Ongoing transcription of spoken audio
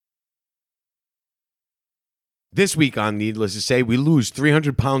This week on Needless to Say, we lose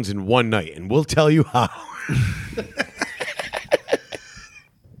 300 pounds in one night, and we'll tell you how.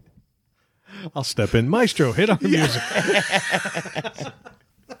 I'll step in. Maestro, hit on the music.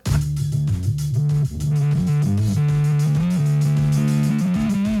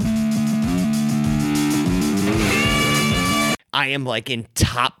 I am like in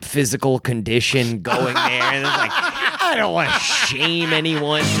top physical condition going there, and it's like I don't want to shame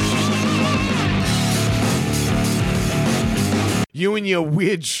anyone. You and your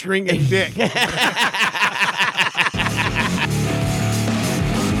weird shrinking dick.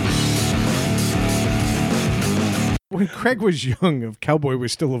 When Craig was young, if cowboy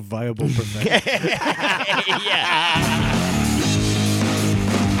was still a viable profession. Yeah.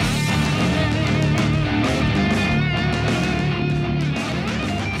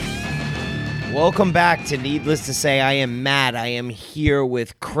 Welcome back to Needless to Say. I am Matt. I am here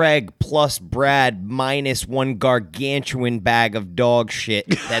with Craig plus Brad minus one gargantuan bag of dog shit.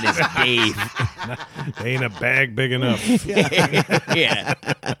 That is Dave. Ain't a bag big enough. Yeah.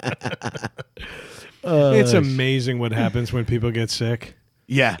 It's amazing what happens when people get sick.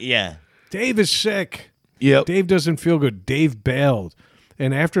 Yeah. Yeah. Dave is sick. Yep. Dave doesn't feel good. Dave bailed.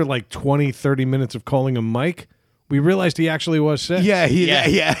 And after like 20, 30 minutes of calling him Mike, we realized he actually was sick. Yeah, he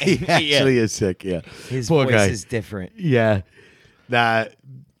Yeah. actually is sick, yeah. His Poor voice guy. is different. Yeah. Fuck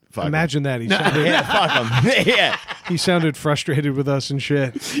Imagine that. He sounded, Yeah, fuck him. Yeah. he sounded frustrated with us and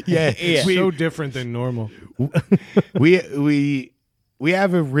shit. Yeah. Yeah. So different than normal. We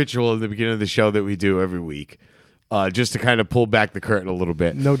have a ritual at the beginning of the show that we do every week, just to kind of pull back the curtain a little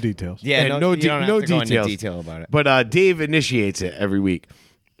bit. No details. Yeah, And no, no you don't de- have no to go into details. detail about it. But Dave initiates it every week.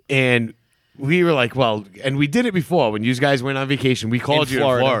 And we were like, well, and we did it before when you guys went on vacation. We called you in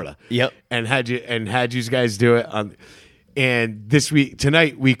Florida. Yep. And had you guys do it on. And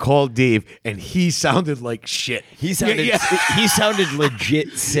tonight we called Dave, and he sounded like shit. He sounded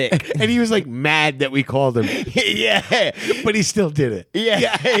legit sick. And he was like mad that we called him, Yeah. but he still did it.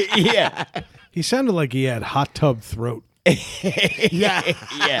 Yeah. Yeah. He sounded like he had hot tub throat. Yeah.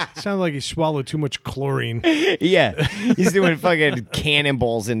 Yeah. Sounded like he swallowed too much chlorine. Yeah. He's doing fucking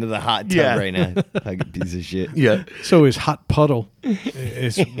cannonballs into the hot tub Yeah. right now. Fucking piece of shit. Yeah. So his hot puddle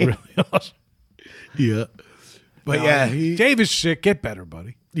is really awesome. Yeah. But yeah, Dave is sick. Get better,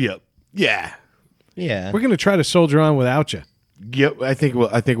 buddy. Yep. Yeah. Yeah. We're going to try to soldier on without you. Yep. I think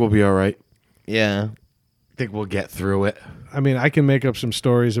we'll be all right. Yeah. I think we'll get through it. I mean, I can make up some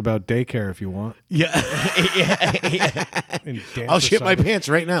stories about daycare if you want. Yeah. And dance I'll or shit my something. pants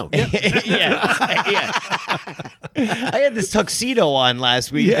right now. Yeah. Yeah. I had this tuxedo on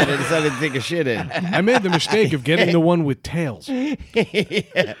last week that I decided to take a shit in. I made the mistake of getting the one with tails. And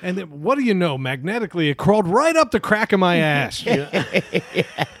then, what do you know? Magnetically, it crawled right up the crack of my ass.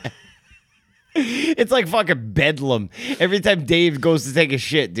 It's like fucking bedlam. Every time Dave goes to take a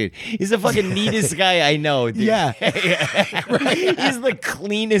shit, dude. He's the fucking neatest guy I know, dude. Yeah. He's the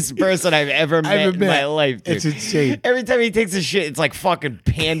cleanest person I've ever met in my life, dude. It's insane. Every time he takes a shit, it's like fucking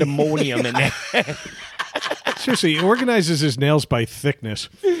pandemonium in there. Seriously, he organizes his nails by thickness.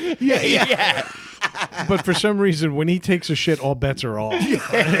 Yeah. But for some reason, when he takes a shit, all bets are off.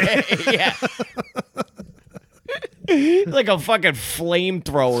 Yeah. Like a fucking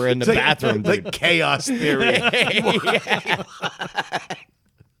flamethrower in the bathroom, dude. Like chaos theory.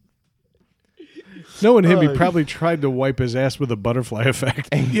 Knowing him, he probably tried to wipe his ass with a butterfly effect.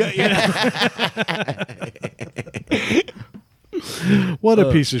 What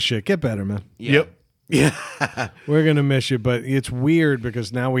a piece of shit. Get better, man. Yep. Yeah. We're going to miss you, but it's weird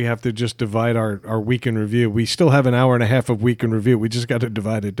because now we have to just divide our week in review. We still have an hour and a half of week in review. We just got to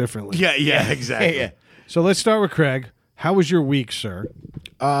divide it differently. Yeah, exactly. Yeah. So let's start with Craig. How was your week, sir?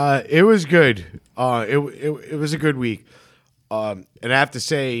 It was good. It was a good week. And I have to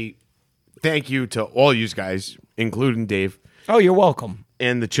say thank you to all you guys, including Dave Oh, you're welcome.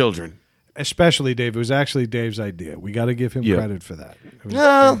 and the children. Especially Dave. It was actually Dave's idea. We got to give him credit for that. It was-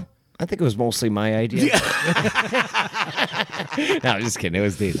 No, I think it was mostly my idea. No, I'm just kidding. It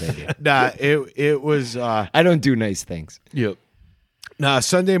was Dave's idea. Nah, it was I don't do nice things. yep. Nah,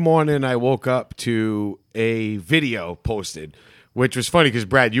 Sunday morning I woke up to a video posted, which was funny because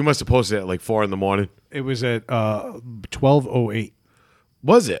Brad, you must have posted it at like 4 a.m. It was at 12:08.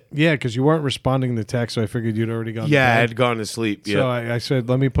 Was it? Yeah, because you weren't responding to text, so I figured you'd already gone Yeah, I to bed. had gone to sleep. So Yeah. I said,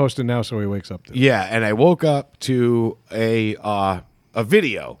 let me post it now so he wakes up to it. Yeah, and I woke up to a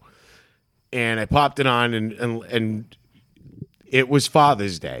video, and I popped it on, and it was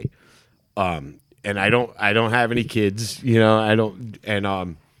Father's Day, and I don't have any kids, you know, I don't, and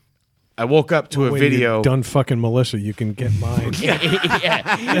I woke up to a When video. you're done fucking Melissa, you can get mine.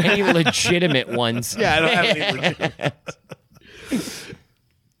 Yeah, any legitimate ones. Yeah, I don't have any legit.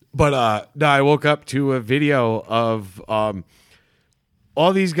 But no, I woke up to a video of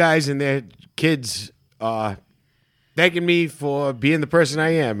all these guys and their kids thanking me for being the person I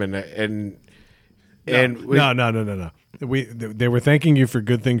am, and No. They were thanking you for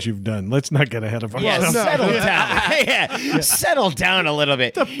good things you've done. Let's not get ahead of Yeah, ourselves. settle down. Yeah, settle down a little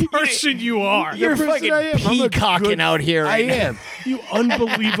bit. The person you are. You're person fucking I am. I'm a peacocking good- out here. I Right now. am. You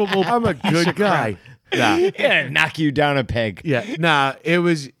unbelievable. I'm a good guy. Nah. Yeah, knock you down a peg. Yeah, nah, it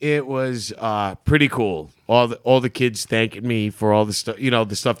was pretty cool. All the kids thanking me for all the stuff,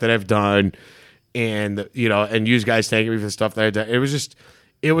 the stuff that I've done, and and you guys thanking me for the stuff that I've done. It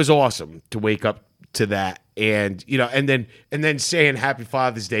was awesome to wake up to that, and and then saying Happy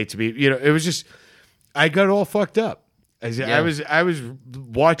Father's Day to me. It was just, I got all fucked up. I was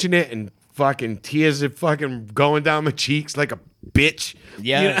watching it and fucking tears are fucking going down my cheeks like a bitch.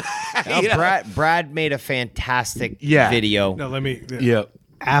 Yeah. Brad made a fantastic Yeah. video. No, let me. Yeah.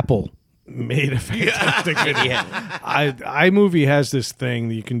 Apple made a fantastic video. Yeah. iMovie has this thing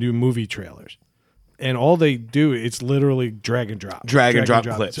that you can do movie trailers. And all they do, it's literally drag and drop. Drag and drop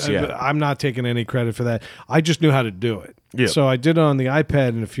clips, yeah. I'm not taking any credit for that. I just knew how to do it. Yeah. So I did it on the iPad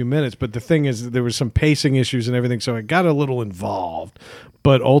in a few minutes. But the thing is, there was some pacing issues and everything. So I got a little involved.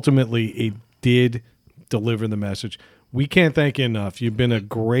 But ultimately, it did deliver the message. We can't thank you enough. You've been a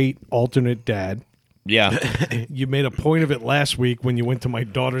great alternate dad. Yeah. You made a point of it last week when you went to my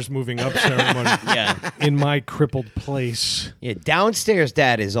daughter's moving up ceremony Yeah. in my crippled place. Yeah. Downstairs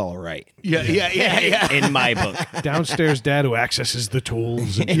dad is all right. Yeah. In my book. Downstairs dad who accesses the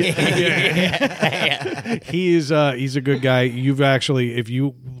tools. And he is he's a good guy. You've actually, if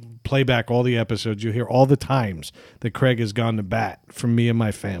you play back all the episodes, you hear all the times that Craig has gone to bat for me and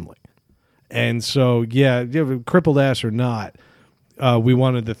my family. And so, yeah, crippled ass or not, we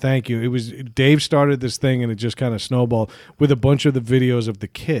wanted to thank you. It was Dave started this thing, and it just kind of snowballed with a bunch of the videos of the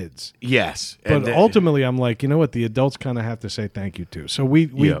kids. Yes. But ultimately, I'm like, you know what? The adults kind of have to say thank you too. So we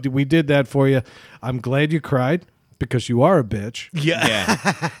did that for you. I'm glad you cried because you are a bitch. Yeah.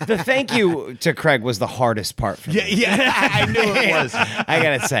 The thank you to Craig was the hardest part for me. Yeah, I knew it was. I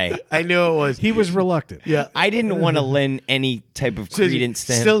gotta say. I knew it was. He was reluctant. Yeah. I didn't want to lend any type of credence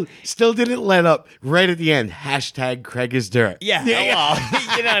to him. Still didn't let up right at the end. # Craig is dirt. Yeah, well,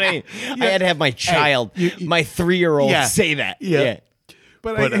 you know what I mean? I had to have my child, my 3-year-old, Yeah. say that. Yeah.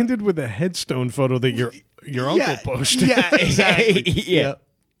 But I ended with a headstone photo that your uncle posted. Yeah, exactly. Yeah.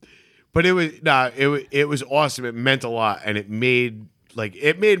 But it was awesome. It meant a lot, and it made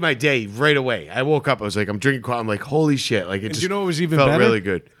my day right away. I woke up, I was like, I'm drinking coffee. I'm like, holy shit! Like, it And just you know what was even felt better? really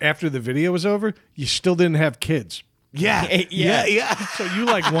good. After the video was over, you still didn't have kids. Yeah, Yeah. So you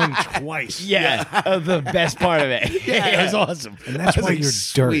won twice. Yeah, the best part of it. Yeah, it was awesome. And that's I was why like, you're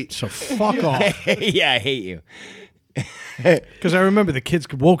sweet. dirt. So fuck off. Yeah, I hate you. Because I remember the kids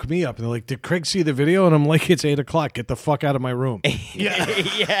woke me up and they're like, "Did Craig see the video?" And I'm like, "It's 8:00. Get the fuck out of my room." Yeah.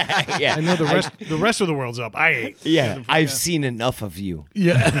 I know the rest of the world's up. I ate. Yeah, I've seen enough of you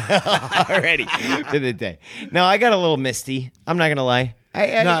Yeah, already for the day. No, I got a little misty. I'm not gonna lie. I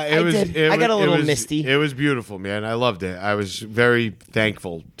got a little misty. It was beautiful, man. I loved it. I was very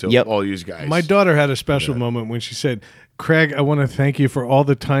thankful to Yep. all you guys. My daughter had a special moment when she said, "Craig, I want to thank you for all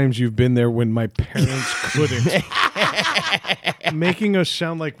the times you've been there when my parents couldn't." Making us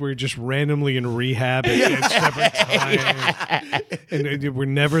sound like we're just randomly in rehab at separate times, and we're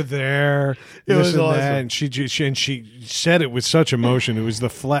never there. It was and awesome. that. And she said it with such emotion. It was the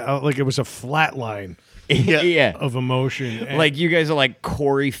flat, like it was a flat line Yeah. of emotion. And Like you guys are like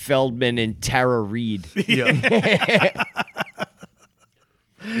Corey Feldman and Tara Reid. yeah.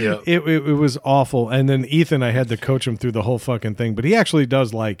 Yeah. it was awful. And then Ethan, I had to coach him through the whole fucking thing, but he actually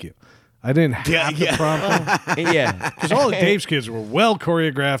does like you. I didn't have to prompt him. Yeah. Because all of Dave's kids were well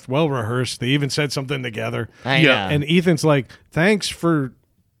choreographed, well rehearsed. They even said something together. I know. Yeah. And Ethan's like, "Thanks for,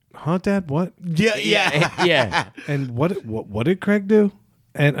 huh, Dad? What? Yeah, Yeah. And what did Craig do?"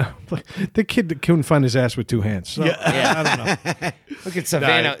 And the kid that couldn't find his ass with 2 hands. So, I don't know. Look at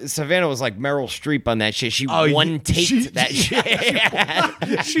Savannah. Savannah was like Meryl Streep on that shit. She one-taped that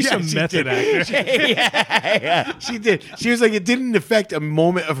shit. She's a method actor. Yeah. She did. She was like, it didn't affect a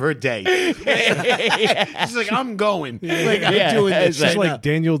moment of her day. She's like, I'm going. Like, I'm Yeah. doing this. She's right like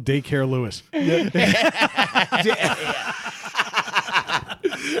Daniel Daycare Lewis.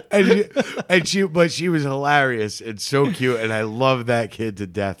 But she was hilarious and so cute, and I love that kid to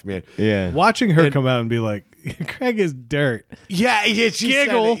death, man. Yeah. Watching her come out and be like, Craig is dirt. Yeah, she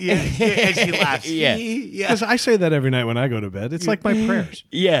Giggle. said it. Yeah, and she laughs. Yeah. Yeah. Because I say that every night when I go to bed. It's like my prayers.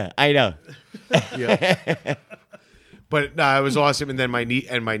 Yeah, I know. Yeah. But no, it was awesome, and then my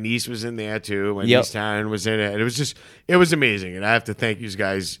niece was in there too. My niece Taryn was in it, and it was amazing. And I have to thank you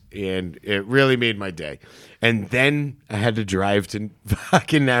guys, and it really made my day. And then I had to drive to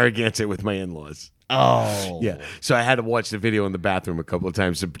fucking Narragansett with my in-laws. Oh. Yeah, so I had to watch the video in the bathroom a couple of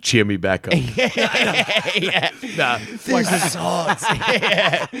times to cheer me back up. Yeah. Nah, This sucks.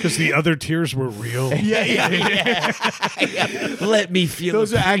 Because the other tears were real. Yeah. Let me feel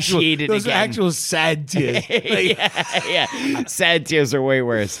those are appreciated those are again. actual sad tears. Like, Yeah. Sad tears are way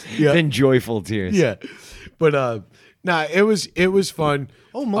worse Yeah. than joyful tears. yeah, but nah, it was fun.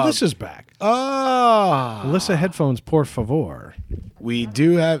 Oh, Melissa's back. Oh, Melissa headphones, por favor. we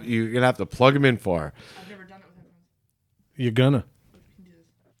do have. You're gonna have to plug them in for her. I've never done it with headphones. You're gonna.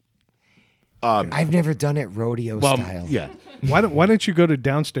 I've never done it rodeo style. Yeah, Why don't you go to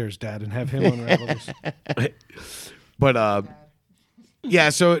downstairs, Dad, and have him unravel this? but yeah.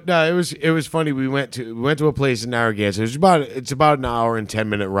 So no, it was funny. We went to a place in Narragansett. It's about an hour and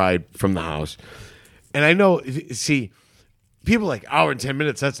 10-minute ride from the house, and I know. See, people are like hour and 10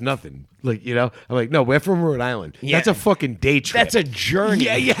 minutes. That's nothing. Like, you know, I'm like, no, we're from Rhode Island. Yeah. That's a fucking day trip. That's a journey.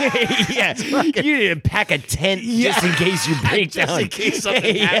 Yeah, yeah. yeah. You need to pack a tent just in case you break just down. in case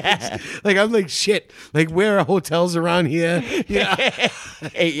something happens. Like, I'm like, shit. Like, where are hotels around here? Yeah.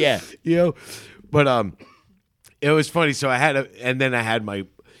 Yeah. You know, but it was funny. So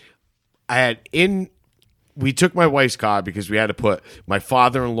we took my wife's car because we had to put my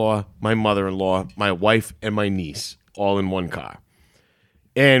father-in-law, my mother-in-law, my wife, and my niece all in one car,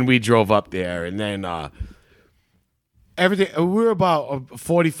 and we drove up there, and then everything. We were about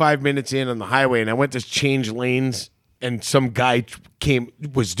 45 minutes in on the highway, and I went to change lanes, and some guy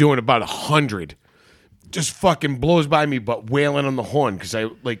was doing about 100, just fucking blows by me, but wailing on the horn because I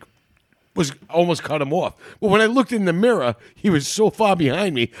was almost cut him off. But when I looked in the mirror, he was so far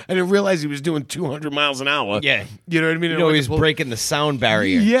behind me, I didn't realize he was doing 200 miles an hour. Yeah. You know what I mean? You know, he was breaking the sound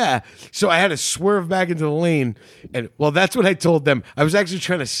barrier. Yeah. So I had to swerve back into the lane. And, well, that's what I told them. I was actually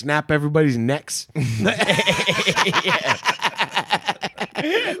trying to snap everybody's necks.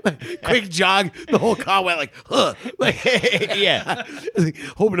 Quick jog. The whole car went like, huh. Like, Yeah.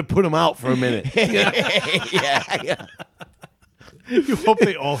 hoping to put them out for a minute. Yeah. You hope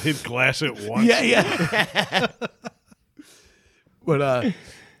they all hit glass at once. Yeah. But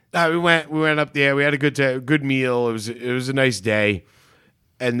we went up there. We had a good meal. It was a nice day,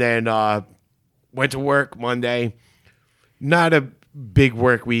 and then went to work Monday. Not a big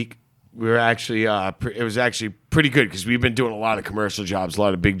work week. We were actually it was actually pretty good because we've been doing a lot of commercial jobs, a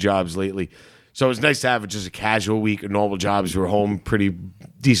lot of big jobs lately. So it was nice to have just a casual week of normal jobs. We were home pretty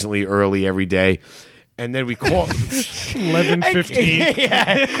decently early every day. And then we called 11:15.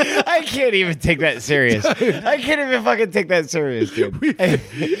 Yeah. I can't even take that serious. I can't even fucking take that serious, dude. We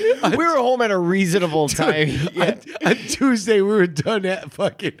were home at a reasonable time. Yeah. On Tuesday, we were done at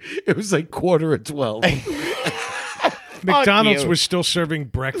fucking, it was like 11:45. McDonald's you. was still serving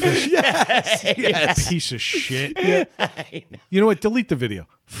breakfast. Yes. Piece of shit. You know what? Delete the video.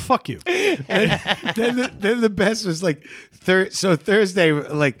 Fuck you. Then the best was like, so Thursday,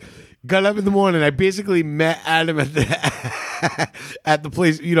 like, got up in the morning. I basically met Adam at the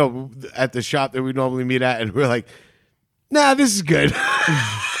place, you know, at the shop that we normally meet at, and we're like, nah, this is good.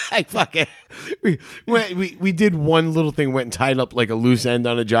 Like, fuck it. We did one little thing, went and tied up like a loose end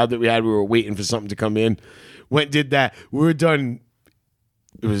on a job that we had. We were waiting for something to come in. Went and did that. We were done.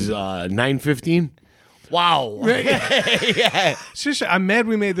 It was 9:15. Wow. Yeah. Seriously, I'm mad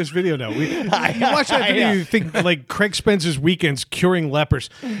we made this video now. You watch that video, you think like Craig spends his weekends curing lepers.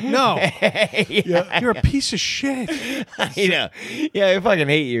 No. You're a piece of shit. I know. Yeah, I fucking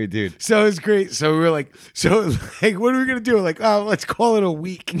hate you, dude. So it was great. So we were like, what are we gonna do? Like, oh, let's call it a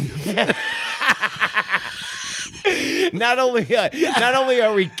week. Not only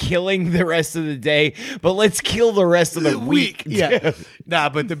are we killing the rest of the day, but let's kill the rest of the week. Yeah. Nah,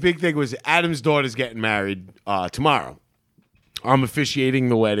 but the big thing was Adam's daughter's getting married tomorrow. I'm officiating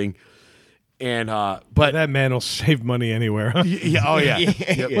the wedding. And but That man will save money anywhere. Huh? yeah, oh yeah.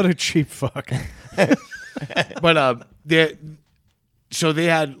 Yep. What a cheap fuck. But so they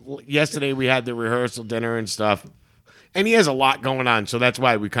had yesterday we had the rehearsal dinner and stuff. And he has a lot going on, so that's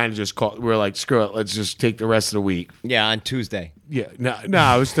why we kind of just we're like, screw it, let's just take the rest of the week. Yeah, on Tuesday. Yeah, no,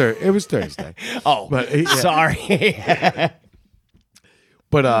 it was Thursday. Oh, But, yeah. sorry.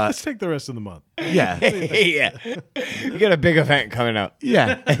 But Let's take the rest of the month. yeah, yeah. You got a big event coming up.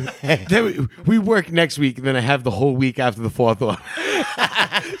 yeah. Then we work next week, and then I have the whole week after the 4th off.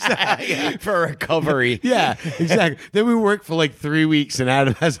 For recovery. Yeah, exactly. Then we work for like 3 weeks, and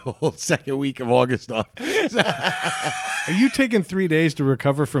Adam has a whole second week of August off. Are you taking 3 days to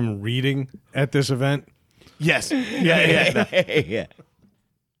recover from reading at this event? Yes. Yeah. yeah.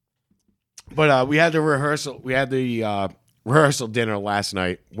 But we had the rehearsal. We had the rehearsal dinner last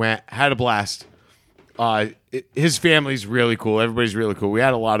night. Had a blast. His family's really cool. Everybody's really cool. We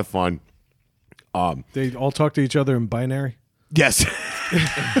had a lot of fun. They all talk to each other in binary? Yes.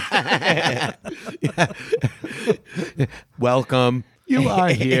 Welcome. You are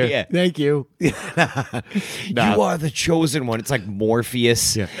here. Yeah. Thank you. You are the chosen one. It's like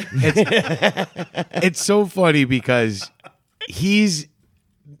Morpheus. Yeah. It's so funny because he's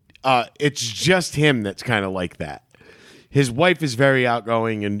it's just him that's kind of like that. His wife is very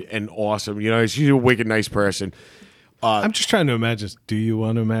outgoing and awesome. You know, she's a wicked nice person. I'm just trying to imagine. Do you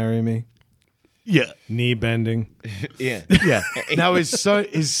want to marry me? Yeah. Knee bending. Yeah. Yeah. Now his son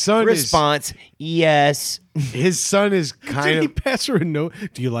Response, yes. his son is Did kind he of pass her a note?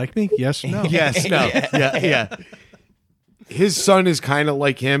 Do you like me? Yes, no. yes, no. Yeah. His son is kind of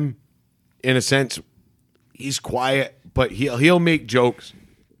like him in a sense. He's quiet, but he'll make jokes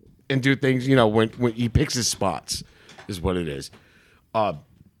and do things, you know, when he picks his spots is what it is.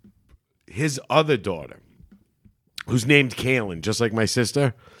 His other daughter, who's named Kaylin, just like my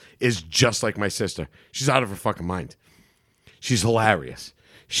sister, is just like my sister. She's out of her fucking mind. She's hilarious.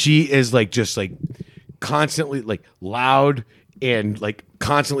 She is like just like constantly like loud and like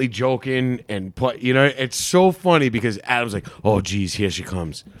constantly joking and you know, it's so funny because Adam's like, oh geez, here she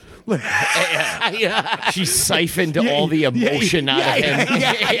comes. She siphoned all the emotion out of him.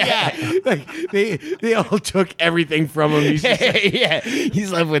 Yeah. Like they all took everything from him. He's just,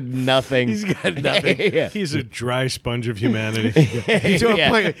 He's left with nothing. he's got nothing. He's a dry sponge of humanity. To a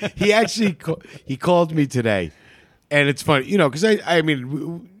point, he actually he called me today, and it's funny, you know, because I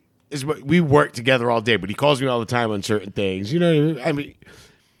mean, we work together all day, but he calls me all the time on certain things. You know, I mean,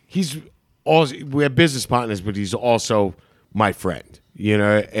 he's also we're business partners, but he's also my friend. You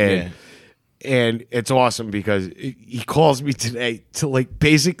know, and it's awesome because he calls me today to like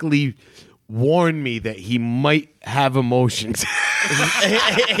basically warn me that he might have emotions.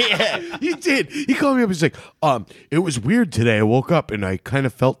 He did. He called me up. He's like, it was weird today. I woke up and I kind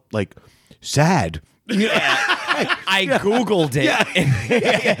of felt like sad. I Googled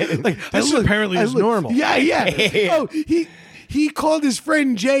it. Like This apparently is normal. Yeah. Oh, he called his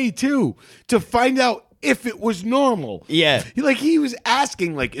friend Jay too to find out if it was normal. Yeah. He was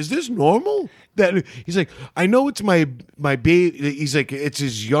asking, like, is this normal? That he's like, I know it's my baby. He's like, it's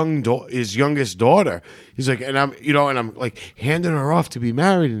his youngest daughter. He's like, and I'm like handing her off to be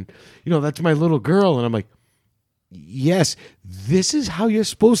married, and you know, that's my little girl. And I'm like, yes, this is how you're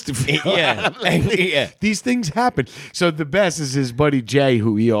supposed to feel. Yeah. Like, these things happen. So the best is his buddy Jay,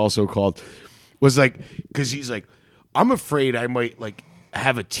 who he also called, was like, because he's like, I'm afraid I might like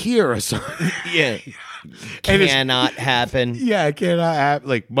have a tear or something. Yeah. Cannot happen. Yeah, I cannot have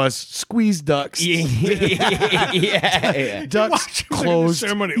like must squeeze ducks. Yeah. Ducks Like, closed. the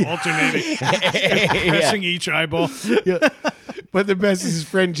ceremony alternating, pressing each eyeball. Yeah. But the best is his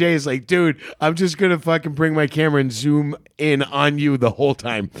friend Jay is like, dude, I'm just gonna fucking bring my camera and zoom in on you the whole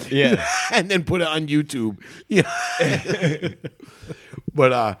time. Yeah. And then put it on YouTube. Yeah.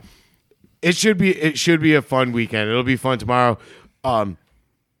 But it should be a fun weekend. It'll be fun tomorrow.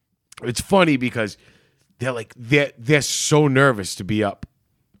 It's funny because they're so nervous to be up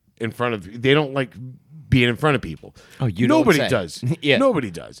in front of. They don't like being in front of people. Oh, you don't nobody say. does. Yeah. Nobody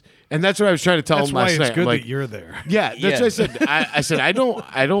does. And that's what I was trying to tell That's him why last it's night. good I'm like, that you're there. yeah, that's Yeah. what I said. I said I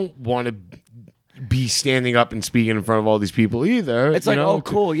don't want to be standing up and speaking in front of all these people either. It's you like, know? oh,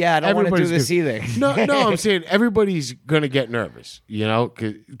 cool. Yeah, I don't want to do Everybody's this either. No, I'm saying everybody's gonna get nervous, you know,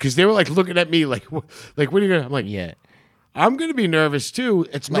 because they were like looking at me like what are you gonna? I'm like, Yeah. I'm gonna be nervous too.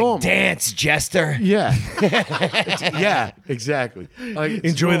 It's Like, normal. dance, Jester. Yeah, yeah, exactly. Like, it's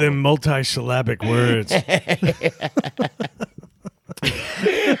Enjoy normal. them multi-syllabic words.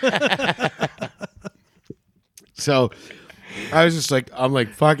 So I was just like, I'm like,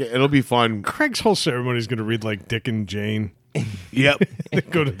 fuck it, it'll be fun. Craig's whole ceremony is going to read like Dick and Jane. Yep.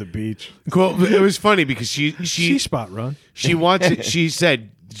 Go to the beach. Cool. It was funny because She spot run. she wants it. She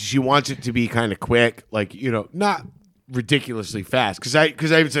said she wants it to be kind of quick, like, you know, not ridiculously fast. Because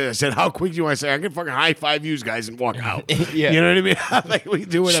I said, how quick do you want to say? I can fucking high five you guys and walk out. Yeah. You know what I mean? Like, we can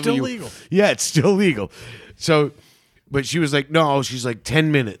do whatever. Still legal. Yeah, it's still legal. So, but she was like, no. She's like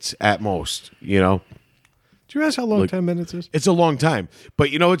 10 minutes at most. You know. Do you realize how long Like- 10 minutes is? It's a long time.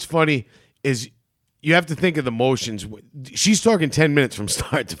 But you know what's funny is you have to think of the motions. She's talking 10 minutes from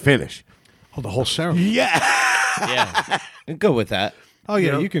start to finish. Oh, the whole ceremony. Yeah. Yeah. I'm good with that. Oh, yeah,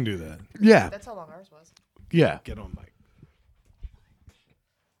 You know? you can do that. Yeah. That's how long ours was. Yeah. Get on mic.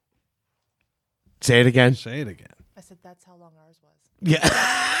 Say it again. Say it again. I said that's how long ours was.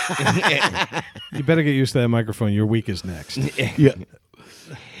 Yeah. You better get used to that microphone. Your week is next. Yeah.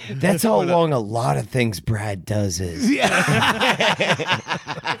 That's how long a lot of things Brad does is. Taking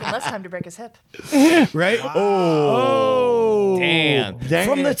less time to break his hip. Right? Oh. Damn.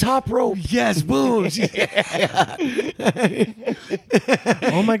 From the top rope. Yes, boom.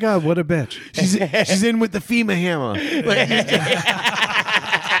 Oh, my God, what a bitch. She's in with the FEMA hammer.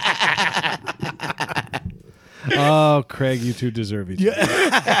 Oh, Craig, you two deserve each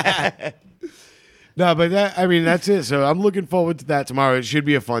other. No, but that's it. So I'm looking forward to that tomorrow. It should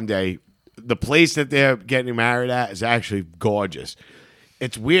be a fun day. The place that they're getting married at is actually gorgeous.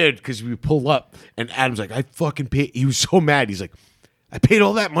 It's weird because we pull up and Adam's like, I fucking paid. He was so mad. He's like, I paid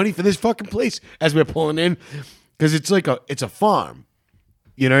all that money for this fucking place as we're pulling in because it's a farm,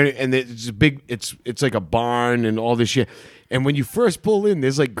 you know, and it's a big, it's like a barn and all this shit. And when you first pull in,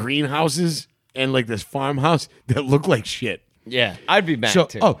 there's like greenhouses and like this farmhouse that look like shit. Yeah. I'd be mad So,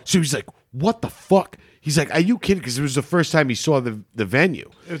 too. so he's like, what the fuck? He's like, are you kidding? Because it was the first time he saw the venue.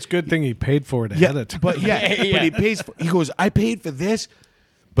 It's a good thing he paid for it ahead of time. But but he pays. He goes, I paid for this,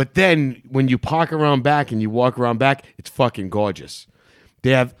 but then when you park around back and you walk around back, it's fucking gorgeous.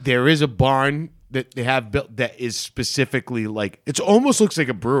 There is a barn that they have built that is specifically like it almost looks like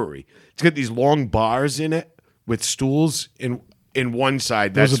a brewery. It's got these long bars in it with stools in one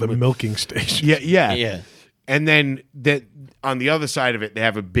side. Those That's are the what- milking stations. yeah. Yeah. And then that on the other side of it, they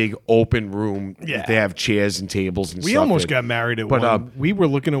have a big open room. Yeah. They have chairs and tables and We stuff. almost in. got married at But, one. We were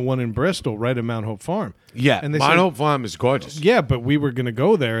looking at one in Bristol, right at Mount Hope Farm. Yeah, and they Mount said, Hope Farm is gorgeous. yeah, but we were going to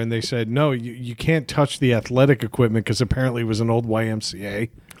go there, and they said, no, you can't touch the athletic equipment because apparently it was an old YMCA.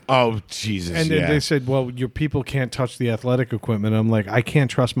 Oh Jesus! And then they said, well, your people can't touch the athletic equipment. I'm like, I can't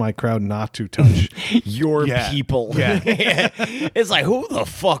trust my crowd not to touch. Your Yeah. people. Yeah. It's like, who the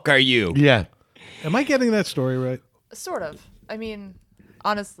fuck are you? yeah. Am I getting that story right? Sort of. I mean,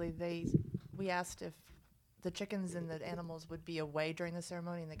 honestly, we asked if the chickens and the animals would be away during the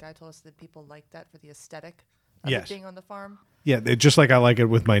ceremony, and the guy told us that people like that for the aesthetic of Yes. it being on the farm. Yeah, just like I like it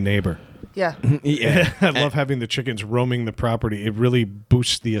with my neighbor. Yeah. Yeah. I love having the chickens roaming the property. It really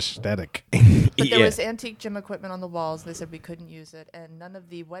boosts the aesthetic. But there Yeah. was antique gym equipment on the walls. They said we couldn't use it, and none of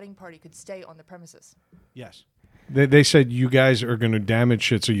the wedding party could stay on the premises. Yes. They said you guys are going to damage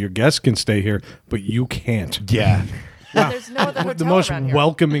shit so your guests can stay here, but you can't. Yeah. There's no other hotel The most around here.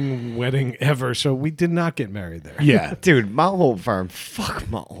 welcoming wedding ever. So we did not get married there. Yeah. Dude, Mount Hope Farm. Fuck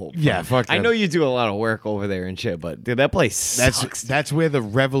Mount Hope Farm. Yeah, fuck I that. know you do a lot of work over there and shit, but dude, that place sucks. That's where the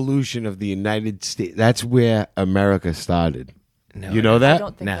revolution of the United States. That's where America started. No, You know I that?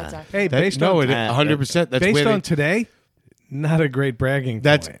 don't think Nah. that's accurate. Hey, That- based no, on it 100%. That's based where on they, today, not a great bragging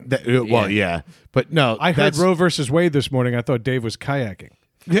that's point. that, well, yeah, but no, I heard that's, Roe versus Wade this morning. I thought Dave was kayaking.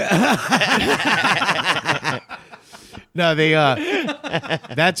 No, they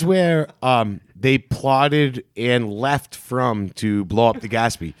that's where they plotted and left from to blow up the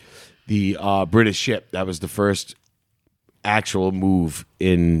Gaspee, the British ship. That was the first actual move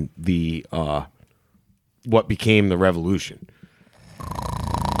in the what became the revolution.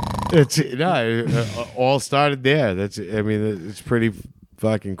 It's it all started there. It's pretty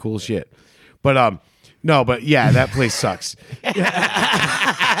fucking cool shit. But no, but yeah, that place sucks.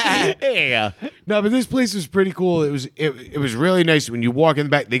 Yeah. No, but this place was pretty cool. It was really nice when you walk in the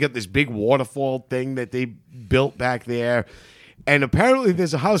back. They got this big waterfall thing that they built back there, and apparently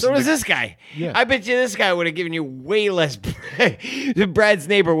there's a house. So in does the- this guy. Yeah. I bet you this guy would have given you way less. Brad's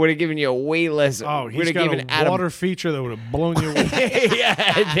neighbor would have given you a way less. Oh, would he's have got given a Adam. water feature that would have blown you away.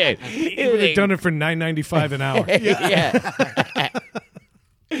 Yeah, dude. He would have done it for $9.95 an hour. Yeah.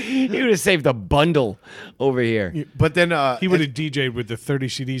 He would have saved a bundle over here. But then He would have DJ'd with the 30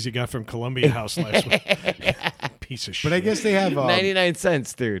 CDs he got from Columbia House last week. Piece of shit. But I guess they have 99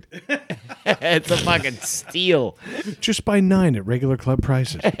 cents, dude. It's a fucking steal. Just buy 9 at regular club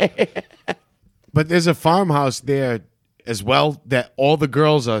prices. But there's a farmhouse there as well that all the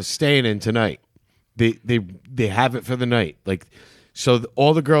girls are staying in tonight. They have it for the night, like so.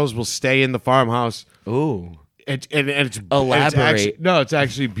 All the girls will stay in the farmhouse. Ooh. And it's Elaborate. It's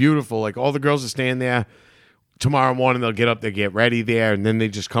actually beautiful. Like all the girls are staying there. Tomorrow morning they'll get up, they get ready there, and then they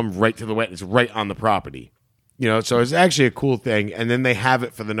just come right to the wedding. It's right on the property. You know, so it's actually a cool thing. And then they have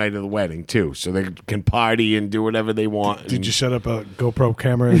it for the night of the wedding too, so they can party and do whatever they want. Did you set up a GoPro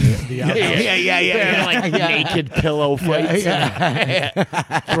camera in the outhouse? They're like naked pillow fights.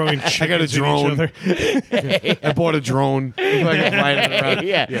 Throwing I got a chickens at each drone. other? I bought a drone.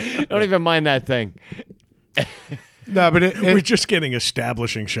 Yeah. Don't even mind that thing. No, but We're just getting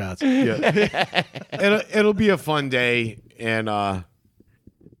establishing shots. it'll be a fun day, and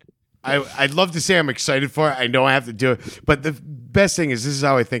I'd love to say I'm excited for it. I know I have to do it, but the best thing is this is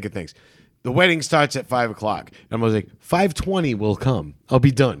how I think of things. The wedding starts at 5:00, and I was like, 5:20 will come. I'll be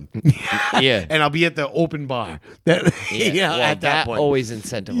done. Yeah. And I'll be at the open bar. That, Well, at that point. always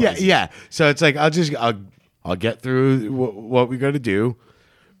incentivizes. Yeah. So it's like I'll get through what we got to do.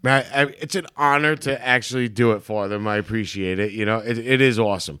 Man, it's an honor to actually do it for them. I appreciate it. You know, it is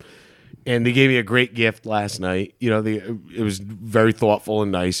awesome. And they gave me a great gift last night. You know, it was very thoughtful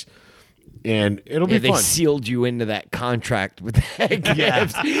and nice. And it'll be They fun. sealed you into that contract with that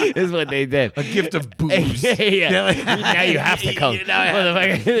gift. Is what they did. A gift of booze. Yeah. Now you have to come.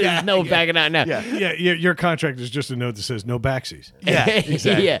 Motherfucker. There's no backing out now. Yeah, your contract is just a note that says no backsies. Yeah,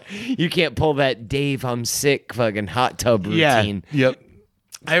 exactly. Yeah. You can't pull that Dave, I'm sick fucking hot tub routine. Yep.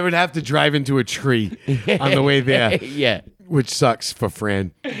 I would have to drive into a tree on the way there. Yeah. Which sucks for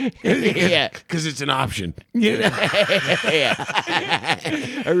Fran. Yeah. Because it's an option. Yeah.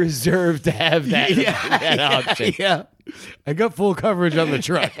 I reserve to have that option. Yeah. I got full coverage on the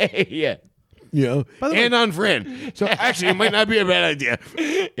truck. Yeah. You know, and on Fran. So actually, it might not be a bad idea.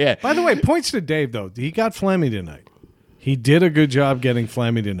 Yeah. By the way, points to Dave, though. He got phlegmy tonight. He did a good job getting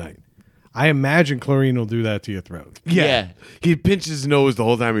phlegmy tonight. I imagine chlorine will do that to your throat. Yeah. He pinched his nose the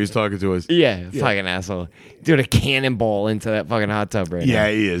whole time he was talking to us. Yeah. Fucking asshole. Dude, a cannonball into that fucking hot tub right now. Yeah,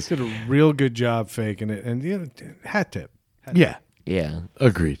 he is. Did a real good job faking it. And, hat tip. Yeah. Yeah.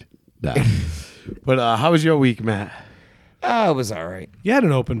 Agreed. Nah. But how was your week, Matt? Oh, it was all right. You had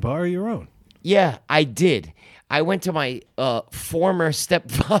an open bar of your own. Yeah, I did. I went to my former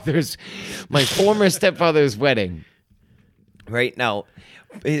stepfather's wedding. Right now,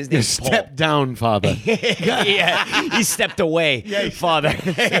 his name's Paul. Step down, father. Yeah, he stepped away, father.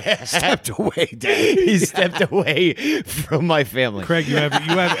 Stepped away, Dad. He stepped away from my family. Craig, Craig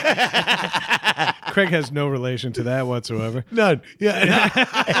has no relation to that whatsoever. None.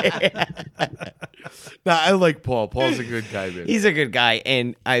 Yeah. Nah, I like Paul. Paul's a good guy, man. He's a good guy,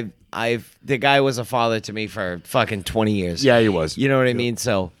 and the guy was a father to me for fucking 20 years. Yeah, he was. You know what I mean?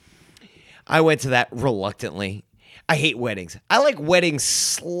 So I went to that reluctantly. I hate weddings. I like weddings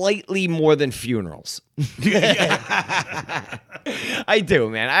slightly more than funerals. I do,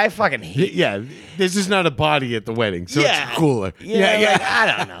 man. I fucking hate. Yeah, there's just not a body at the wedding, so it's cooler. Yeah. Like,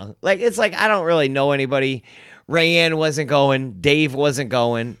 I don't know. Like, it's like I don't really know anybody. Rayanne wasn't going. Dave wasn't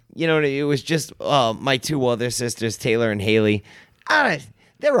going. You know, it was just my two other sisters, Taylor and Haley.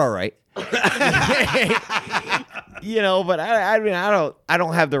 They're all right. You know, but I mean, I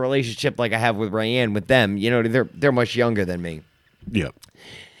don't have the relationship like I have with Rayanne with them. You know, they're much younger than me. Yep.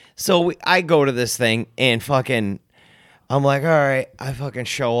 So I go to this thing and fucking, I'm like, all right, I fucking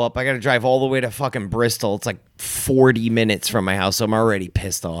show up. I got to drive all the way to fucking Bristol. It's like 40 minutes from my house. So I'm already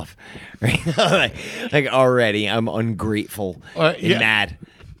pissed off. Right? like already, I'm ungrateful and mad.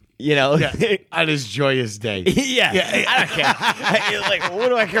 You know, On his joyous day. yeah, I don't care. Like, what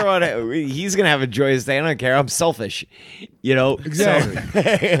do I care about it? He's gonna have a joyous day. I don't care. I'm selfish. You know, Exactly.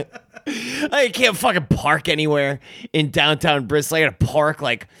 So, I can't fucking park anywhere in downtown Bristol. I gotta park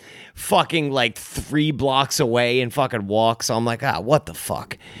like 3 blocks away and fucking walk. So I'm like, what the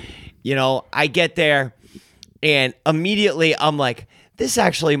fuck? You know, I get there and immediately I'm like, this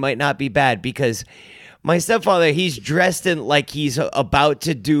actually might not be bad because my stepfather, he's dressed in like he's about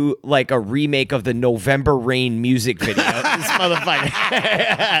to do like a remake of the November Rain music video. This motherfucker.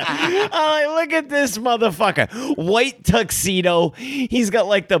 I'm like, look at this motherfucker. White tuxedo. He's got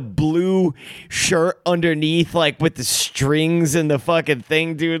like the blue shirt underneath, like with the strings and the fucking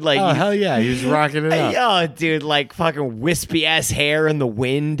thing, dude. Like, Oh, hell yeah. He was rocking it up. oh, dude, like fucking wispy ass hair in the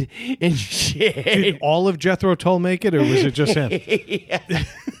wind and shit. Did all of Jethro Tull make it, or was it just him?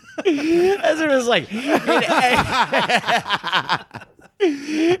 That's what it was like.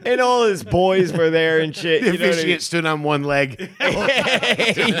 And all his boys were there and shit. The You know what I mean? officiant stood on one leg.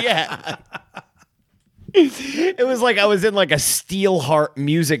 Yeah. It was like I was in like a Steelheart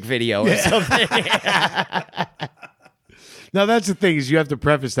music video or something. Now that's the thing is you have to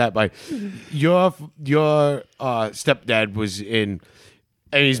preface that by your stepdad was in,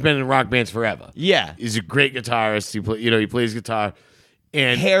 and he's been in rock bands forever. Yeah. He's a great guitarist. He plays guitar.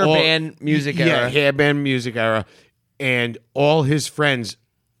 And Hair band music era. Yeah, hair band music era. And all his friends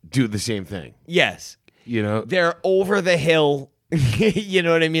do the same thing. Yes. You know, They're over the hill. You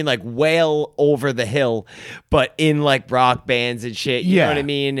know what I mean? Like well over the hill, but in like rock bands and shit. You know Yeah. what I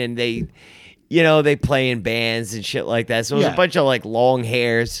mean? And they, you know, they play in bands and shit like that. So it was Yeah. a bunch of like long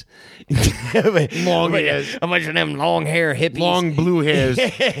hairs. Long hairs. A bunch of them long hair hippies. long blue hairs.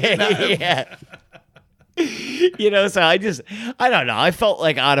 Yeah. You know, so I don't know. I felt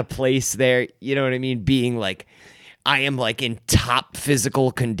like out of place there. You know what I mean? Being like, I am like in top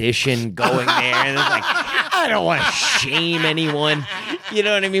physical condition going there. And it's like, I don't want to shame anyone. You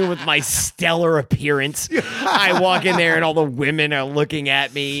know what I mean? With my stellar appearance. I walk in there and all the women are looking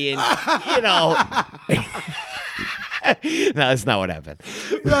at me and, you know. No, that's not what happened.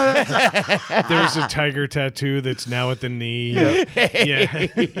 There's a tiger tattoo that's now at the knee. Yeah.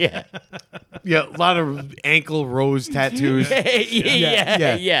 Yeah. Yeah, a lot of ankle rose tattoos.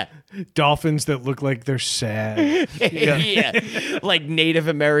 Yeah. Dolphins that look like they're sad. Yeah. Like Native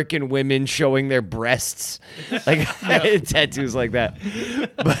American women showing their breasts. Like tattoos like that.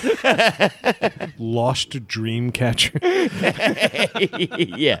 Lost dream catcher.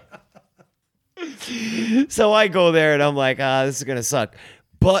 Yeah. So I go there and I'm like, this is going to suck.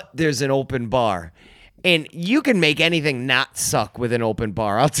 But there's an open bar. And you can make anything not suck with an open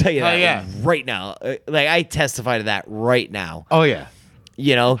bar. I'll tell you that yeah. right now. Like, I testify to that right now. Oh yeah.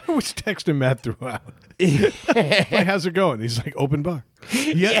 You know? I was texting Matt throughout. Like, how's it going? He's like, open bar.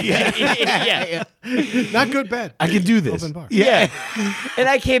 Yeah. Not good, bad. I can do this. Open bar. Yeah. And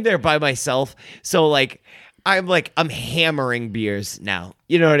I came there by myself. So like I'm hammering beers now.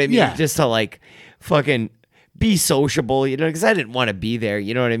 You know what I mean? Yeah. Just to like fucking be sociable, you know, because I didn't want to be there,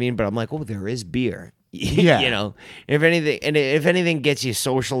 you know what I mean? But I'm like, oh, there is beer. Yeah. You know. If anything gets you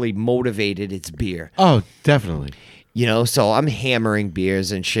socially motivated, it's beer. Oh, definitely. You know, so I'm hammering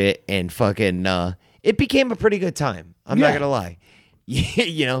beers and shit and fucking it became a pretty good time. I'm not Yeah. gonna lie.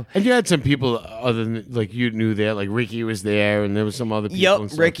 You know. And you had some people other than like you knew there, like Ricky was there, and there was some other people. Yep, and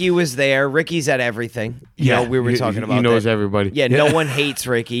stuff. Ricky was there. Ricky's at everything. You know, we were talking about He knows that. everybody. Yeah, no one hates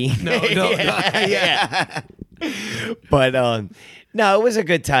Ricky. no. Yeah. But no, it was a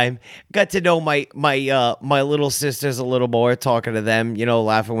good time. Got to know my little sisters a little more, talking to them, you know,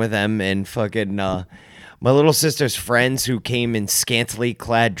 laughing with them, and fucking my little sister's friends who came in scantily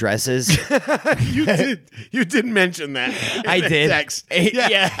clad dresses. You did mention that. in I the did. Text.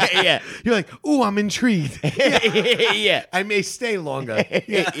 Yeah. You're like, ooh, I'm intrigued. Yeah. I may stay longer.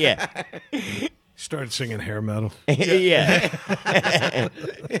 Yeah. Started singing hair metal. Yeah.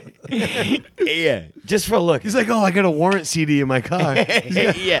 Yeah. Just for a look. He's like, oh, I got a Warrant CD in my car.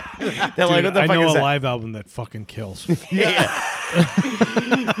 Yeah. They're like, what Dude, the I fuck know is a that? live album that fucking kills.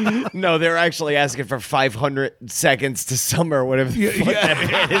 No, they're actually asking for 500 seconds to summer, whatever the fuck that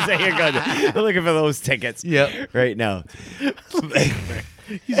band is that you're going to. They're looking for those tickets right now.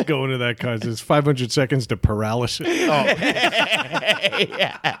 He's going to that cause it's 500 seconds to paralysis.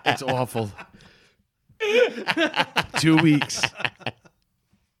 It's awful. 2 weeks.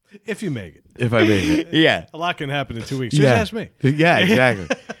 If you make it. If I make it. Yeah. A lot can happen in 2 weeks. Just ask me. Yeah, exactly.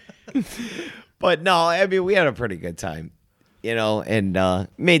 But no, I mean, we had a pretty good time, you know, and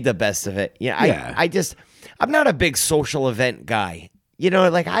made the best of it. Yeah. I'm not a big social event guy. You know,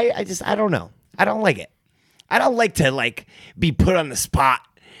 like I don't know. I don't like it. I don't like to like be put on the spot.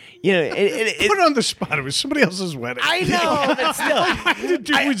 You know, Put it on the spot. It was somebody else's wedding. I know, but still. Why did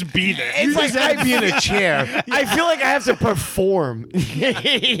you always be there? It's like I'd be in a chair. I feel like I have to perform. You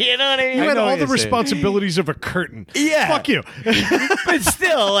know what I mean? You had know all what the you're saying. responsibilities of a curtain. Yeah. Fuck you. But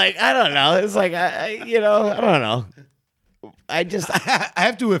still, like, I don't know. It's like, I don't know. I just, I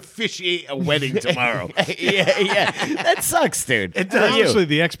have to officiate a wedding tomorrow. yeah. That sucks, dude. It For does. you. Honestly,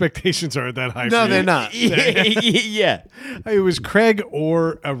 the expectations aren't that high. No, for they're you. not. Yeah. It was Craig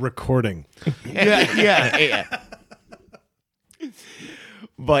or a recording. Yeah.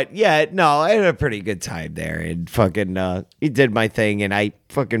 But yeah, no, I had a pretty good time there and fucking he did my thing and I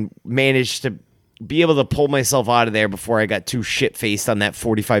fucking managed to be able to pull myself out of there before I got too shit-faced on that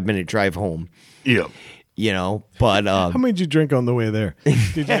 45-minute drive home. Yeah. You know, but How many did you drink on the way there?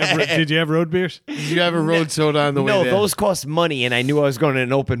 Did you have road beers? Did you have a road soda on the way no, there? those cost money, and I knew I was going to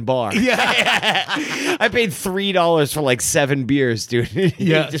an open bar. Yeah, I paid $3 for like 7 beers, dude.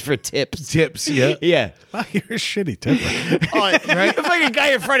 Yeah. Just for tips. Tips, yeah. Yeah. Wow, you're a shitty tipper. Right? The fucking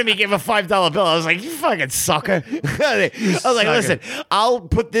guy in front of me gave a $5 bill. I was like, you fucking sucker. I was like, listen, I'll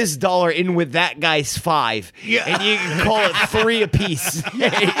put this $1 in with that guy's 5, and you can call it 3 apiece.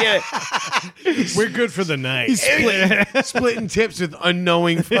 Yeah. We're good for the night. He's splitting tips with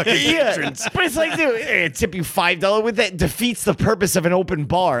unknowing fucking patrons. But it's like, dude, tip you $5 with that defeats the purpose of an open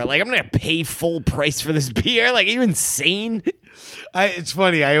bar. Like, I'm gonna pay full price for this beer. Like, are you insane? It's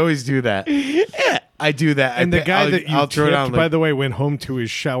funny. I always do that. Yeah, I do that. And the guy I'll, that you I'll throw tipped, down, by the way, went home to his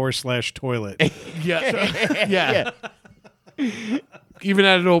shower/toilet. yeah. Even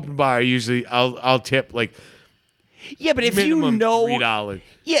at an open bar, usually I'll tip like Yeah, but if you minimum know, $3.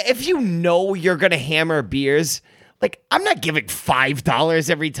 yeah, if you know you're gonna hammer beers, like I'm not giving $5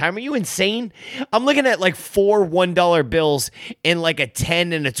 every time. Are you insane? I'm looking at like 4 $1 bills and like a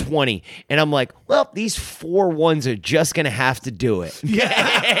 10 and a 20, and I'm like, well, these 4 ones are just gonna have to do it. Yeah,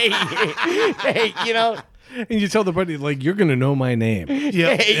 hey, you know, And you tell the buddy, like, you're going to know my name.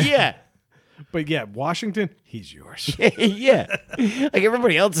 yeah. But yeah, Washington, he's yours. Yeah, like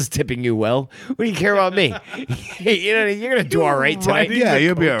everybody else is tipping you well. What do you care about me? You know, you're gonna do all right tonight. Riding Yeah, the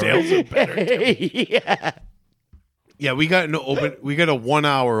you'll be all right. coattails of better. Yeah. Yeah, we got a 1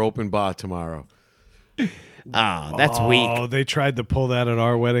 hour open bar tomorrow. Oh, that's weak. Oh, they tried to pull that at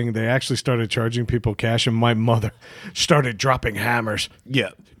our wedding. They actually started charging people cash, and my mother started dropping hammers. Yeah.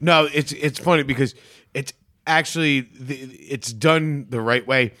 No, it's funny because it's actually it's done the right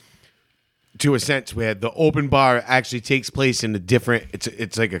way to a sense where the open bar actually takes place in a different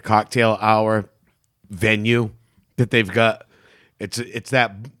it's like a cocktail hour venue that they've got. It's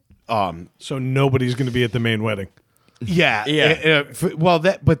that So nobody's going to be at the main wedding. yeah. Yeah.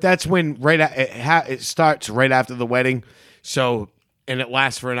 But that's when it starts right after the wedding. So and it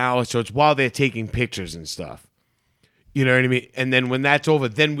lasts for an hour, so it's while they're taking pictures and stuff. You know what I mean? And then when that's over,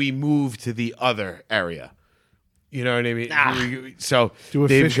 then we move to the other area. You know what I mean? So Do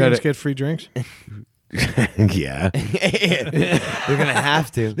they've officiants got get free drinks? yeah. They're gonna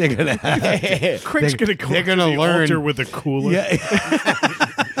have to. They're gonna have Craig's going to go they're to gonna the learn. altar with a cooler. Yeah.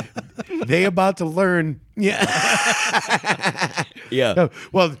 They about to learn. Yeah. Yeah. No,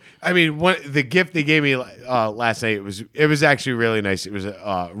 well, I mean, the gift they gave me last night it was actually really nice. It was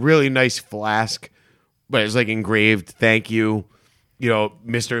a really nice flask, but it was like engraved. Thank you,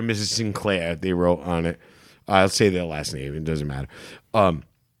 Mr. and Mrs. Sinclair. They wrote on it. I'll say their last name. It doesn't matter.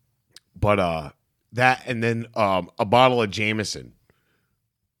 But that and then a bottle of Jameson.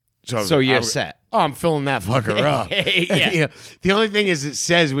 So you're set. Oh, I'm filling that fucker up. Yeah. The only thing is, it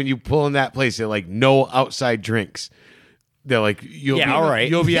says when you pull in that place, they're like no outside drinks. They're like, all right.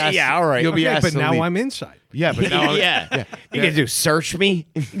 You'll be asked. Yeah, all right. You'll be Okay, asked. but to now leave. I'm inside. Yeah, but now Yeah. You gonna do search me?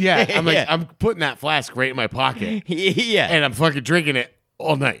 yeah. I'm like, Yeah. I'm putting that flask right in my pocket, Yeah. and I'm fucking drinking it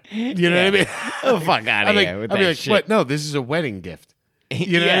all night. You know what I mean? Oh, fuck out I'm of like, here with I'll be that like, shit. what? No, this is a wedding gift.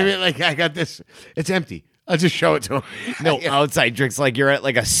 You know what I Yeah. mean? Like, I got this. It's empty. I'll just show it to him. No outside drinks, like you're at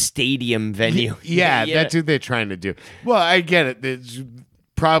like a stadium venue. Yeah, that's what they're trying to do. Well, I get it. It's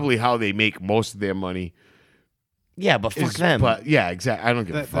probably how they make most of their money. Yeah, but fuck is- them. But yeah, exactly. I don't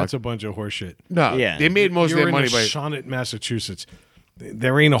give a fuck. That's a bunch of horseshit. No, Yeah. they made most of You're their in money the by. Sonnet, Massachusetts.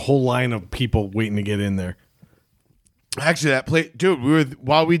 There ain't a whole line of people waiting to get in there. Actually, that play, dude.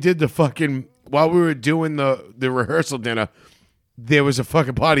 While we were doing the rehearsal dinner, there was a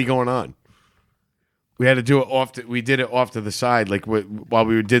fucking party going on. We had to do it we did it off to the side, like while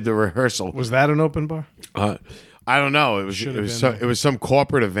we did the rehearsal. Was that an open bar? I don't know. It was some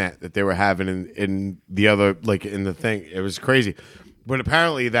corporate event that they were having in the other, like in the thing. It was crazy, but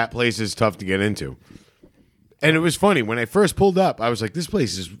apparently that place is tough to get into. And it was funny when I first pulled up. I was like, "This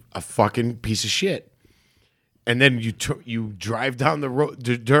place is a fucking piece of shit." And then you drive down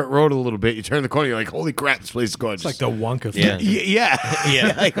the dirt road a little bit. You turn the corner. You're like, "Holy crap, this place is gorgeous." It's like the Wonka Yeah. thing.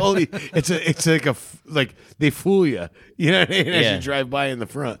 yeah. Like holy, it's like they fool you. You know what I mean? As Yeah. you drive by in the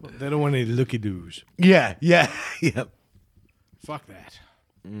front. They don't want any looky-doos. Yeah. Fuck that.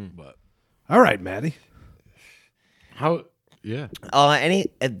 But All right, Maddie. how? Yeah.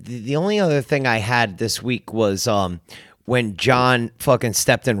 The only other thing I had this week was when John fucking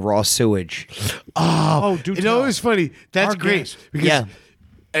stepped in raw sewage. Oh, dude. You know, it was funny. That's Our great guest. because Yeah.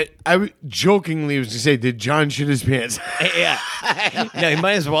 I jokingly was to say, did John shit his pants? Yeah. No, he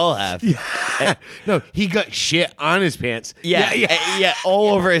might as well have. No, he got shit on his pants. Yeah,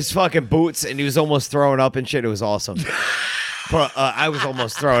 all over his fucking boots, and he was almost throwing up and shit. It was awesome. But I was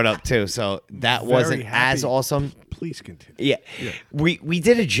almost throwing up too, so that Very wasn't happy. as awesome. Please continue. Yeah. We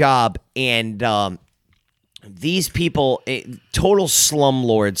did a job, and these people, total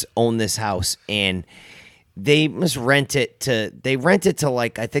slumlords, own this house, and they must rent it to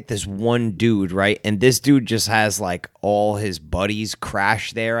like, I think this one dude, right? And this dude just has like all his buddies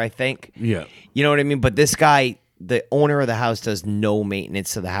crash there, I think. Yeah. You know what I mean? But this guy, the owner of the house, does no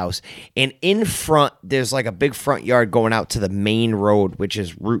maintenance to the house. And in front, there's like a big front yard going out to the main road, which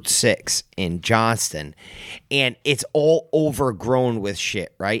is Route 6 in Johnston. And it's all overgrown with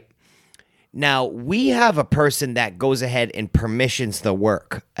shit, right? Now, we have a person that goes ahead and permissions the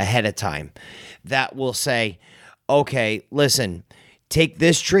work ahead of time that will say, okay, listen, take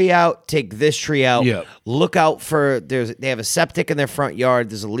this tree out, take this tree out. Yep. Look out for they have a septic in their front yard.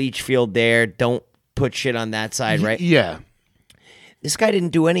 There's a leach field there. Don't put shit on that side, right? Yeah. This guy didn't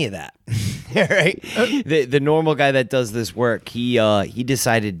do any of that. Right? The normal guy that does this work, he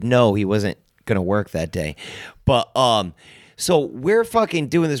decided no, he wasn't gonna work that day. But so we're fucking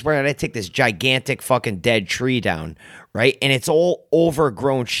doing this work, and I take this gigantic fucking dead tree down, right? And it's all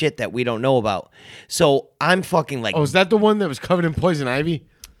overgrown shit that we don't know about. So I'm fucking like, Oh, is that the one that was covered in poison ivy?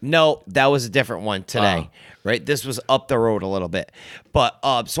 no, that was a different one today, right? This was up the road a little bit. But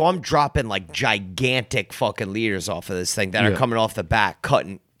so I'm dropping like gigantic fucking leaders off of this thing that are coming off the back,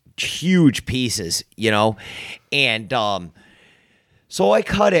 cutting huge pieces, you know? And so I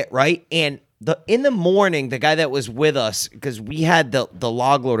cut it, right? And in the morning, the guy that was with us, because we had the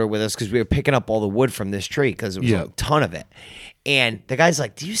log loader with us because we were picking up all the wood from this tree because it was a ton of it. And the guy's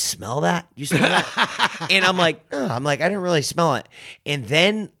like, "Do you smell that? You smell that?" And I'm like, I didn't really smell it. And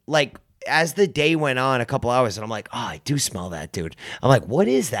then like as the day went on, a couple hours, and I'm like, "Oh, I do smell that, dude." I'm like, "What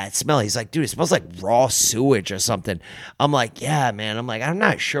is that smell?" He's like, "Dude, it smells like raw sewage or something." I'm like, "Yeah, man." I'm like, "I'm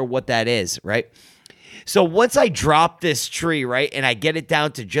not sure what that is," right? So once I drop this tree, right, and I get it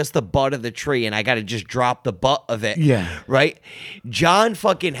down to just the butt of the tree, and I got to just drop the butt of it, right? John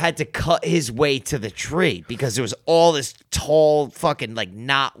fucking had to cut his way to the tree because there was all this tall fucking like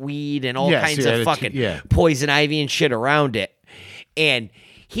knotweed and all kinds of fucking poison ivy and shit around it. And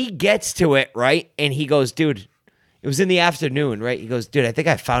he gets to it, right, and he goes, "Dude," it was in the afternoon, right? He goes, "Dude, I think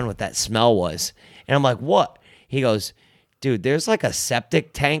I found what that smell was." And I'm like, "What?" He goes, "Dude, there's like a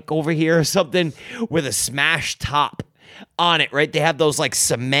septic tank over here or something with a smashed top on it, right? They have those like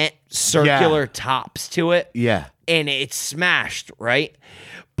cement circular tops to it. Yeah. And it's smashed, right?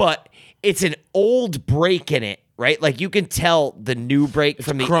 But it's an old break in it, right? Like you can tell the new break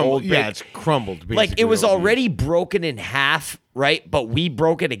from the old break. Yeah, it's crumbled. Like it was already broken in half, right? But we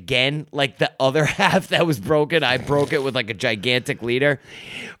broke it again. Like the other half that was broken, I broke it with like a gigantic leader.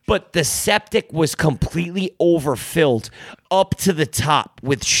 But the septic was completely overfilled up to the top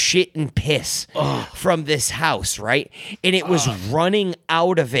with shit and piss from this house, right? And it was running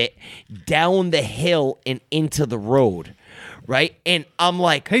out of it down the hill and into the road, right? And I'm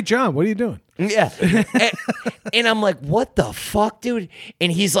like, Hey, John, what are you doing? yeah. And I'm like, what the fuck, dude?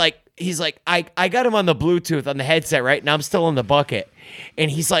 And he's like, I got him on the Bluetooth on the headset, right? And I'm still in the bucket.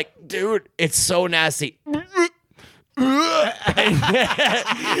 And he's like, dude, it's so nasty. And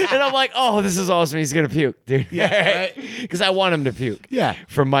I'm like, oh, this is awesome. He's going to puke, dude. Yeah. Because I want him to puke. Yeah.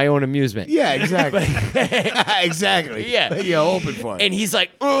 For my own amusement. Yeah, exactly. Exactly. Yeah. You're open for it. And he's like,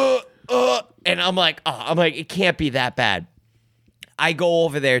 and I'm like, it can't be that bad. I go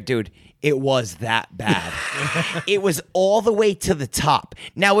over there, dude. It was that bad. It was all the way to the top.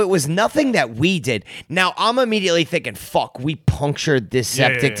 Now, it was nothing that we did. Now, I'm immediately thinking, fuck, we punctured this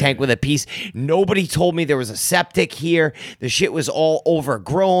septic tank with a piece. Nobody told me there was a septic here. The shit was all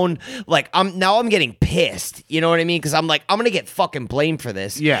overgrown. Like, I'm getting pissed. You know what I mean? Because I'm like, I'm going to get fucking blamed for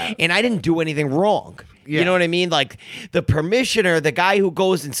this. Yeah. And I didn't do anything wrong. Yeah. You know what I mean? Like the permissioner, the guy who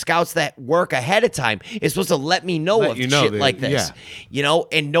goes and scouts that work ahead of time is supposed to let me know of shit like this. Yeah. You know,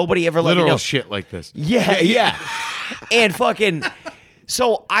 and nobody ever let me know. Literal shit like this. Yeah. And fucking,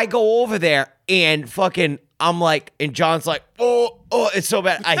 so I go over there and fucking, I'm like, and John's like, oh, it's so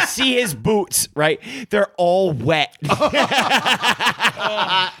bad. I see his boots, right? They're all wet.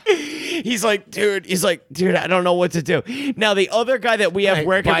 He's like, dude, I don't know what to do. Now, the other guy that we have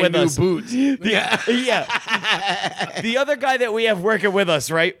working with us. Boots. Yeah. The other guy that we have working with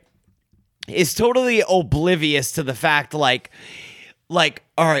us, right, is totally oblivious to the fact, like,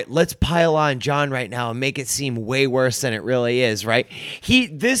 all right, let's pile on John right now and make it seem way worse than it really is, right?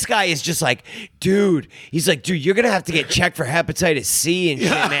 This guy is just like, dude, he's like, dude, you're gonna have to get checked for hepatitis C and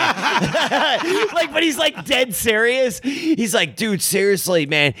shit, man. Like, but he's like dead serious. He's like, dude, seriously,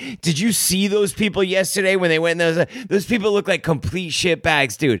 man, did you see those people yesterday when they went in those people look like complete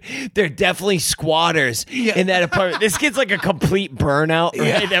shitbags, dude. They're definitely squatters in that apartment. This kid's like a complete burnout,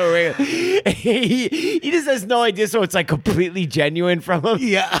 right? He just has no idea, so it's like completely genuine from him.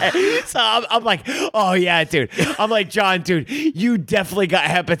 Yeah. So I'm like, oh yeah, dude. I'm like, John, dude, you definitely got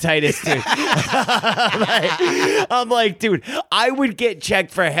hepatitis, dude. I'm like, dude, I would get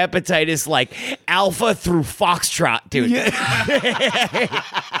checked for hepatitis like Alpha through Foxtrot, dude.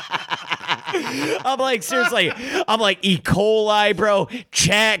 I'm like, seriously. I'm like, E. coli, bro.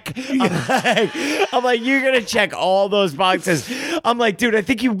 Check. I'm like, you're gonna check all those boxes. I'm like, dude, I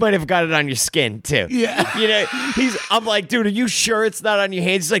think you might have got it on your skin too. Yeah. You know, I'm like, dude, are you sure it's not on your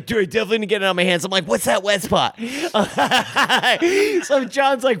hands? He's like, dude, I definitely didn't get it on my hands. I'm like, what's that wet spot? So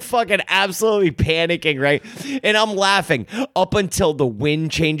John's like fucking absolutely panicking, right? And I'm laughing up until the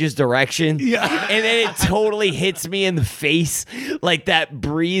wind changes direction. Yeah. And then it totally hits me in the face like that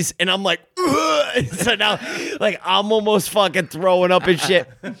breeze. And I'm like, ugh. So now, like, I'm almost fucking throwing up and shit.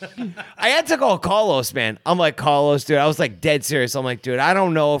 I had to call Carlos, man. I'm like, Carlos, dude, I was like dead serious. I'm like, dude, I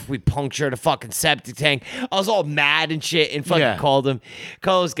don't know if we punctured a fucking septic tank. I was all mad and shit and fucking called him.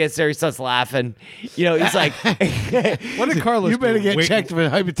 Carlos gets there, he starts laughing. You know, he's like, What did Carlos You better do? get Wait- checked for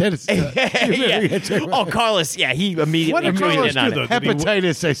hepatitis. yeah. Oh, Carlos, yeah, he immediately What did joined Carlos in on do, it. though?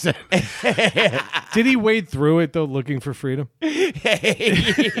 Hepatitis, I said. Did he wade through it though, looking for freedom?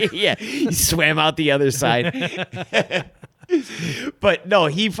 Yeah, he swam out the other side. But no,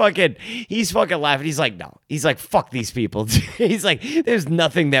 he's fucking laughing. He's like, no. He's like, fuck these people. He's like, there's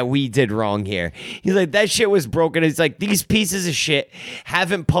nothing that we did wrong here. He's like, that shit was broken. He's like, these pieces of shit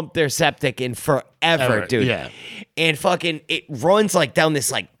haven't pumped their septic in forever, Ever, dude. yeah. And fucking, it runs like down this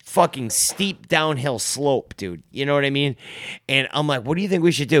like fucking steep downhill slope, dude. You know what I mean? And I'm like, what do you think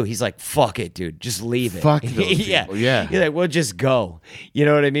we should do? He's like, fuck it, dude. Just leave it. Fuck those yeah. people, yeah. He's like, we'll just go. You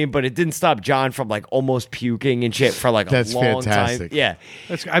know what I mean? But it didn't stop John from like almost puking and shit for like That's a long fantastic. time. Yeah.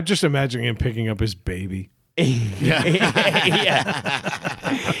 I'm just imagining him picking up his baby. Yeah.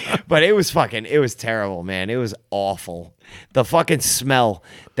 But it was terrible, man. It was awful. The fucking smell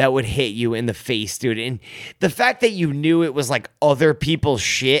that would hit you in the face, dude. And the fact that you knew it was like other people's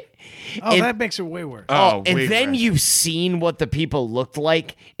shit. Oh, and- that makes it way worse. Oh, and way then worse. you've seen what the people looked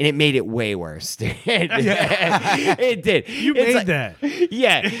like, and it made it way worse. Dude. It did. You It's made like- that.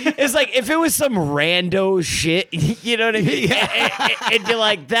 Yeah, it's like if it was some rando shit, you know what I mean? And you're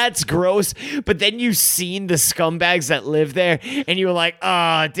like, that's gross. But then you've seen the scumbags that live there, and you were like,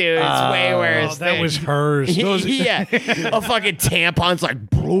 oh, dude, it's way worse. Oh, that dude. was hers. Yeah, a fucking tampon's like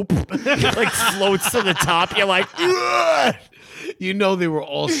bloop, like floats to the top. You're like, ugh. You know they were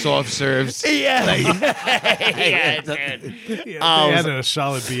all soft serves. Yeah, yeah, dude. They Oh, had a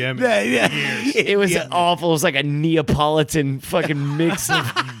solid BM. it was awful. It was like a Neapolitan fucking mix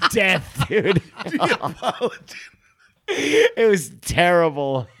of death, dude. It was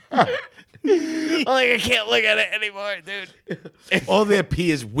terrible. I'm like, I can't look at it anymore, dude. All their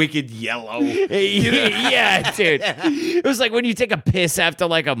pee is wicked yellow. Yeah, dude. It was like when you take a piss after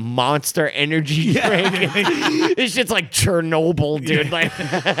like a Monster Energy drink. This shit's like Chernobyl, dude. Like,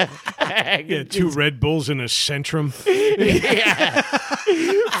 Yeah, 2 Red Bulls and a Centrum. yeah.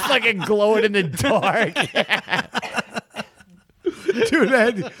 Fucking glowing in the dark.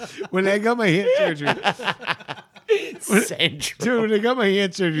 Dude, when I got my hand surgery, Central. dude, when I got my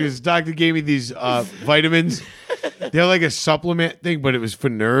hand surgery, this doctor gave me these vitamins. They're like a supplement thing, but it was for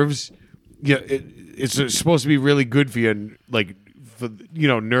nerves. Yeah, it's supposed to be really good for you, like for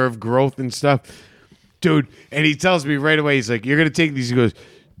nerve growth and stuff, dude. And he tells me right away, he's like, "You're gonna take these." He goes,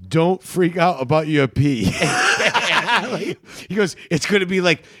 "Don't freak out about your pee." He goes, "It's gonna be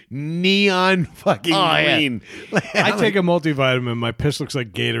like neon fucking yeah. green." I take a multivitamin. My piss looks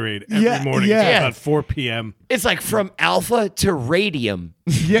like Gatorade every Yeah, morning yeah. until about 4 p.m. It's like from alpha to radium.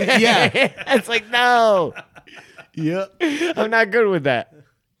 Yeah, yeah, It's like, no, yeah. I'm not good with that.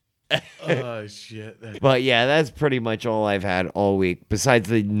 Oh shit! But yeah, that's pretty much all I've had all week, besides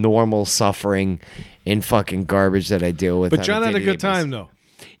the normal suffering and fucking garbage that I deal with. But on John had a daily good basis. time, though.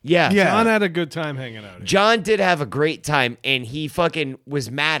 Yeah. Yeah. John had a good time hanging out here. John did have a great time, and he fucking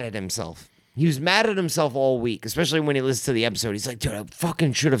was mad at himself. He was mad at himself all week, especially when he listened to the episode. He's like, dude, I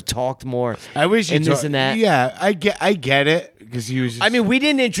fucking should have talked more. I wish you and this and that. Yeah, I get it because he was. Just, I mean, we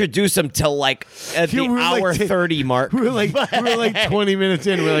didn't introduce him till like at the Yeah, we were like hour 10 30 mark. we were like 20 minutes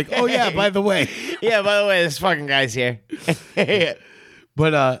in. We're like, oh yeah, by the way. Yeah, by the way, this fucking guy's here.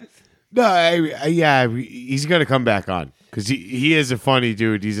 But no, yeah, he's gonna come back on because he is a funny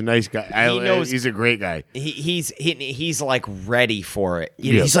dude. He's a nice guy. He's a great guy. He's like ready for it.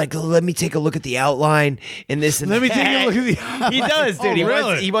 You know, Yeah. he's like, let me take a look at the outline and this and Let me that. take a look at the He does, dude. Oh, he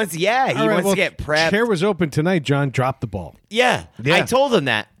really? wants he All right, wants well, to get prepped. Chair was open tonight. John dropped the ball. Yeah. Yeah. I told him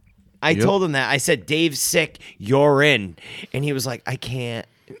that. I Yep. told him that. I said, Dave's sick. You're in. And he was like, I can't,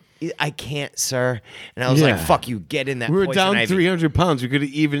 sir. And I was like, Yeah. fuck you. Get in that We were poison down ivy. 300 pounds. We could have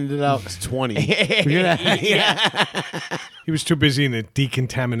evened it out to 20. He was too busy in a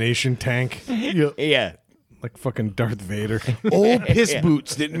decontamination tank, Yeah. like fucking Darth Vader. Old piss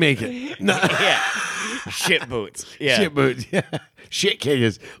boots didn't make it. No. Yeah. Shit boots. Yeah. Shit boots. Yeah. Shit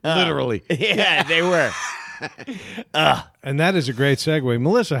kickers. Literally. Yeah, they were. And that is a great segue.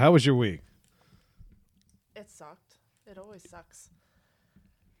 Melissa, how was your week? It sucked. It always sucks.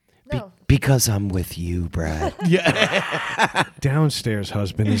 No. Because I'm with you, Brad. Downstairs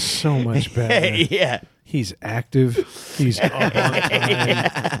husband is so much better. Yeah. He's active. He's up on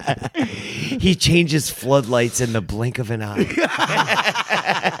time. He changes floodlights in the blink of an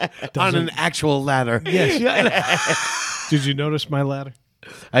eye. On an actual ladder. Yes. Did you notice my ladder?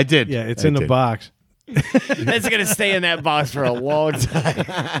 I did. Yeah, it's I in a did. box. That's going to stay in that box for a long time.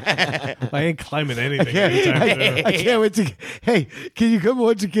 I ain't climbing anything anytime soon. I can't wait to. Hey, can you come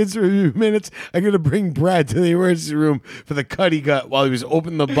watch the kids for a few minutes? I'm gonna bring Brad to the emergency room for the cut he got while he was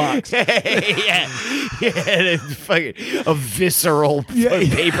opening the box. Yeah, it's fucking a visceral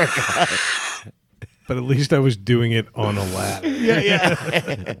paper cut. But at least I was doing it on a ladder.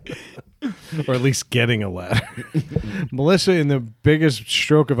 Yeah. Or at least getting a ladder. Melissa, in the biggest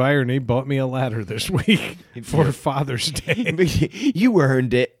stroke of irony, bought me a ladder this week for Father's Day. You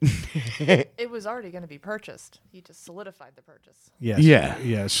earned it. It was already going to be purchased. You just solidified the purchase. Yes. Yeah.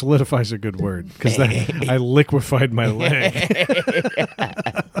 Yeah, solidifies a good word because I liquefied my leg.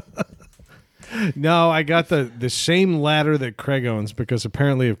 No, I got the same ladder that Craig owns because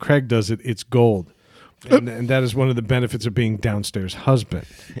apparently if Craig does it, it's gold. And that is one of the benefits of being downstairs husband.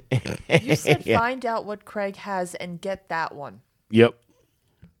 You said find out what Craig has and get that one. Yep.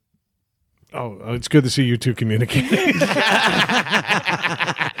 Oh, it's good to see you two communicate.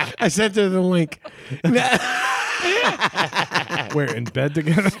 I sent her the link. We're in bed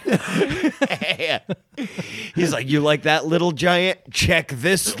together. Yeah. He's like, you like that little giant? Check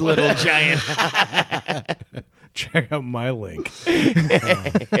this little giant. Check out my link.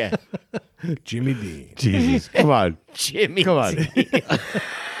 Yeah. Jimmy D. Jesus, come on, Jimmy. come on.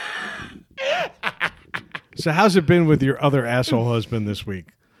 So how's it been with your other asshole husband this week?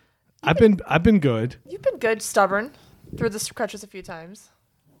 I've been good. You've been good, stubborn, threw the crutches a few times,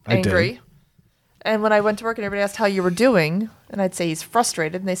 I did. angry. And when I went to work and everybody asked how you were doing, and I'd say he's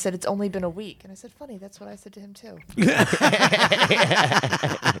frustrated, and they said it's only been a week. And I said, funny, that's what I said to him too.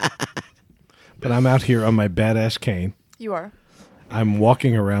 But I'm out here on my badass cane. You are. I'm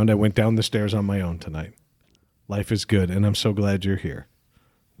walking around. I went down the stairs on my own tonight. Life is good, and I'm so glad you're here.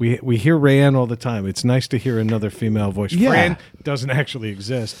 We hear Rayanne all the time. It's nice to hear another female voice. Yeah. Fran doesn't actually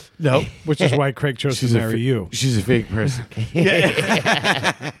exist. No. Which is why Craig chose to marry you. She's a fake person.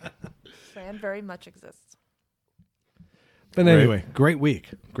 Fran very much exists. But anyway, great week.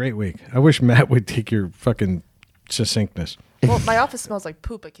 Great week. I wish Matt would take your fucking succinctness. Well, my office smells like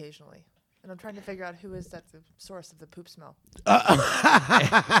poop occasionally. And I'm trying to figure out who is that the source of the poop smell.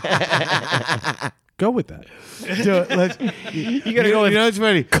 Go with that. So let's, You gotta go with it's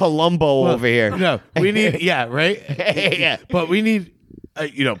funny. Columbo over here. No, we need. Yeah, right. Yeah. But we need.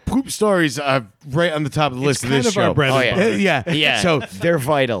 Poop stories are right on the top of the list of kind this of our show. bread and butter. Yeah. Yeah. So they're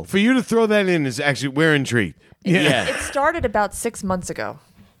vital. for you to throw that in is actually we're intrigued. Yeah. It started about 6 months ago.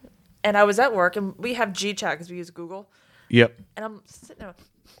 And I was at work, and we have Gchat because we use Google. Yep. And I'm sitting there.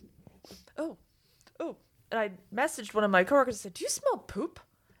 Oh. And I messaged one of my coworkers and said, do you smell poop?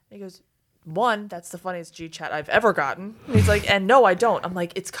 And he goes, one, that's the funniest Gchat I've ever gotten. And he's like, and no, I don't. I'm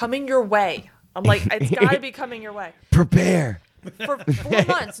like, it's coming your way. I'm like, it's got to be coming your way. Prepare. For 4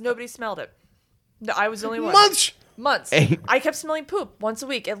 months, nobody smelled it. No, I was the only one. Months. I kept smelling poop once a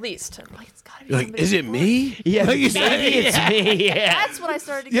week at least. I'm like, it's got to be You're like, somebody's is it poop. me? Yeah, Like you maybe said, it's me. Yeah. That's what I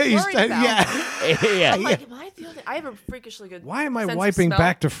started to Yeah, get you worried started. about. Yeah. Yeah. I'm like, am I the only? I have a freakishly good. Why am I sense of wiping smell.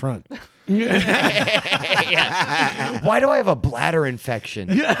 back to front? Why do I have a bladder infection?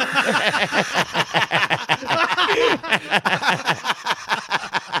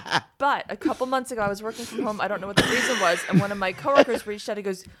 But a couple months ago, I was working from home. I don't know what the reason was, and one of my coworkers reached out. He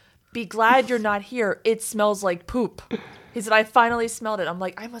goes, "Be glad you're not here. It smells like poop." He said, "I finally smelled it." I'm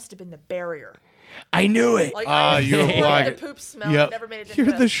like, I must have been the barrier. I knew it. Like, you're I blind. the poop smell. Yep. Never made it. You're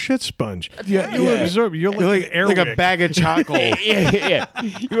into the shit sponge. Yeah, You yeah. absorb. You're like, an Like a airwick. bag of charcoal. Yeah.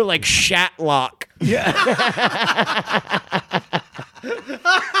 You were like Shatlock.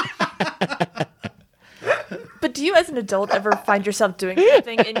 But do you, as an adult, ever find yourself doing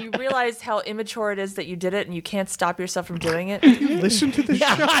something and you realize how immature it is that you did it, and you can't stop yourself from doing it? Listen to the show.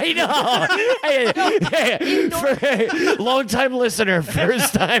 I know. Long time listener,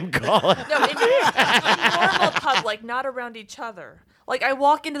 first time caller. No, in normal public, not around each other. Like I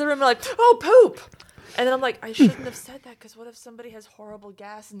walk into the room, and like, oh, poop. And then I'm like, I shouldn't have said that because what if somebody has horrible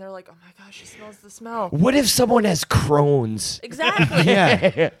gas and they're like, oh my gosh, she smells the smell. What if someone has Crohn's? Exactly.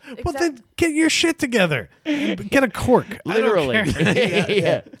 Yeah. Well, Exact- then get your shit together. Get a cork. I don't Literally. care.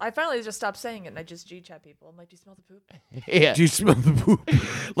 Yeah. I finally just stopped saying it and I just G-chat people. I'm like, do you smell the poop? Yeah. Do you smell the poop?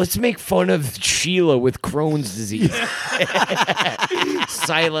 Let's make fun of Sheila with Crohn's disease.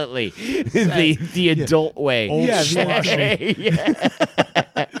 Silently. The adult way. Old Yeah, slushy. Yeah.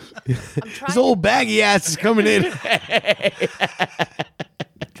 I'm This trying, old baggy ass is coming in.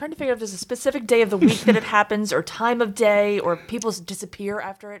 trying to figure out if there's a specific day of the week that it happens or time of day or people disappear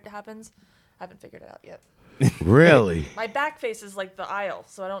after it happens. I haven't figured it out yet. Really? My back faces like the aisle,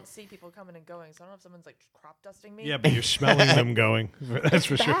 so I don't see people coming and going. So I don't know if someone's like crop dusting me. Yeah, but you're smelling them going. That's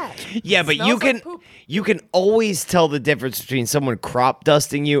for sure. Bad. Yeah, but Smells you like can poop. you can always tell the difference between someone crop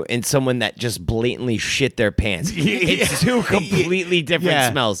dusting you and someone that just blatantly shit their pants. It's two completely different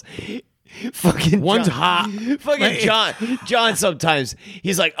Yeah. smells. Fucking One's John, hot. Fucking John sometimes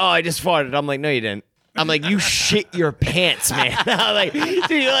he's like, "Oh, I just farted." I'm like, "No, you didn't." I'm like, "You shit your pants, man." I'm like,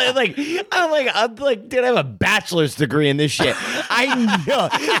 dude, I'm like, dude, I have a bachelor's degree in this shit. I know,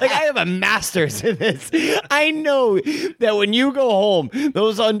 like, I have a master's in this. I know that when you go home,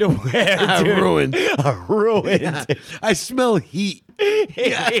 those underwear Are dude, ruined. Are ruined. I smell heat.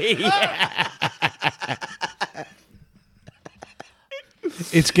 Yeah.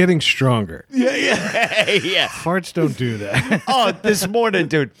 It's getting stronger. Yeah. Farts don't do that. Oh, this morning,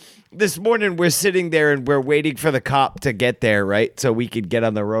 dude. This morning we're sitting there and we're waiting for the cop to get there, right? So we could get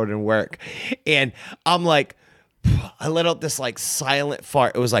on the road and work. And I'm like, I let out this like silent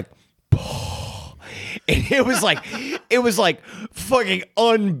fart. It was like, and it was like fucking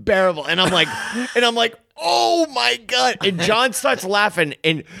unbearable. And I'm like, oh my God. And John starts laughing.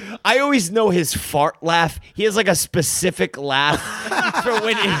 And I always know his fart laugh. He has like a specific laugh for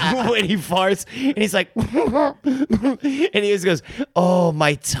when he farts. And he's like, and he just goes, oh,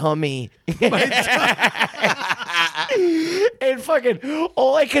 my tummy. And fucking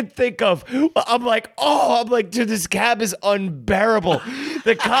all I could think of, I'm like, dude, this cab is unbearable.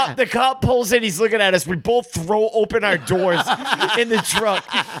 The cop pulls in, he's looking at us. We both throw open our doors in the truck.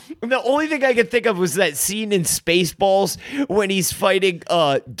 And the only thing I could think of was that scene in Spaceballs when he's fighting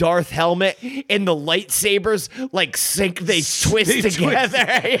Darth Helmet and the lightsabers like twist together.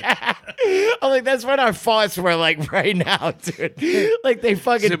 Yeah. I'm like, that's what our farts were like right now, dude. Like they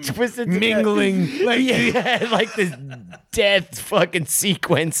fucking twisted mingling. together. Like, yeah, like this death fucking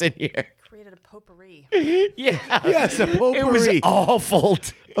sequence in here. Created a potpourri. Yeah. Yes, a potpourri. It was awful.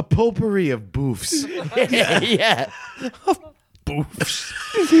 A potpourri of boofs. Yeah. Boofs.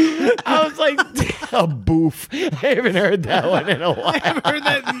 I was like, a boof. I haven't heard that one in a while. I haven't heard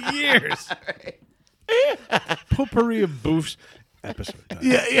that in years. Potpourri of boofs. Episode title.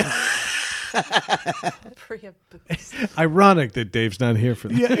 Yeah. Potpourri of boobs. Ironic that Dave's not here for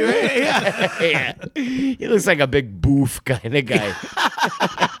that. Yeah. He looks like a big boof kind of guy.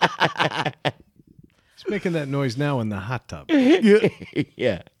 He's making that noise now in the hot tub.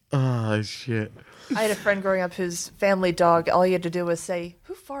 Yeah. Oh, shit. I had a friend growing up whose family dog, all he had to do was say,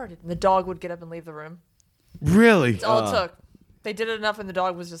 who farted? And the dog would get up and leave the room. Really? That's all it took. They did it enough and the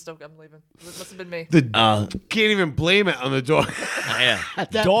dog was just, okay, I'm leaving. It must have been me. Can't even blame it on the dog. Yeah.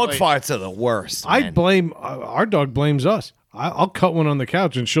 that Dog point- farts are the worst. I man. blame our dog blames us. I'll cut one on the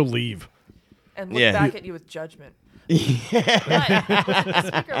couch and she'll leave. And look Yeah. back at you with judgment.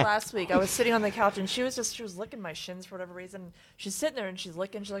 Last week, I was sitting on the couch and she was licking my shins for whatever reason. She's sitting there and she's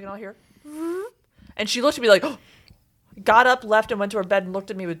licking, all here. And she looked at me like, got up, left, and went to her bed and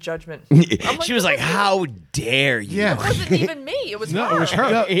looked at me with judgment. She was like, how dare you? It wasn't even me. It was No, her. it was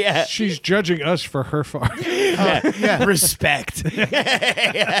her. Yeah. She's judging us for her fart. Respect.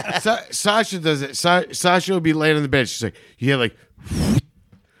 Sasha does it. Sasha will be laying on the bed. She's like, yeah, like,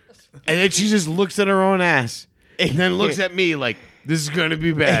 and then she just looks at her own ass and then looks at me like, this is going to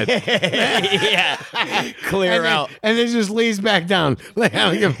be bad. Yeah. Clear and out. then just lays back down. Like,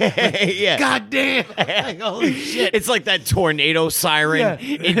 Yeah. God damn. Like, holy shit. It's like that tornado siren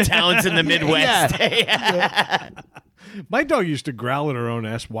in towns in the Midwest. My dog used to growl at her own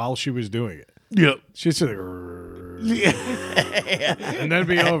ass while she was doing it. Yep. She'd sit there, and then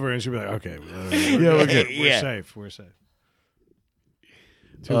be over, and she'd be like, "Okay, Yeah, we're good. we're safe. We're safe."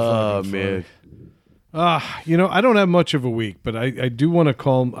 Too Oh, fucking man. funny. I don't have much of a week, but I do want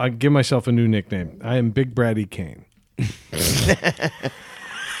to I give myself a new nickname. I am Big Bratty Kane.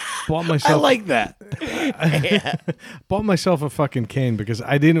 Bought I myself like that. bought myself a fucking cane because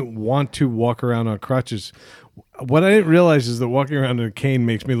I didn't want to walk around on crutches What I didn't realize is that walking around on a cane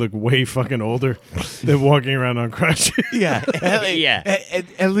makes me look way fucking older than walking around on crutches. Yeah. Yeah.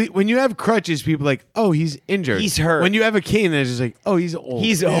 At least when you have crutches, people are like, oh, he's injured. He's hurt. When you have a cane, they're just like, oh, he's old.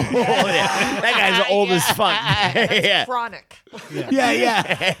 He's old. That guy's old as fuck. Yeah. Chronic. yeah.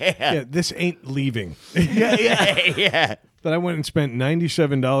 Yeah, this ain't leaving. Yeah. But I went and spent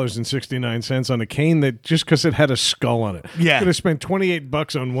 $97.69 on a cane that just because it had a skull on it. Yeah. Could have spent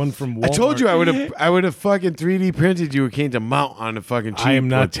 $28 on one from Walmart. I told you I would have fucking 3D printed you a cane to mount on a fucking cheap. I am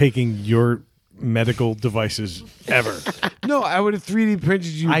not one. taking your medical devices ever. No, I would have 3D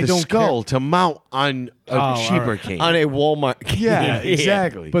printed you I the don't skull to mount on a all cheaper right. cane. On a Walmart. yeah,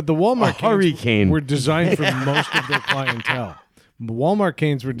 exactly. But the Walmart A hurricane. canes were designed for most of their clientele. The Walmart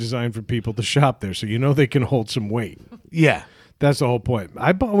canes were designed for people to shop there, so you know they can hold some weight. yeah. That's the whole point.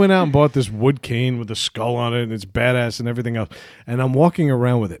 Went out and bought this wood cane with a skull on it, and it's badass and everything else. And I'm walking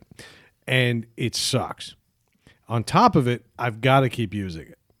around with it, and it sucks. On top of it, I've got to keep using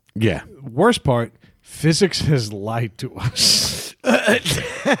it. Yeah. Worst part, physics has lied to us.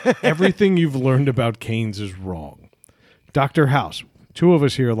 Everything you've learned about canes is wrong. Dr. House. Two of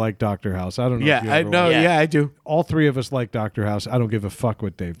us here like Dr. House. I don't know. if you Yeah, I ever know. watched. Yeah. Yeah, I do. All three of us like Dr. House. I don't give a fuck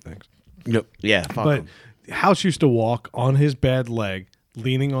what Dave thinks. Nope. Yeah. Fuck But him. House used to walk on his bad leg,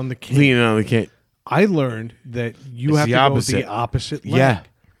 leaning on the cane. Leaning on the cane. I learned that you It's have the to opposite. go the opposite leg. Yeah.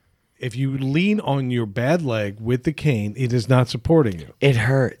 If you lean on your bad leg with the cane, it is not supporting you. It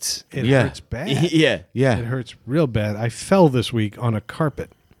hurts. It Yeah. hurts bad. Yeah. It Yeah. hurts real bad. I fell this week on a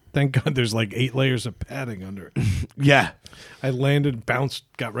carpet. Thank God there's like 8 layers of padding under it. Yeah. I landed, bounced,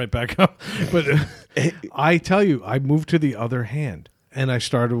 got right back up. But I tell you, I moved to the other hand and I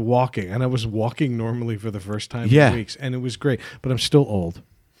started walking. And I was walking normally for the first time Yeah. in weeks. And it was great. But I'm still old.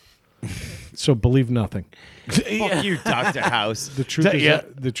 So believe nothing. Fuck you, Dr. House. The truth is Yeah.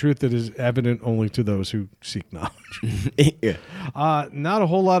 the truth that is evident only to those who seek knowledge. Yeah. Not a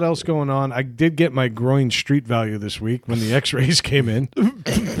whole lot else going on. I did get my groin street value this week when the X-rays came in.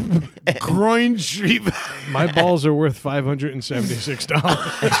 Groin Street. My balls are worth $576.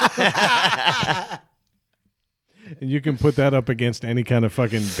 And you can put that up against any kind of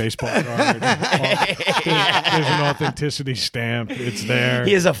fucking baseball card. There's an authenticity stamp. It's there.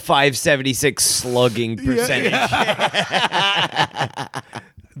 He has a 576 slugging percentage.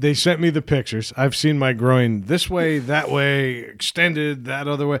 They sent me the pictures. I've seen my groin this way, that way, extended, that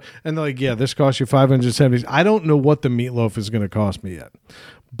other way. And they're like, yeah, this costs you $570. I don't know what the meatloaf is going to cost me yet.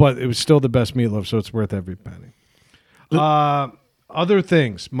 But it was still the best meatloaf, so it's worth every penny. Other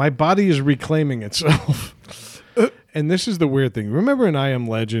things. My body is reclaiming itself. And this is the weird thing. Remember in I Am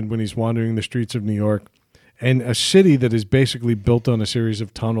Legend when he's wandering the streets of New York and a city that is basically built on a series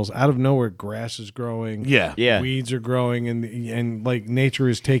of tunnels. Out of nowhere, grass is growing. Yeah. Yeah. Weeds are growing and like nature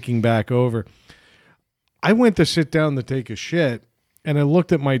is taking back over. I went to sit down to take a shit and I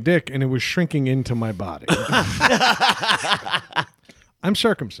looked at my dick and it was shrinking into my body. I'm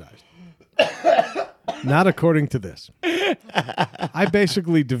circumcised. Not according to this. I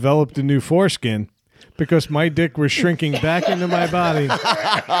basically developed a new foreskin because my dick was shrinking back into my body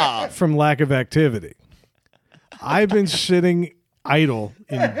from lack of activity. I've been sitting idle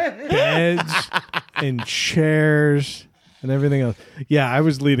in beds and chairs and everything else. Yeah, I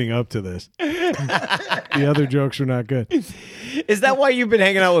was leading up to this. The other jokes were not good. Is that why you've been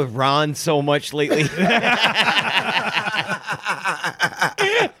hanging out with Ron so much lately?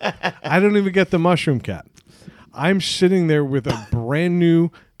 I don't even get the mushroom cap. I'm sitting there with a brand new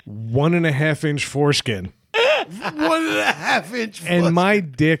 1.5-inch foreskin. 1.5-inch. And my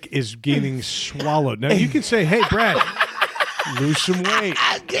dick is getting swallowed. Now you can say, hey, Brad, lose some weight.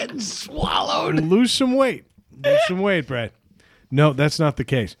 I'm getting swallowed. Lose some weight. Lose some weight, Brad. No, that's not the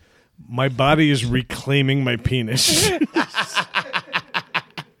case. My body is reclaiming my penis.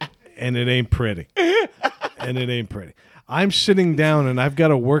 And it ain't pretty. And it ain't pretty. I'm sitting down and I've got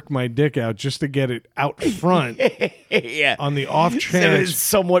to work my dick out just to get it out front Yeah. on the off So chance. it's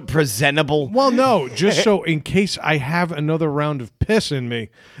somewhat presentable. Well, no, just so in case I have another round of piss in me,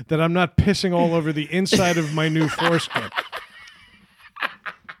 that I'm not pissing all over the inside of my new foreskin.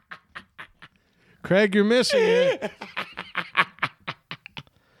 Craig, you're missing it.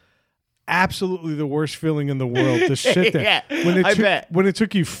 Absolutely the worst feeling in the world to sit there. Yeah, when I bet. When it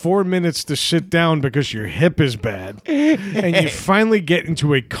took you 4 minutes to sit down because your hip is bad, and you finally get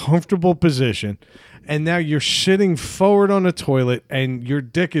into a comfortable position, and now you're sitting forward on a toilet, and your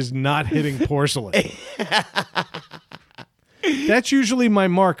dick is not hitting porcelain. That's usually my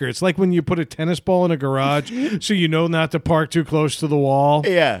marker. It's like when you put a tennis ball in a garage so you know not to park too close to the wall.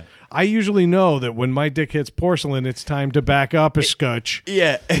 Yeah. I usually know that when my dick hits porcelain, it's time to back up a scotch,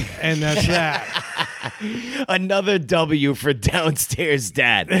 Yeah. and that's that. Another W for downstairs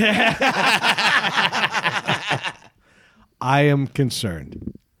dad. I am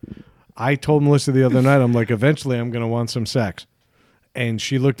concerned. I told Melissa the other night, I'm like, eventually I'm going to want some sex. And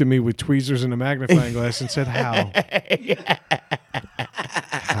she looked at me with tweezers and a magnifying glass and said, how?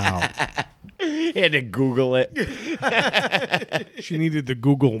 How? He had to Google it. She needed to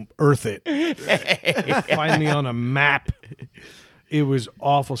Google Earth it. Find me on a map. It was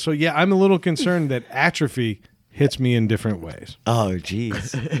awful. So, yeah, I'm a little concerned that atrophy hits me in different ways. Oh,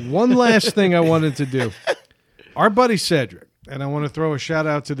 jeez. One last thing I wanted to do. Our buddy Cedric, and I want to throw a shout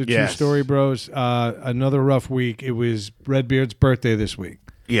out to the True Yes. Story Bros. Another rough week. It was Redbeard's birthday this week.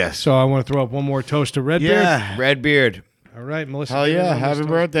 Yes. So I want to throw up one more toast to Redbeard. yeah. Redbeard. All right, Melissa. Hell give me yeah. one of those Happy toast,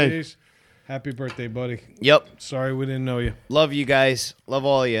 birthday. please. Happy birthday, buddy. Yep. Sorry we didn't know you. Love you guys. Love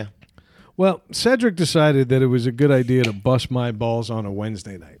all of you. Well, Cedric decided that it was a good idea to bust my balls on a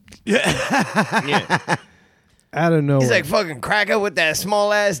Wednesday night. Yeah. Out of nowhere. He's like fucking cracker with that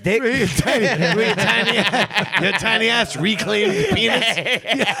small ass dick. Your tiny ass reclaimed penis.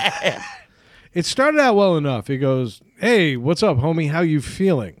 It started out well enough. He goes, "Hey, what's up, homie? How you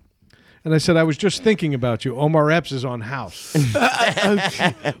feeling?" And I said, "I was just thinking about you. Omar Epps is on House."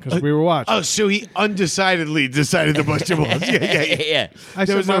 Because we were watching. Oh, so he undecidedly decided to bust your balls. Yeah. Yeah. I there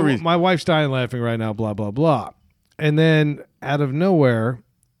said, was no reason. my wife's dying laughing right now, blah, blah, blah. And then out of nowhere,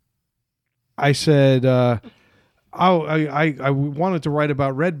 I said, I wanted to write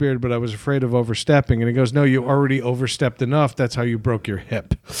about Redbeard, but I was afraid of overstepping. And he goes, "No, you already overstepped enough. That's how you broke your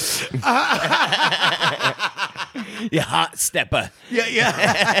hip." You hot stepper.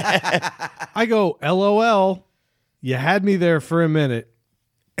 Yeah. I go, "LOL, you had me there for a minute."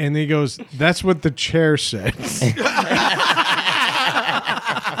 And he goes, "That's what the chair said."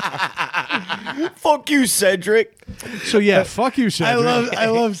 Fuck you, Cedric. So yeah, fuck you, Cedric. I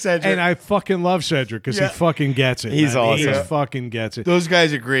love Cedric. And I fucking love Cedric because Yeah. he fucking gets it. He's man. awesome. He Yeah. fucking gets it. Those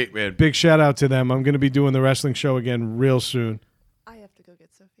guys are great, man. Big shout out to them. I'm going to be doing the wrestling show again real soon. I have to go get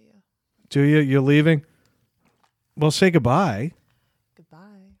Sophia. Do you? You're leaving? Well, say goodbye. Goodbye.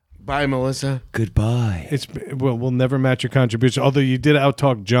 Bye, Melissa. Goodbye. We'll never match your contribution. Although you did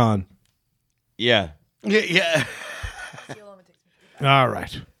outtalk John. Yeah. Yeah. See how long it takes me. All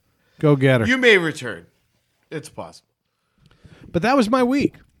right, go get her. You may return. It's possible. But that was my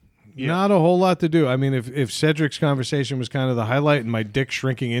week. Not a whole lot to do. I mean, if Cedric's conversation was kind of the highlight and my dick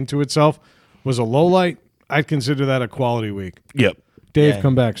shrinking into itself was a low light, I'd consider that a quality week. Yep. Dave, Yeah.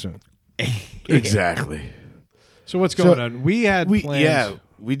 come back soon. Exactly. So what's going on? We had plans.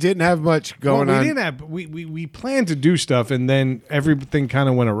 We didn't have much going Well, on. we didn't have. We planned to do stuff, and then everything kind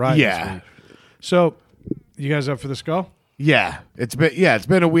of went awry. this Yeah. week. So, you guys up for the skull? Yeah. It's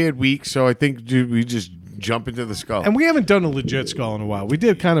been a weird week, so I think we just jump into the skull. And we haven't done a legit skull in a while. We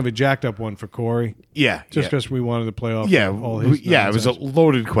did kind of a jacked up one for Corey, yeah. just because we wanted to play off. Yeah. all his It was a nonsense.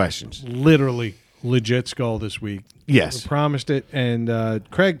 loaded questions. Literally legit skull this week. Yes. We promised it. And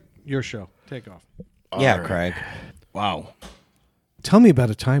Craig, your show. Take off. Yeah, right. Craig. Wow. Tell me about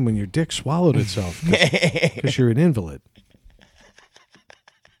a time when your dick swallowed itself because you're an invalid.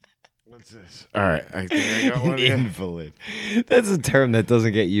 What's this? All right. I think I got one here. Invalid. That's a term that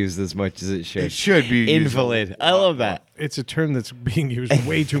doesn't get used as much as it should. It should be used. Invalid. I love that. It's a term that's being used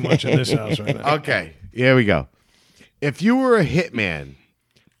way too much in this house right now. Okay. Here we go. If you were a hitman,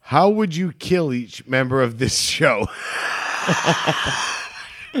 how would you kill each member of this show?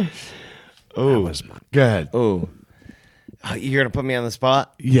 Oh. Go ahead. Oh. You're going to put me on the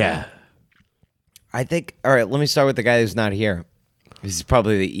spot? Yeah. I think, all right, let me start with the guy who's not here. This is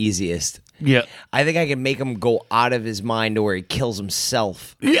probably the easiest. Yeah. I think I can make him go out of his mind to where he kills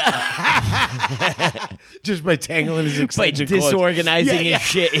himself Just by tangling his by extension cords. disorganizing Yeah, his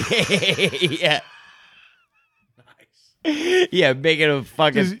shit. Yeah. Yeah, making him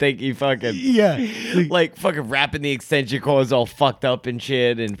fucking think he fucking Yeah. like fucking wrapping the extension cords all fucked up and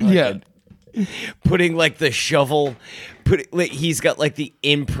shit and fucking Yeah. putting like the shovel he's got like the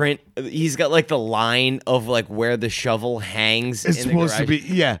imprint, he's got like the line of like where the shovel hangs It's in the supposed to garage.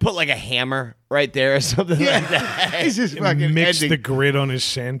 be, yeah. Put like a hammer right there or something like that. He's just fucking Mix the ending grid on his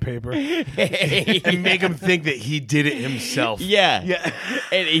sandpaper. and make him think that he did it himself. Yeah. Yeah.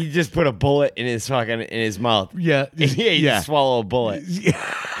 And he just put a bullet in his fucking in his mouth. Yeah. Yeah, he just swallow a bullet. Yeah.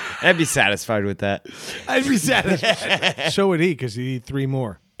 I'd be satisfied with that. I'd be satisfied. So would he, because he'd eat 3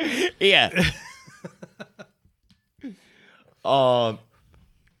 more. Yeah.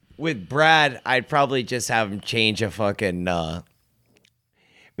 With Brad, I'd probably just have him change a fucking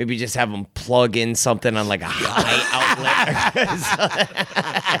maybe just have him plug in something on like a high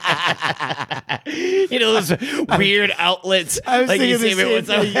outlet. You know those weird outlets I was like you thinking see the me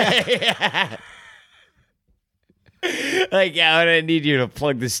same once. Like, yeah, I'm gonna need you to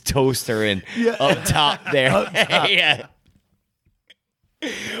plug this toaster in up top there. Yeah.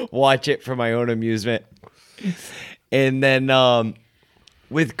 Watch it for my own amusement. And then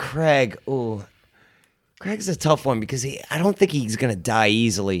with Craig, Craig's a tough one because I don't think he's gonna die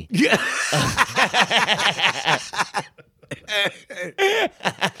easily. Yeah.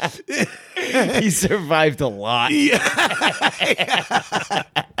 He survived a lot.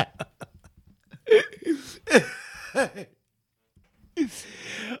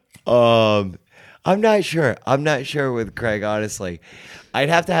 I'm not sure. I'm not sure with Craig, honestly. I'd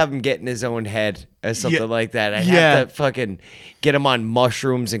have to have him get in his own head or something like that. I'd have to fucking get him on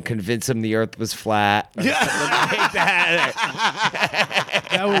mushrooms and convince him the earth was flat. Or something like that.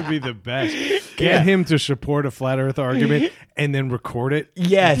 That would be the best. Get him to support a flat Earth argument and then record it.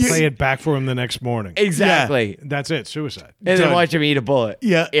 Yes. Play it back for him the next morning. Exactly. That's it. Suicide. And then Done. watch him eat a bullet.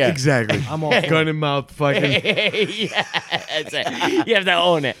 Yeah, exactly. I'm all gun in mouth, fucking. Yeah, that's it. You have to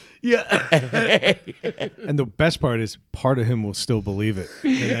own it. Yeah. And the best part is, part of him will still believe it. The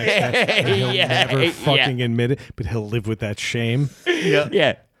next day. And he'll never fucking admit it, but he'll live with that shame.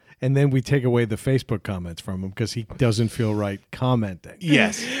 Yeah. And then we take away the Facebook comments from him because he doesn't feel right commenting.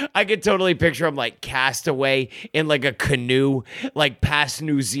 Yes. I could totally picture him like cast away in like a canoe, like past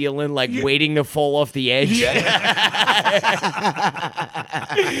New Zealand, like waiting to fall off the edge.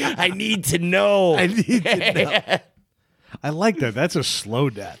 I need to know. I need to know. I like that. That's a slow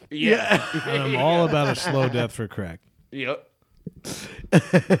death. Yeah. And I'm all about a slow death for Craig. Yep.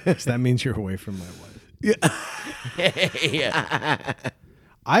 'Cause that means you're away from my wife. Yeah.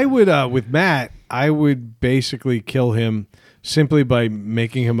 I would, with Matt, I would basically kill him simply by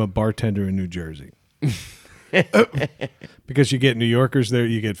making him a bartender in New Jersey. Because you get New Yorkers there,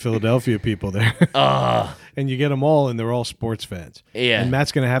 you get Philadelphia people there. And you get them all, and they're all sports fans. Yeah. And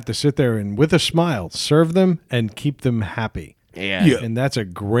Matt's going to have to sit there and, with a smile, serve them and keep them happy. Yeah. And that's a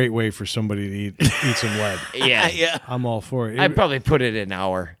great way for somebody to eat some lead. Yeah. I'm all for it. I'd probably put it an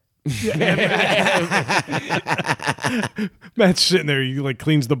hour. Matt's sitting there, he like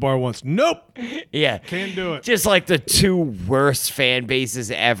cleans the bar once. Nope. Yeah. Can't do it. Just like the two worst fan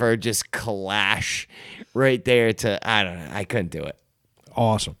bases ever just clash right there I don't know. I couldn't do it.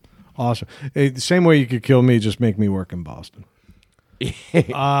 Awesome. The same way you could kill me, just make me work in Boston.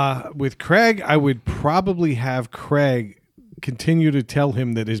 With Craig, I would probably have Craig continue to tell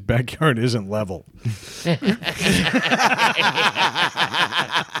him that his backyard isn't level.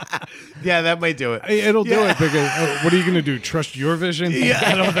 Yeah, that might do it. It'll do it because what are you going to do? Trust your vision? Yeah.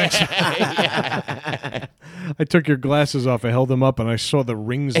 I don't think so. I took your glasses off, I held them up, and I saw the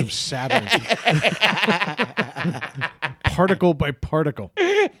rings of Saturn. Particle by particle.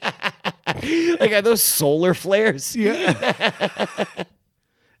 Like, are those solar flares? Yeah.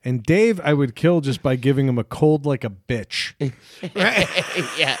 And Dave, I would kill just by giving him a cold like a bitch.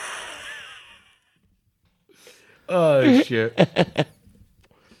 Yeah. Oh shit.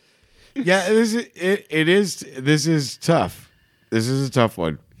 Yeah, this is tough. This is a tough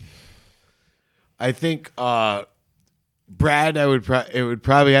one. I think Brad, it would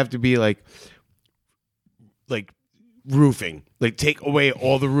probably have to be like roofing. Like, take away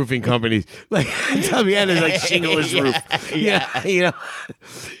all the roofing companies. Like, tell me how to like shingle his roof. Yeah, you know.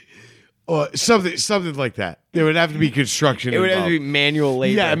 Or something like that. There would have to be construction. It would have involved. to be manual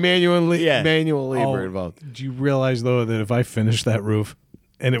labor. Yeah, manual Oh, labor involved. Do you realize, though, that if I finished that roof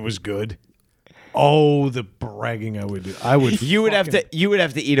and it was good, the bragging I would do. You would have to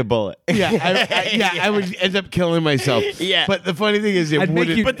eat a bullet. I would end up killing myself. Yeah. But the funny thing is, it I'd make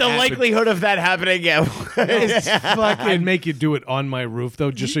wouldn't. you- But the happen. likelihood of that happening, yeah. I'd make you do it on my roof,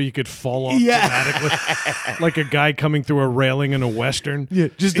 though, just so you could fall off dramatically. Like a guy coming through a railing in a Western. Yeah,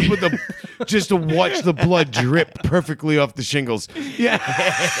 just to just to watch the blood drip perfectly off the shingles.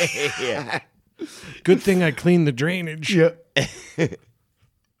 Yeah. Good thing I cleaned the drainage. Yeah.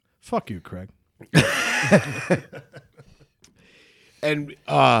 Fuck you, Craig. And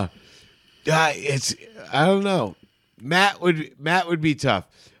it's I don't know. Matt would be tough.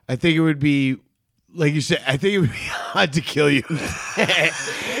 I think it would be like you said. I think it would be hard to kill you.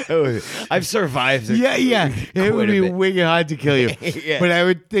 I've survived it. Yeah. It would a be bit. wicked hard to kill you. Yeah. But I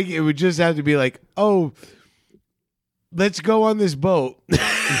would think it would just have to be like, oh, let's go on this boat.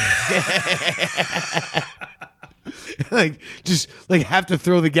 Like, just like have to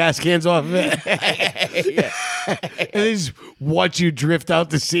throw the gas cans off of it. And then just watch you drift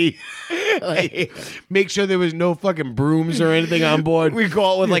out to sea. Like, make sure there was no fucking brooms or anything on board. We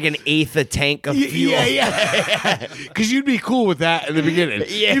go out with like an eighth a tank of fuel. Yeah. Because you'd be cool with that in the beginning.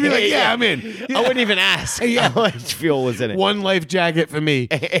 Yeah, You'd be like, yeah. I'm in. I wouldn't even ask how much fuel was in it. One life jacket for me.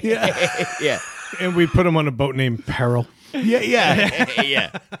 Yeah. Yeah. And we put him on a boat named Peril. Yeah.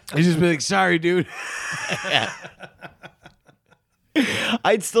 Yeah. He'd just be like, sorry, dude.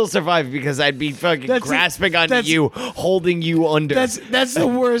 I'd still survive because I'd be fucking That's it. grasping onto That's- you, holding you under. That's the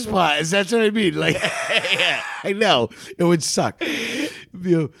worst part. Is that's what I mean? Like, I know it would suck. You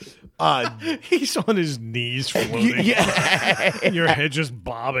know, He's on his knees floating. yeah. Your head just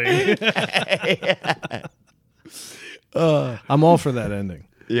bobbing. I'm all for that ending.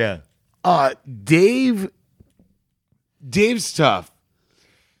 yeah. Dave's tough.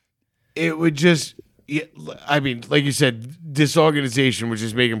 It would just, yeah, I mean, like you said, disorganization would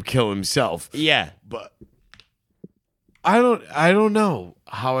just make him kill himself. Yeah. But I don't know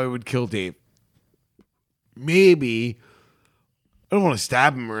how I would kill Dave. Maybe I don't want to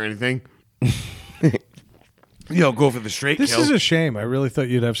stab him or anything. Go for the straight This kill. is a shame. I really thought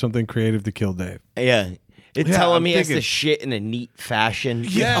you'd have something creative to kill Dave. Yeah. It's Yeah, telling I'm me he has to thinking- shit in a neat fashion.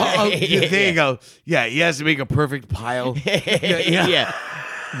 yeah, there you go. Yeah, he has to make a perfect pile. Yeah.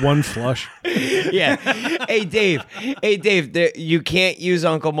 One flush. Yeah. Hey, Dave. You can't use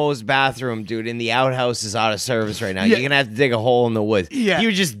Uncle Mo's bathroom, dude. And the outhouse is out of service right now. Yeah. You're going to have to dig a hole in the woods. Yeah. He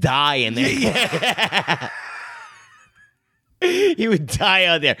would just die in there. He would die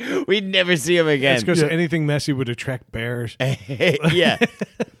out there. We'd never see him again. It's because anything messy would attract bears. Yeah.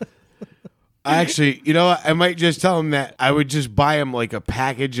 Actually, you know what? I might just tell him that I would just buy him like a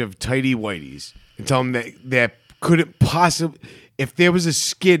package of tidy whities and tell him that couldn't possibly, if there was a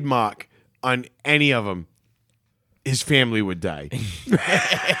skid mark on any of them, his family would die.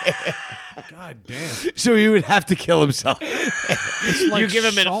 God damn. So he would have to kill himself. You give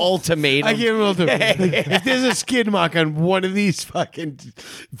him an ultimatum. I give him ultimatum. If there's a skid mark on one of these fucking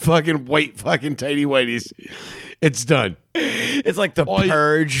white fucking tidy whities, it's done. It's like the you-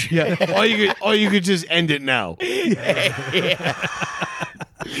 purge. Yeah, or you could just end it now.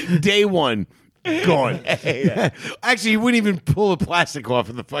 Day one, gone. Actually, you wouldn't even pull the plastic off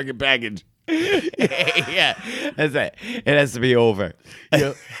of the fucking package. Yeah. That's it. It has to be over.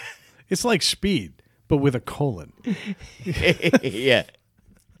 It's like Speed, but with a colon. Yeah.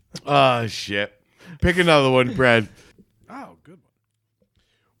 Oh shit! Pick another one, Brad. Oh, good one.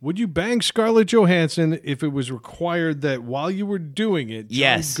 Would you bang Scarlett Johansson if it was required that while you were doing it, John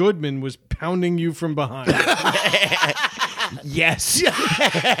Yes. Goodman was pounding you from behind? Yes.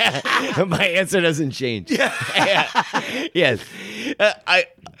 My answer doesn't change. Yes.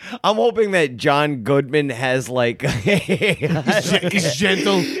 I'm hoping that John Goodman has like He's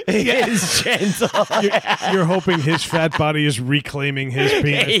gentle. is gentle. You're hoping his fat body is reclaiming his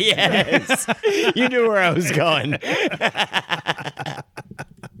penis. Yes. You knew where I was going.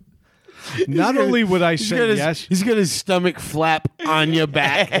 Not only would I He's say got his, yes, he's got his stomach flap on your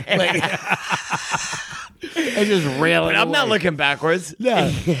back, like, and just railing. But I'm not away. looking backwards. Yeah.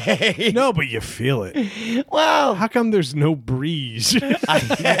 no, but you feel it. Well, How come there's no breeze?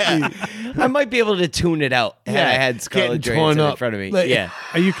 I might be able to tune it out had I had Scarlett Getting torn Johansson in up. front of me. Like- Yeah.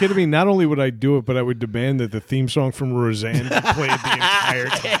 Are you kidding me? Not only would I do it, but I would demand that the theme song from Roseanne be played the entire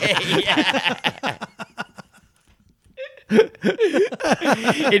time.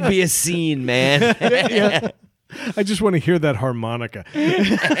 It'd be a scene, man. I just want to hear that harmonica.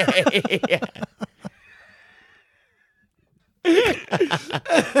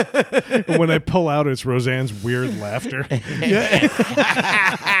 And when I pull out, it's Roseanne's weird laughter.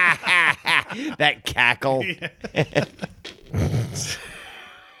 That cackle.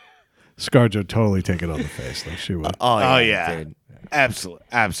 Scarjo would totally take it on the face, though. She would. Oh yeah, dude.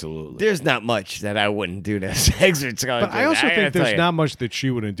 absolutely. There's not much that I wouldn't do to sex with Scarlett. But I also gotta think tell there's you. not much that she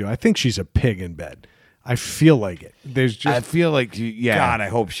wouldn't do. I think she's a pig in bed. I feel like it. There's I just. feel like yeah. God, I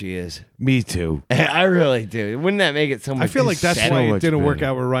hope she is. Me too. I really do. Wouldn't that make it so much? I feel like that's so why it much didn't work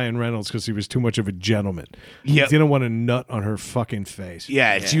better. out with Ryan Reynolds because he was too much of a gentleman. Yep. He didn't want to nut on her fucking face.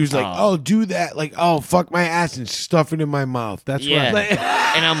 Yeah, she was like, "Oh, do that!" Like, "Oh, fuck my ass and stuff it in my mouth." That's Yeah. right.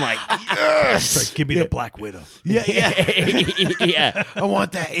 And I'm like, It's like, give me the Black Widow. Yeah, yeah. yeah, I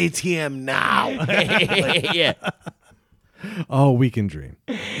want that ATM now. yeah. Oh, we can dream.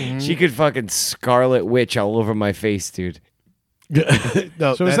 She could fucking Scarlet Witch all over my face, dude.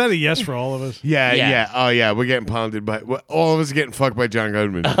 No, So is that a yes for all of us? Yeah, Yeah. yeah. Oh, yeah. We're getting pounded by all of us are getting fucked by John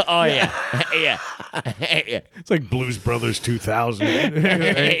Goodman. Oh yeah, yeah, yeah, It's like Blues Brothers 2000.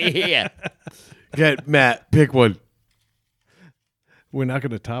 yeah. Get Matt, pick one. We're not going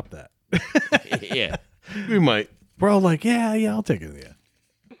to top that. Yeah. We might. We're all like, yeah, I'll take it.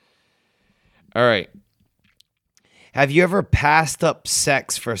 Yeah. All right. Have you ever passed up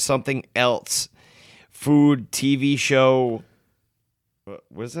sex for something else? Food, TV show. What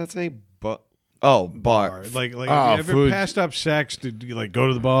does that say? Oh, bar. Like Oh, have you ever food. passed up sex to like go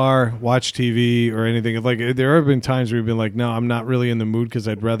to the bar, watch TV or anything? Like there have been times where you've been like, no, I'm not really in the mood because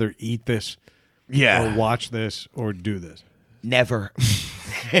I'd rather eat this Yeah. or watch this or do this. Never.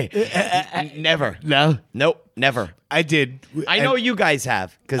 Never. No, Nope. Never. I did. I know you guys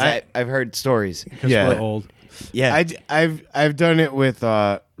have because I've heard stories. Because Yeah. we're old. Yeah. I've done it with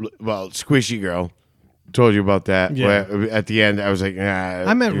Squishy Girl. Told you about that. Yeah. Where at the end, I was like, nah.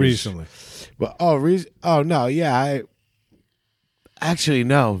 I meant it was- recently. Well, oh no, yeah. Actually,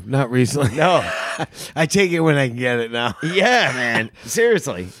 no, not recently. no. I take it when I can get it now. Yeah, man.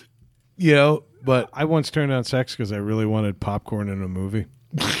 Seriously. You know, but I once turned down sex because I really wanted popcorn in a movie.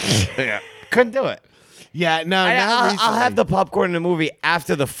 Couldn't do it. yeah, no, not I'll recently. have the popcorn in the movie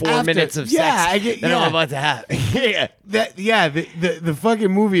after the 4 After- minutes of yeah, sex I get- that yeah. I'm about to have. yeah. the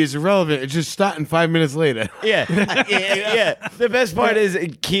fucking movie is irrelevant. It's just starting 5 minutes later. Yeah. yeah. The best part is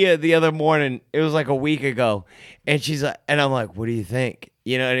Kia the other morning, it was like a week ago, and she's like, and I'm like, what do you think?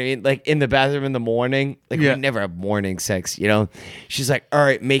 You know what I mean? Like in the bathroom in the morning, like Yeah. we never have morning sex, you know? She's like, all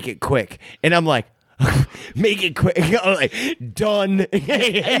right, make it quick. And I'm like, make it quick. I'm like, done.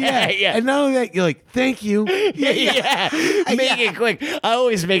 yeah. And not only that, you're like, thank you. Yeah. Make it quick. I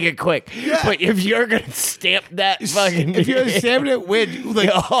always make it quick. But if you're going to stamp that fucking. If you're stabbing it with,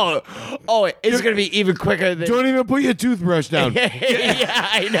 like, oh, it's going to be even quicker than. don't even put your toothbrush down. yeah,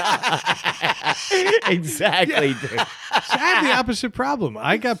 I know. Exactly, dude. I have the opposite problem.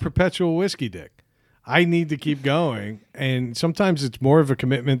 I got perpetual whiskey dick. I need to keep going, and sometimes it's more of a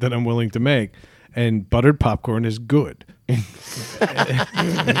commitment than I'm willing to make. And buttered popcorn is good.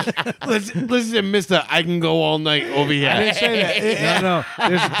 Listen, Mister, I can go all night over here. I didn't say that. No.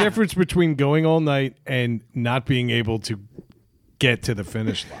 There's a difference between going all night and not being able to get to the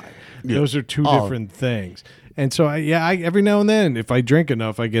finish line. Those are two different things. And so, I every now and then, if I drink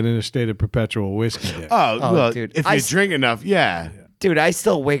enough, I get in a state of perpetual whiskey dick. Oh, well, dude. if I you s- drink enough, yeah. Dude, I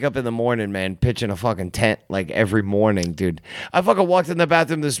still wake up in the morning, man, pitching a fucking tent like every morning, dude. I fucking walked in the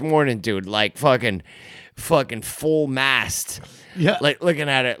bathroom this morning, dude, like fucking full mast. Yeah. Like looking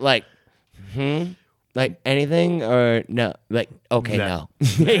at it like, like anything or no? Like, okay, no.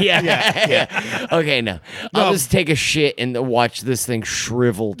 yeah. Okay, no. I'll just take a shit and watch this thing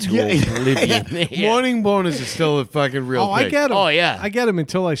shrivel to oblivion. Yeah. Morning bonus is still a fucking real Oh, thing. I get him. Oh, yeah. I get him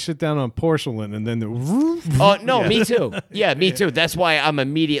until I sit down on porcelain and then the. Oh no, me too. Yeah, me too. That's why I'm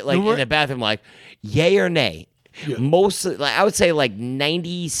immediate like in the bathroom, like, yay or nay. Mostly, like I would say, like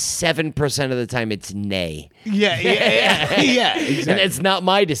 97% of the time, it's nay, Yeah, exactly. and it's not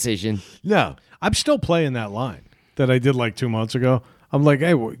my decision. No. I'm still playing that line that I did like 2 months ago. I'm like,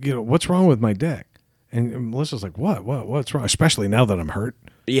 hey, what's wrong with my dick? And Melissa's like, what's wrong? Especially now that I'm hurt.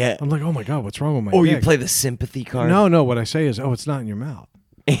 Yeah. I'm like, oh my God, what's wrong with my Or dick? you play the sympathy card. No. What I say is, oh, it's not in your mouth.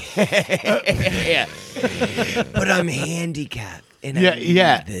 Yeah. But I'm handicapped, and I need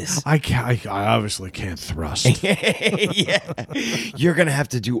this. I obviously can't thrust. Yeah. You're gonna have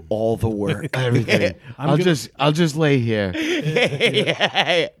to do all the work. Everything. I'll just lay here.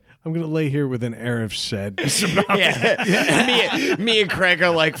 yeah. I'm gonna lay here with an air of said. Yeah. Me and Craig are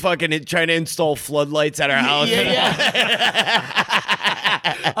like fucking trying to install floodlights at our house.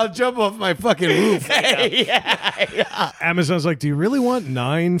 I'll jump off my fucking roof. Amazon's like, do you really want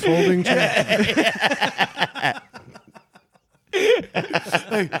 9 folding chairs?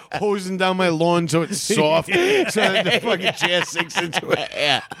 Like hosing down my lawn so it's soft, so that the fucking chair sinks into it.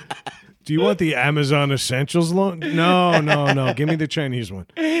 Yeah. Do you want the Amazon Essentials loan? No. Give me the Chinese one.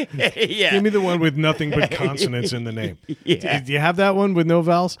 Yeah. Give me the one with nothing but consonants in the name. Yeah. Do you have that one with no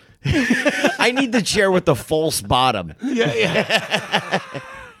vowels? I need the chair with the false bottom.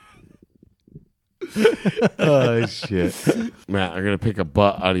 Oh shit, Matt! I'm gonna pick a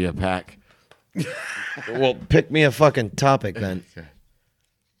butt out of your pack. Well, pick me a fucking topic then.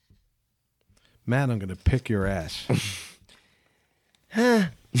 Matt, I'm gonna pick your ass.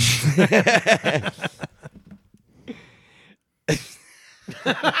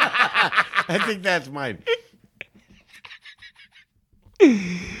 I think that's mine.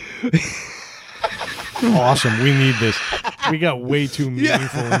 Awesome. We need this. We got way too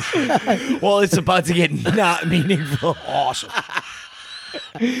meaningful. And shit. Well, it's about to get not meaningful. Awesome.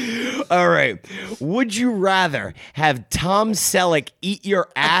 All right. Would you rather have Tom Selleck eat your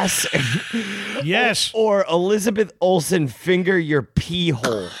ass Yes. or Elizabeth Olsen finger your pee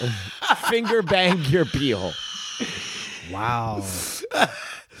hole? Finger bang your pee hole. Wow.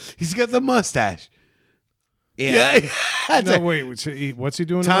 He's got the mustache. Yeah. That's No, it. wait. What's he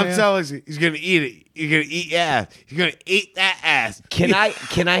doing? to Tom my ass? Selleck, he's gonna eat it. You're gonna eat ass. You're gonna eat that ass. Can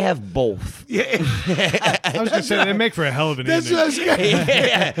I have both? I was gonna say they make for a hell of an That's what I evening. was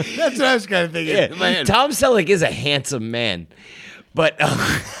kind of. That's what I was kind of thinking. Man. Tom Selleck is a handsome man. But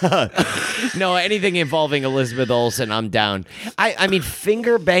no, anything involving Elizabeth Olsen, I'm down. I mean,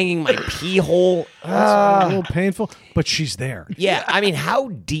 finger banging my pee hole. That's a little painful, but she's there. Yeah, I mean, how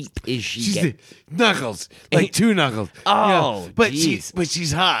deep is she? She's the knuckles, like two knuckles. Oh, but geez.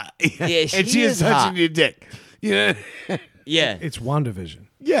 she's hot. Yeah, and she she is is touching hot. your dick. You know? Yeah, It's WandaVision.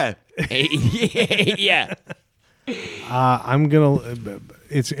 Yeah. yeah. I'm gonna.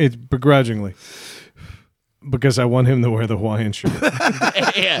 It's begrudgingly because I want him to wear the Hawaiian shirt,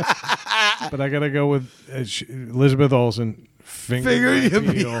 Yeah. but I gotta go with Elizabeth Olsen. Finger your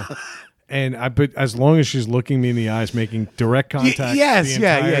my peel. And but as long as she's looking me in the eyes, making direct contact. yes, the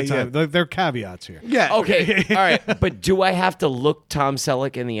yeah, entire yeah, time. There are caveats here. Yeah. Okay. All right. But do I have to look Tom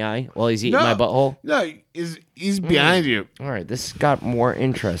Selleck in the eye while he's eating my butthole? No, he's behind you. All right. This got more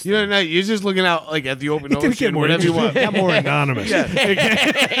interesting. You know, no, you're just looking out like at the open It did get ocean, more whatever you want. interesting. Got more anonymous.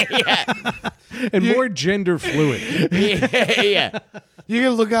 And more gender fluid. yeah. You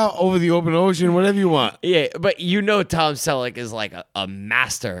can look out over the open ocean, whatever you want. Yeah. But you know Tom Selleck is like a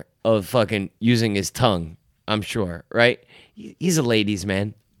master of fucking using his tongue, I'm sure, right? He's a ladies'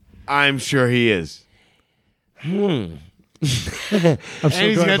 man. I'm sure he is. I'm And so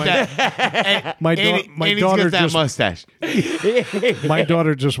he's glad got that. my and he's daughter got that just mustache. my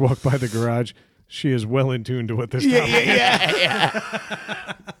daughter just walked by the garage. She is well in tune to what this topic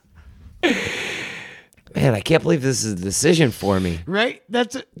is. Man, I can't believe this is a decision for me. Right?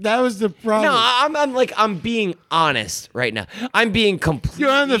 That was the problem. No, I'm being honest right now. I'm being completely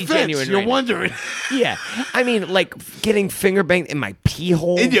You're on the fence. genuine You're right now. wondering. Yeah, I mean, like getting finger banged in my pee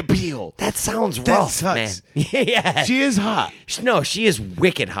hole. In your peel. That sounds That rough, sucks. man. Yeah, She is hot. no, she is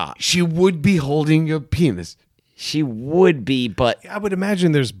wicked hot. She would be holding your penis. She would be, but I would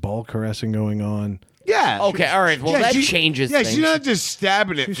imagine there's ball caressing going on. Yeah. okay, all right. Well, that she- changes Yeah, things. she's not just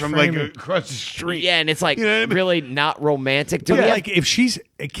stabbing it She's from like framing. across the street. Yeah, and it's like You know what I mean? really not romantic to But me. like if she's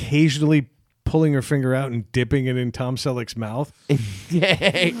occasionally pulling her finger out and dipping it in Tom Selleck's mouth,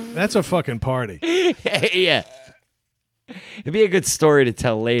 yeah, that's a fucking party. yeah. It'd be a good story to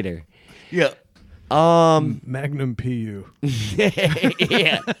tell later. Yeah. Magnum PU.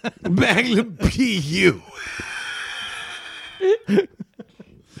 Yeah. Magnum PU.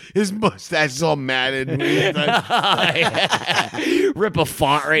 His mustache is all matted. Rip a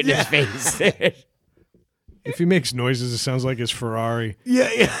font right in his face. If he makes noises, it sounds like his Ferrari yeah.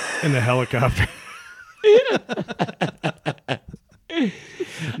 in the helicopter.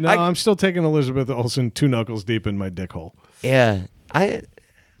 No, I'm still taking Elizabeth Olsen 2 knuckles deep in my dick hole. Yeah, I'm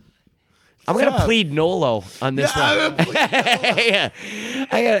gonna Stop. plead Nolo on this one. Yeah,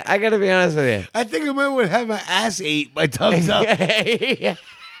 I gotta be honest with you. I think I might would have my ass ate by Thumbs Up. Yeah.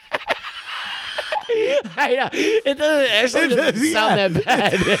 I know it doesn't sound that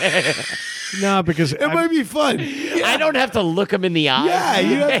bad. No, because It might be fun. I don't have to look him in the eye. Yeah,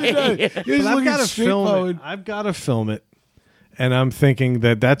 you have to know. You're just I've looking got to straight film forward. it. I've got to film it, and I'm thinking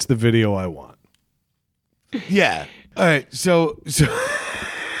that that's the video I want. Yeah. All right. So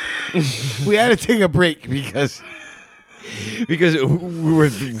we had to take a break because we were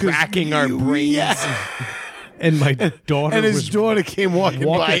racking our brains. Yeah. And my daughter And his was daughter came walking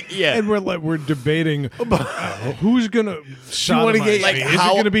by. Yeah. and we're debating who's gonna sodomize wanna get, me. like, Is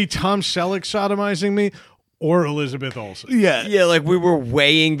how- it gonna be Tom Selleck sodomizing me or Elizabeth Olsen? Yeah. Yeah, like we were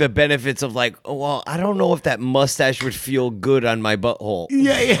weighing the benefits of like, oh, well, I don't know if that mustache would feel good on my butthole.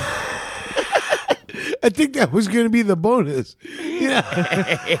 Yeah. I think that was going to be the bonus.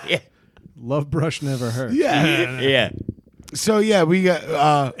 Love brush never hurt. Yeah. Yeah. So yeah, we got.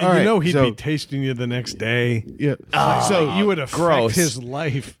 All And right, you know he'd so, be tasting you the next day. Yeah. So you would affect gross. his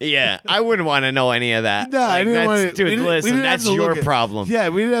life. Yeah, I wouldn't want to know any of that. No, I Like, didn't that's, want to. dude, listen, that's your problem. Yeah,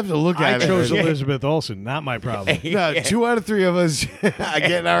 we didn't have to look I at it. chose Elizabeth Olsen, not my problem. No, 2 out of 3 of us are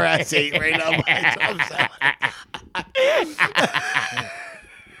getting our ass ate right now by Tom Selleck.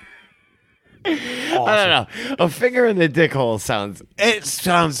 I don't know. A finger in the dick hole sounds It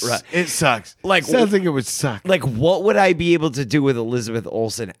sounds. Right. It sucks. Like- sounds like it would suck. like what would I be able to do with Elizabeth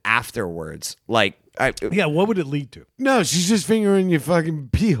Olsen afterwards? Like, Yeah, what would it lead to? No, she's just fingering your fucking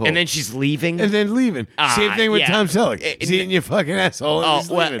pee hole. and then she's leaving. and then leaving. Same thing with yeah. Tom Selleck. It- He's eating your fucking asshole. Oh, and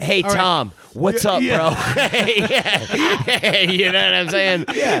he's well, leaving. hey, All right. Tom, what's up, Yeah. bro? Yeah. You know what I'm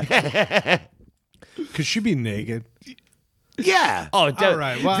saying? Could she be naked? Yeah. Oh, All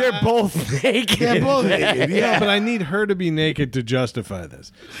right, well, they're both naked. They're both naked. Yeah, Yeah. but I need her to be naked to justify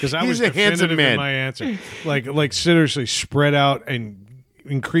this because I He's was a handsome definitive man. in my answer. Like seriously, spread out and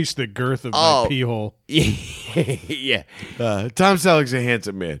increase the girth of my pee hole. yeah. Tom Selleck's a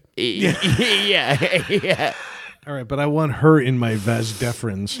handsome man. Yeah. All right, but I want her in my vas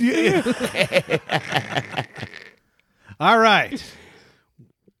deferens. All right.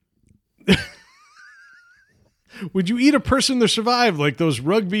 Would you eat a person to survive like those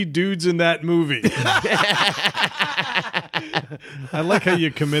rugby dudes in that movie? I like how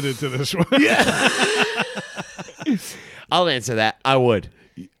you committed to this one. I'll answer that. I would.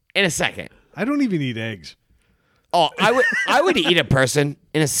 In a second. I don't even eat eggs. Oh, I would eat a person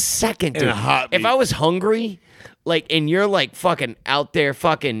in a second, dude. In a heartbeat. If I was hungry, like, and you're like fucking out there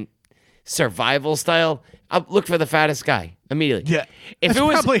fucking survival style, I'll look for the fattest guy immediately. Yeah. If That's it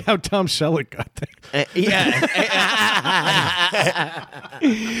was probably how Tom Selleck got there.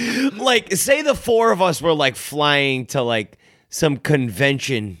 like, say the four of us were like flying to like some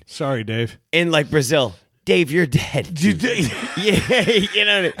convention Sorry, Dave. in like Brazil. Dave, you're dead. Yeah, you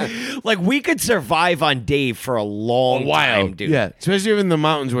know, like we could survive on Dave for a long time, dude. Yeah. Especially in the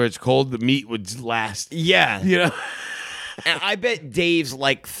mountains where it's cold, the meat would last. Yeah. You know? And I bet Dave's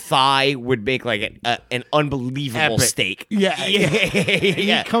like thigh would make like an unbelievable Epic. steak. Yeah. Yeah.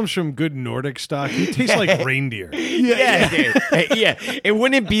 He comes from good Nordic stock. He tastes like reindeer. Yeah, dude. Yeah. It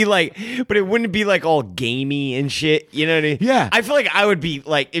wouldn't be like, but it wouldn't be like all gamey and shit. You know what I mean? Yeah. I feel like I would be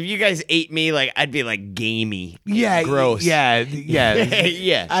like, if you guys ate me, like I'd be like gamey. Yeah. Gross. Yeah. Yeah.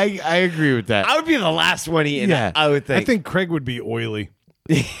 Yeah. I agree with that. I would be the last one eating. Yeah. I would I think. think Craig would be oily.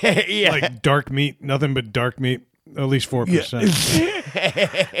 yeah. Like dark meat, nothing but dark meat. At least 4%.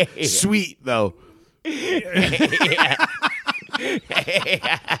 Sweet, though.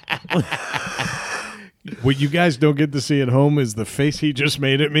 What you guys don't get to see at home is the face he just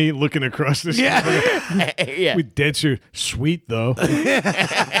made at me looking across the yeah. with dead serious. Sweet, though.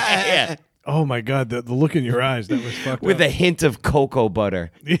 Yeah. Oh, my God. The look in your eyes. That was fucked With up. a hint of cocoa butter.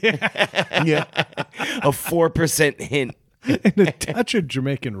 Yeah. A 4% hint. And a touch of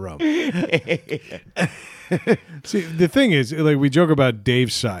Jamaican rum. See, the thing is, like, we joke about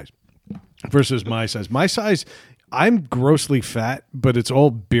Dave's size versus my size. My size, I'm grossly fat, but it's all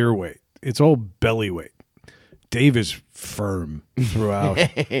beer weight. It's all belly weight. Dave is firm throughout.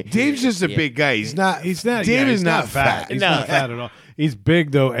 Dave's just a big guy. He's not. He's not. Dave yeah, is he's not fat. He's No. not fat at all. He's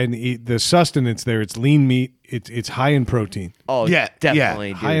big though, and the sustenance there. It's lean meat. It's high in protein. Oh, Yeah, definitely,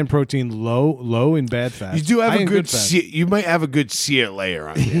 yeah. dude. High in protein, low in bad fat. You do have High a in good. fat. You might have a good sear layer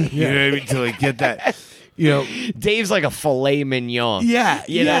on you. You know what I mean? To like get that. You know. Dave's like a filet mignon. Yeah.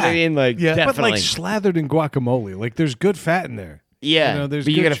 You know what I mean? Like, Yeah. definitely. But like slathered in guacamole. Like there's good fat in there. yeah. you know, there's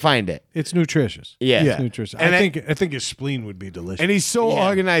but you good got to find it. It's nutritious. Yeah. Yeah. It's nutritious. And I think his spleen would be delicious. And he's so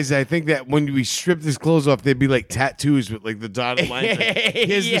organized that I think that when we stripped his clothes off, they'd be like tattoos with like the dotted lines. Like,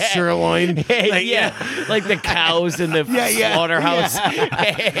 here's the Yeah. sirloin. Like, yeah. Like the cows in the yeah. slaughterhouse.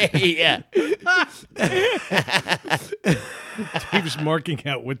 Yeah. Dave's marking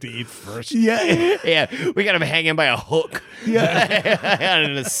out what to eat first. Yeah. Yeah. We got him hanging by a hook. Yeah. On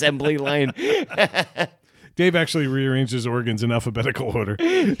an assembly line. Dave actually rearranged his organs in alphabetical order.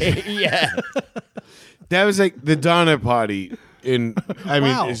 Yeah. That was like the Donner Party.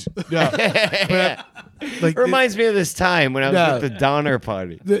 Wow. Like Reminds me of this time when I was No. at the Donner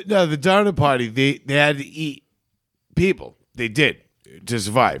Party. the Donner Party. They had to eat people. They did to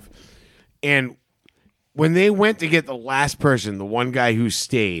survive. And when they went to get the last person, the one guy who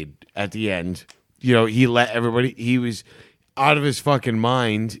stayed at the end, you know, he let everybody. He was out of his fucking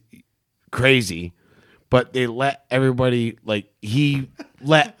mind, crazy. But they let everybody, like, he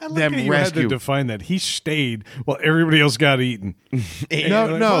let I like them how you rescue. had to define that. He stayed while everybody else got eaten.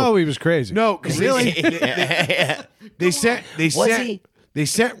 No, Oh, he was crazy. No, because they sent he?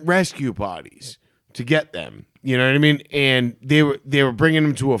 rescue parties to get them. You know what I mean? And they were bringing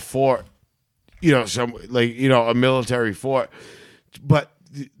them to a fort, you know, some like a military fort. But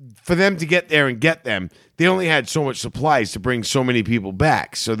for them to get there and get them, they only had so much supplies to bring so many people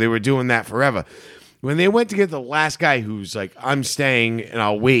back. So they were doing that forever. When they went to get the last guy who's like, I'm staying and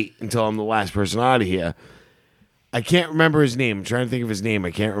I'll wait until I'm the last person out of here. I can't remember his name. I'm trying to think of his name. I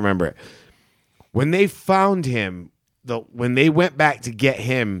can't remember it. When they found him, when they went back to get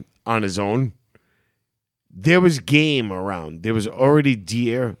him on his own, there was game around. There was already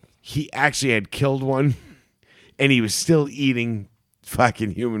deer. He actually had killed one, and he was still eating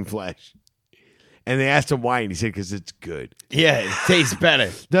fucking human flesh. And they asked him why, and he said, because it's good. Yeah, it tastes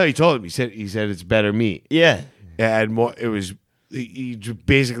better. No, he told him. He said it's better meat. Yeah. It had more. It was. He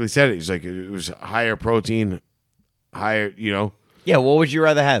basically said it. He's like, it was higher protein, higher, you know. Yeah, what would you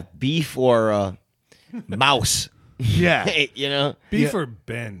rather have, beef or mouse? Yeah. You know? Beef or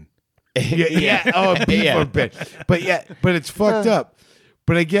Ben? Yeah. Oh, beef Yeah. or bit. But it's fucked up.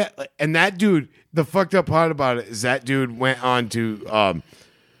 But I get, and that dude, the fucked up part about it is that dude went on to,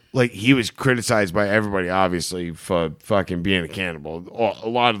 like, he was criticized by everybody, obviously, for fucking being a cannibal. A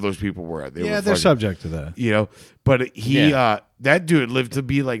lot of those people were. They Yeah, were they're fucking, subject to that. you know. But he, Yeah. that dude lived to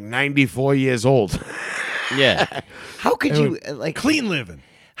be like 94 years old. Yeah. How could you like Clean living.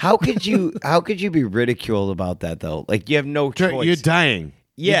 How could you be ridiculed about that though? Like you have no choice. You're dying.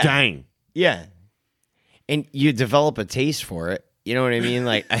 Yeah. You're dying. Yeah. And you develop a taste for it. You know what I mean?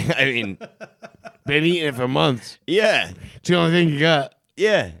 Like I mean, Been eating it for months. yeah. It's the only thing you got.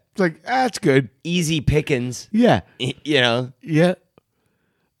 Yeah. It's like, that's good. Easy pickings. Yeah. You know? Yeah.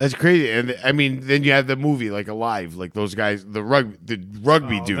 That's crazy. And I mean, then you have the movie like Alive, like those guys, the rugby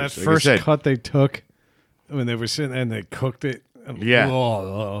dudes. That like I first said. cut they took when they were sitting and they cooked it. Yeah.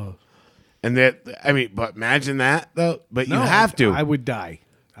 Oh. And that, I mean, but imagine that though. But you No, have to. I would die.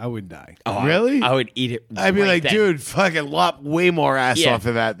 I would die. Oh, Really? I would eat it. I'd be right like, then. dude, fucking lop way more ass Yeah. off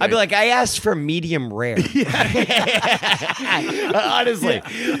of that. I'd be like, I asked for medium rare. Honestly,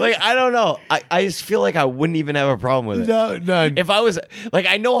 like I don't know. I just feel like I wouldn't even have a problem with it. no, none. If I was like,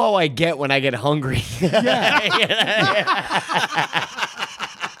 I know how I get when I get hungry.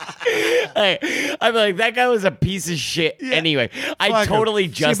 I'd be like, that guy was a piece of shit. Anyway, I Fuck him. totally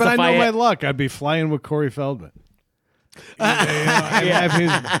See, justify but I know my it. luck. I'd be flying with Corey Feldman. I'd have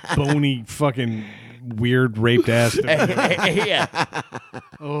his bony fucking weird raped ass. Yeah.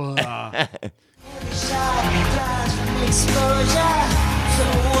 Exposure. So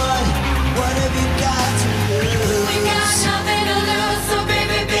what have you got to lose? We got nothing to lose, so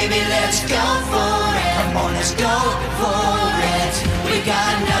baby, let's go for it. Come on, let's go for it. We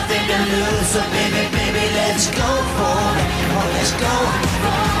got nothing to lose, so baby, let's go for it. Come on, let's go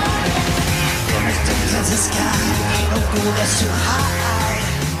for it. From the sky, no goal that's too high.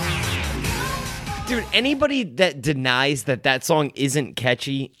 Dude, anybody that denies that that song isn't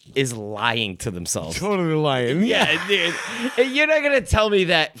catchy is lying to themselves. totally lying. Yeah, dude. And you're not gonna tell me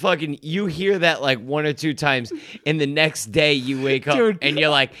that fucking you hear that like one or two times, and the next day you wake up Dude. and you're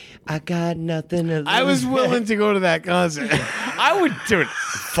like, I got nothing to lose. I was willing to go to that concert. I would, dude.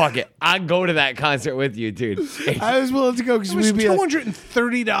 Fuck it. I'd go to that concert with you, dude. I was willing to go because It was we'd be like,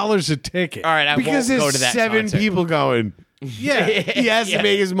 $230 a ticket. All right, I because won't go there's to that 7 concert. people going. Yeah. He has Yeah. to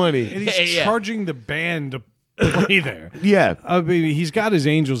make his money. And he's Yeah. charging the band to play there. Yeah. I mean, he's got his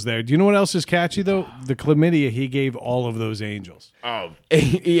angels there. Do you know what else is catchy though? The chlamydia he gave all of those angels. Oh,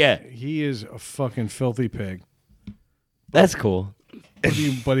 Yeah, He is a fucking filthy pig, that's cool.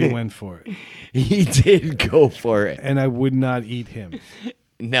 but he went for it. He did go for it. And I would not eat him.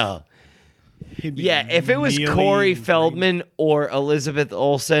 No. He'd be Yeah, if it was mealy Corey and Feldman or Elizabeth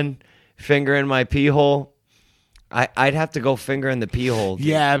Olsen fingering my pee hole, I'd have to go finger in the pee hole. Dude.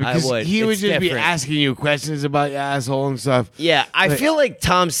 yeah, because I would. he would It's just be different. asking you questions about your asshole and stuff. Yeah, I feel like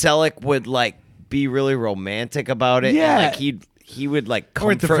Tom Selleck would like be really romantic about it. Yeah. and, like he would like comfort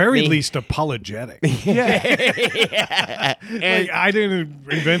Or at the very me. least, apologetic. Yeah. Like, I didn't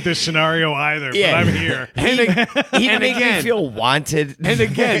invent this scenario either, Yeah. but I'm here. And, He'd and make me again, feel wanted. and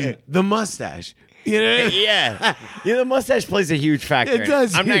again, the mustache. You know, yeah, the mustache plays a huge factor. it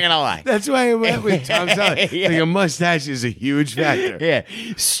does. I'm not gonna lie. That's why I went with Tom Selleck. Yeah. Like a mustache is a huge factor. Yeah,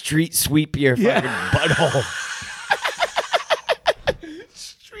 street sweep your fucking butthole.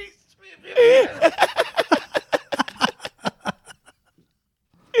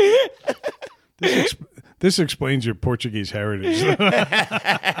 This explains your Portuguese heritage. You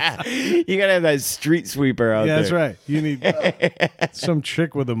gotta have that street sweeper out Yeah, there. that's right. You need some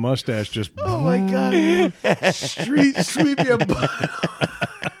chick with a mustache just. Oh my god! Street sweep your butt.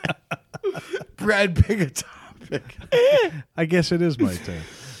 Brad, pick a topic. I guess it is my turn.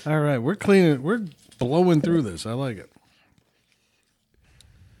 All right, we're cleaning. We're blowing through this. I like it.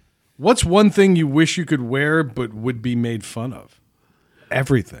 What's one thing you wish you could wear but would be made fun of?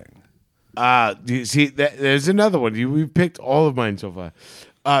 Everything. Do you see that? There's another one. We've picked all of mine so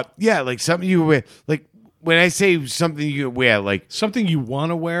far. Yeah, like something you wear. Like when I say something you wear, like Something you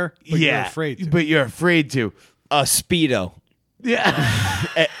want to wear, but yeah, you're afraid to. but you're afraid to. A Speedo. Yeah,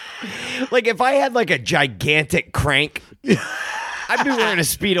 Like if I had like a gigantic crank, I'd be wearing a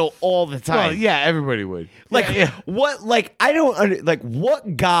Speedo all the time. well, yeah, everybody would. Like yeah. what? Like I don't like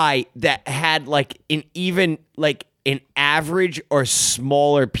what guy that had like an even like an average or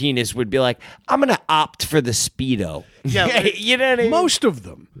smaller penis would be like, I'm gonna opt for the Speedo. Yeah, like- you know what I mean? Most of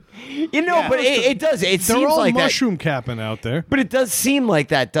them. You know, but it does. It They're seems all like that. mushroom capping out there. But it does seem like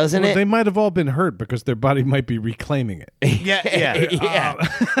that, doesn't Well, it? they might have all been hurt because their body might be reclaiming it. Yeah. Yeah.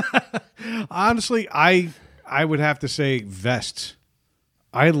 Honestly, I would have to say vests.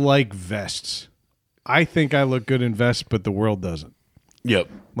 I like vests. I think I look good in vests, but the world doesn't. Yep.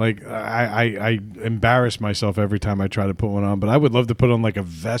 Like I embarrass myself every time I try to put one on, but I would love to put on like a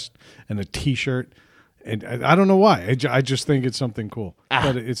vest and a T-shirt, and I don't know why. I just think it's something cool,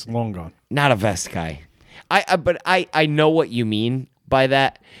 but it's long gone. Not a vest guy. But I know what you mean by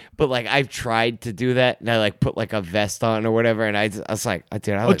that. But like I've tried to do that, and I like put like a vest on or whatever, and I was like,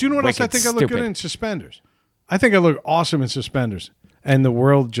 dude, I Oh, look do you know what else I wicked think I look good stupid. in? Suspenders. I think I look awesome in suspenders, and the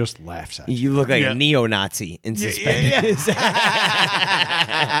world just laughs at you. You look like Yeah. a neo-Nazi in suspenders.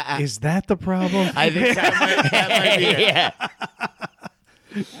 Is that the problem? I think that might be it. Yeah.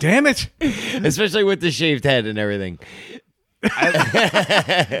 Damn it! Especially with the shaved head and everything.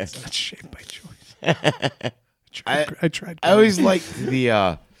 It's shaped by choice. I tried. I always liked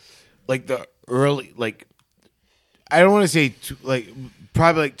the early, like, I don't want to say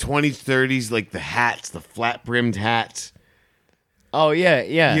probably like 20s, 30s, like the hats, the flat brimmed hats. Oh yeah,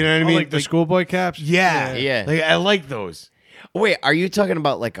 yeah. You know what I mean? like the schoolboy caps. Yeah, Yeah. Like I like those. Wait, are you talking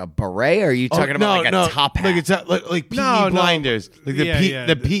about like a beret, or are you talking about like a top hat? Like it's like Peaky No, no. Blinders, like the Yeah, peak, yeah.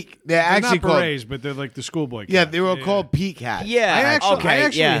 the peak. They're They're actually not called. berets, but they're like the schoolboy caps. Yeah, they were called peak hats. yeah, I okay,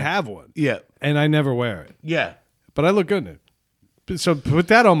 actually yeah. have one. yeah, And I never wear it. yeah. But I look good in it. So put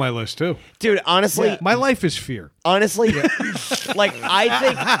that on my list too. Dude, honestly, My life is fear. honestly, like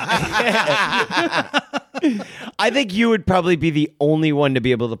I think you would probably be the only one to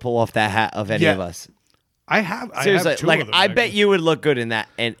be able to pull off that hat of any Yeah. of us. I have Seriously, two like of them, I bet actually. you would look good in that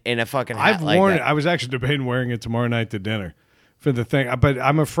in a fucking hat I've like worn that. it. I was actually debating wearing it tomorrow night to dinner for the thing, but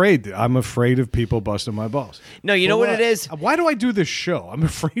I'm afraid. I'm afraid of people busting my balls. No, you know what it is? Why do I do this show? I'm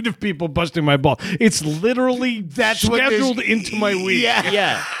afraid of people busting my balls. It's literally That's what this- scheduled into my week. Yeah.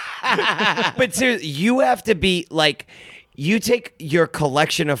 Yeah. But seriously, you have to be like, you take your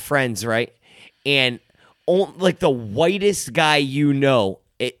collection of friends, right? And like the whitest guy you know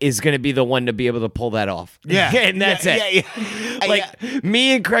is going to be the one to be able to pull that off. Yeah. And that's Yeah, it. yeah. Like,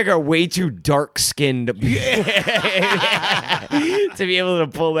 me and Craig are way too dark skinned to be able to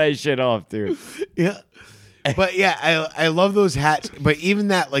pull that shit off, dude. Yeah. But yeah, I love those hats. But even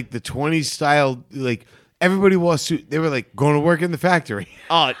that, like the 20s style, like everybody wore a suit. They were like going to work in the factory.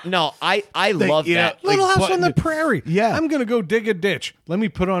 Oh, no, I love you know, that. like, Little House button- on the Prairie. Yeah. I'm gonna go dig a ditch. Let me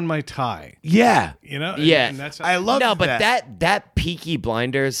put on my tie. Yeah. You know. Yeah. And that's I love No, but that. that Peaky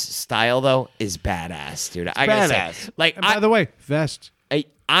Blinders style though is badass, dude. I gotta badass. say, like, And by the way, vest.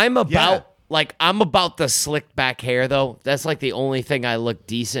 I'm about Yeah. like I'm about the slick back hair though. That's like the only thing I look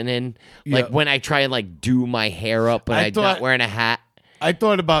decent in. Like Yeah. when I try and like do my hair up, but I I'm thought- not wearing a hat. I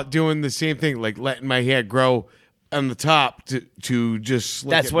thought about doing the same thing, like letting my hair grow on the top to just slick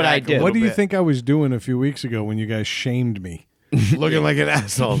That's it what I back a do. little What do you bit. think I was doing a few weeks ago when you guys shamed me? Looking like an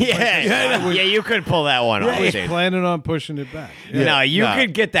asshole. Yeah, you could pull that one off, I was dude. planning on pushing it back. No, you Nah.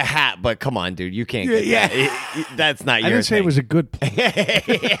 could get the hat, but come on, dude, you can't. Get Yeah. that. That's not I your. didn't say it thing. was a good plan.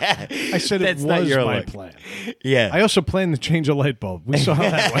 Yeah. I said That's it not was your my look. plan. Yeah. I also planned to change a light bulb. We saw how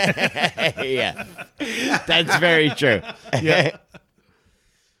that went. Yeah, that's very true. Yeah.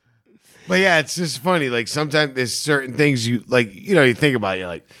 But yeah, it's just funny. Like sometimes there's certain things you like. You know, you think about it, you're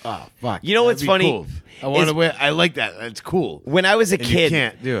like, oh fuck. You know that'd what's be funny cool. I want is- to wear. I like that. That's cool. When I was a And kid, you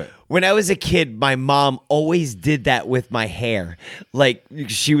can't do it. When I was a kid, my mom always did that with my hair. Like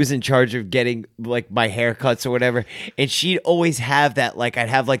she was in charge of getting like my haircuts or whatever, and she'd always have that. Like I'd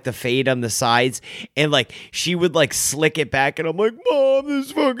have like the fade on the sides, and like she would like slick it back, and I'm like, Mom,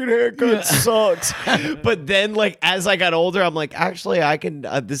 this fucking haircut sucks. But then like as I got older, I'm like, actually, I can.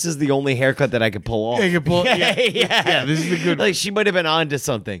 This is the only haircut that I can pull off. Yeah, you can pull- yeah, yeah. Yeah, this is the good- Like she might have been onto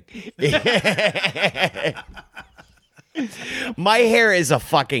something. My hair is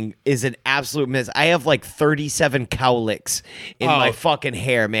an absolute mess. I have like 37 cowlicks in my Oh. fucking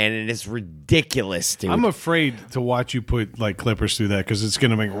hair, man, and it's ridiculous, dude. I'm afraid to watch you put like clippers through that because it's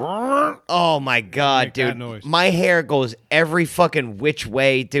gonna make. Oh my god, Make that dude! noise. My hair goes every fucking which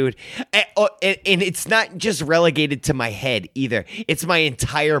way, dude. And it's not just relegated to my head either. It's my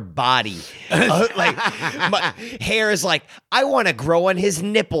entire body. Like my hair is like I want to grow on his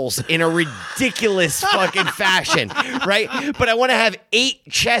nipples in a ridiculous fucking fashion, right? But I want to have 8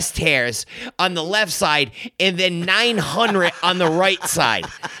 chest hairs on the left side and then 900 on the right side.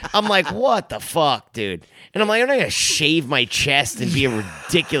 I'm like, what the fuck, dude? And I'm like, I'm not gonna shave my chest and be a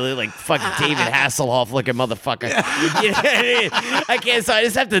ridiculous, like fucking David Hasselhoff looking motherfucker. You know what I mean? I can't. So I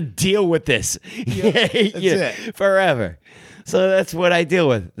just have to deal with this. it. Forever. So that's what I deal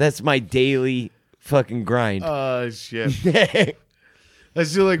with. That's my daily fucking grind. Oh shit.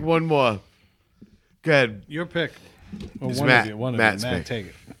 Let's do like one more. Go ahead. Your pick. Or It's one Matt- of you. One of Matt's you. Matt, pick. take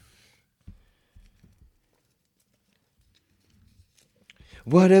it.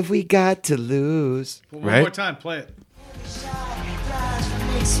 What have we got to lose? One Right? more time. Play it.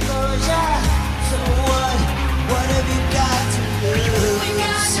 Exposure. So what have you got to lose? We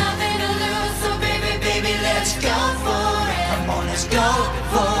got nothing to lose, so baby, let's go for it. Come on, let's go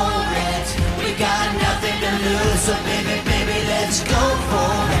for it. We got nothing to lose, so baby, let's go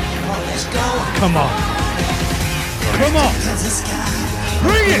for it. Come on, let's go. Come on. Come on.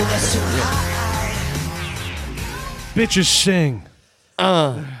 Bring it. Bitches sing.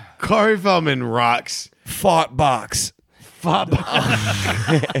 Corey Feldman rocks. Fought box. And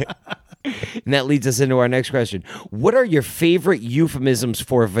that leads us into our next question. What are your favorite euphemisms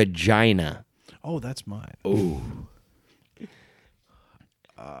for vagina? Oh, that's mine.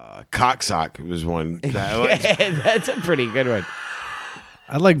 Cocksock was one. That I liked. That's a pretty good one.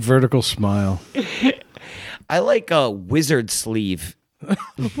 I like vertical smile. I like a wizard sleeve.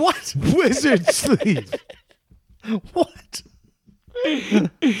 What? Wizard sleeve. What?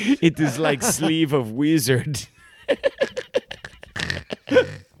 It is like sleeve of wizard.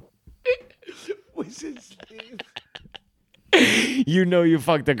 Wizard sleeve. You know you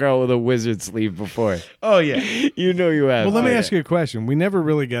fucked a girl with a wizard sleeve before. Oh yeah. You know you have. Well, let me ask you a question. We never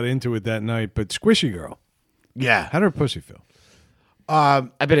really got into it that night, but Squishy Girl, Yeah. how did her pussy feel? I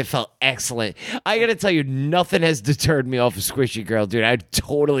bet it felt excellent. I gotta tell you, nothing has deterred me off of Squishy Girl, dude. I'd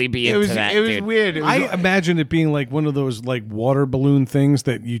totally be It into was that. it was dude. weird. It was, I imagine it being like one of those like water balloon things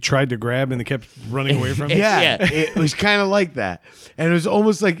that you tried to grab and they kept running away from you. yeah, Yeah. it was kind of like that, and it was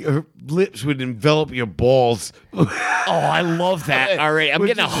almost like her lips would envelop your balls, Oh, I love that already. I'm Which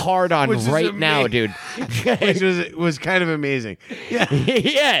getting a is- hard on which is right now, dude. which was kind of amazing. Yeah,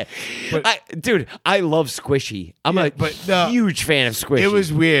 Yeah. Dude, I love Squishy. I'm Yeah, a but no, huge fan of Squishy. it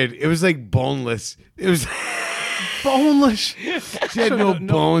was weird. It was like boneless. It was. Boneless. She had no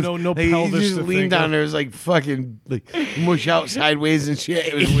bones. no Like, pelvis You just to leaned think down of. there. It was like fucking like mush out sideways and shit.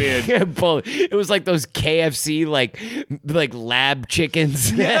 It was weird. Yeah, both. It was like those KFC like lab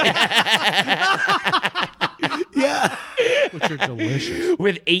chickens Yeah. Which are delicious.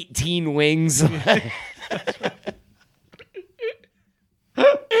 with 18 wings.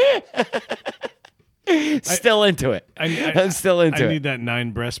 Still into it. I'm still into I it. need that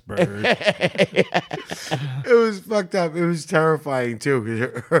 9 breast burger. It was fucked up. It was terrifying too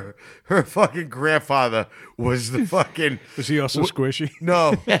because her fucking grandfather was the fucking. Was he also squishy?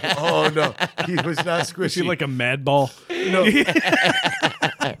 No. Oh no. He was not squishy. Is he like a mad ball? No.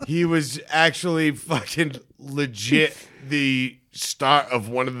 He was actually fucking legit the star of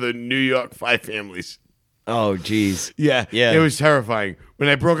one of the New York 5 families. Oh, jeez. Yeah. Yeah. It was terrifying. When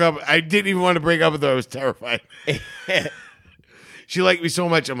I broke up, I didn't even want to break up with her. I was terrified. She liked me so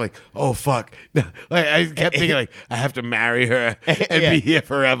much. I'm like, oh fuck. Like, I kept thinking like I have to marry her and be here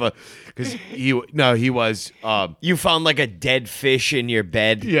forever. Because he was. You found like a dead fish in your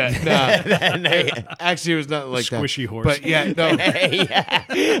bed. Yeah, no. Actually, it was nothing like that. Squishy horse. But yeah, no.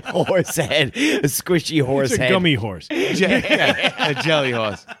 Yeah. Horse head. A squishy horse It's a head. gummy horse. Yeah, a jelly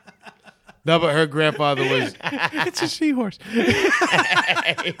horse. No, but her grandfather was. It's a seahorse.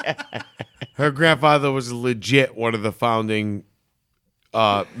 Her grandfather was legit one of the founding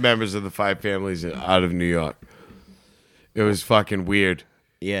members of the 5 families out of New York. It was fucking weird.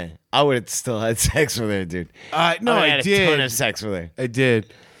 Yeah. I would have still had sex with her, dude. No, I would've I had a did. ton of sex with her. I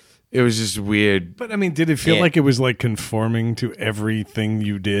did. It was just weird. But I mean, did it feel Yeah. like it was like conforming to everything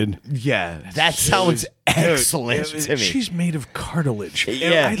you did? Yeah, That sounds excellent it was- to me. She's made of cartilage.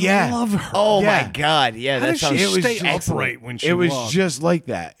 Yeah. I Yeah. love her. Oh Yeah. my god! Yeah, How that does she sounds. it was stay excellent. upright when she It was walks? just like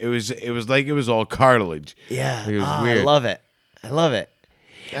that. It was like it was all cartilage. Yeah, It was I weird. love it. I love it.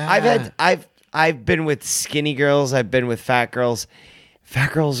 I've been with skinny girls. I've been with fat girls.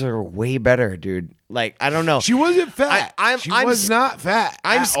 Fat girls are way better, dude. Like I don't know. She wasn't fat. I'm- she I'm was s- not fat.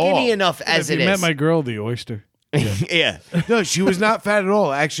 I'm at skinny all. enough as Have it you met is. my girl, the oyster? Yeah. No, she was not fat at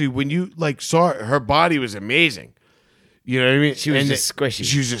all. Actually, when you like saw her body was amazing. You know what I mean? She was And just squishy.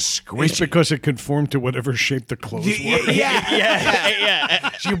 She was just It's squishy. because it conformed to whatever shape the clothes were. Yeah, Yeah.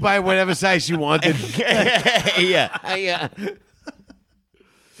 she could buy whatever size she wanted. Yeah.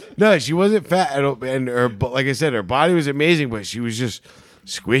 No, she wasn't fat at all. And like I said, her body was amazing, but she was just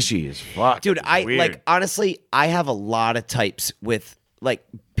squishy as fuck. Dude, It was I weird. like honestly, I have a lot of types with like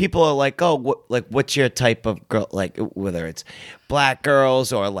people are like, "Oh, what's your type of girl?" Like whether it's black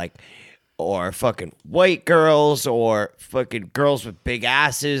girls or like or fucking white girls or fucking girls with big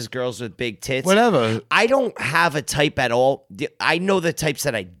asses, girls with big tits. Whatever. I don't have a type at all. I know the types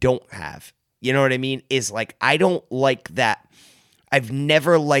that I don't have. You know what I mean? Is like, I don't like that. I've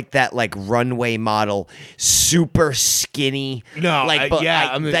never liked that like runway model, super skinny. No, like, I don't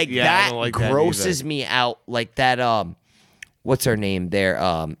that like that grosses either. me out. Like that. What's her name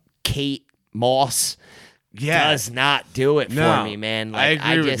there? Kate Moss. Yeah. Does not do it No, for me, man. I Like,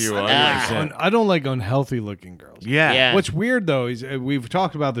 agree with just, you, ah. 100%. I don't like unhealthy looking girls. Yeah. Yeah. What's weird though is we've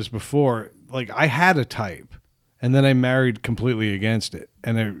talked about this before. Like I had a type, and then I married completely against it.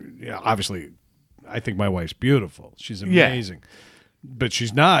 And obviously, I think my wife's beautiful. She's Yeah. amazing, but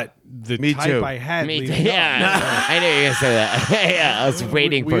she's not the Me type too. I had. Me, leading up. yeah, I knew you were gonna say that. Yeah, I was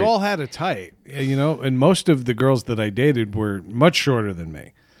waiting we for it. all had a type, and most of the girls that I dated were much shorter than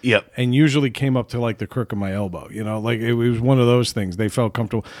me. Yep. And usually came up to like the crook of my elbow, like it was one of those things. They felt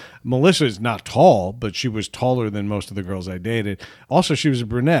comfortable. Melissa is not tall, but she was taller than most of the girls I dated. Also, she was a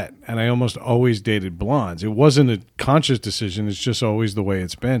brunette, and I almost always dated blondes. It wasn't a conscious decision. It's just always the way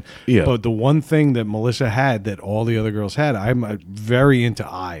it's been. Yeah. But the one thing that Melissa had that all the other girls had, I'm very into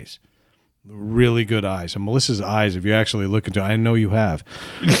eyes. Really good eyes. And Melissa's eyes, if you actually look into, I know you have,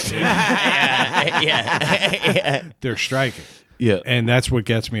 yeah. they're striking. Yeah. And that's what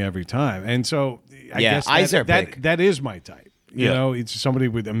gets me every time. And so I Yeah, guess eyes are that big. that is my type. Yeah. It's somebody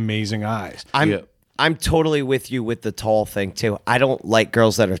with amazing eyes. Yeah. I'm totally with you with the tall thing too. I don't like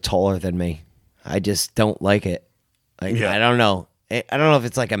girls that are taller than me. I just don't like it. Like, Yeah. I don't know. I don't know if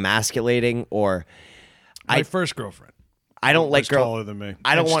it's like emasculating or My first girlfriend I don't like was girl. taller than me.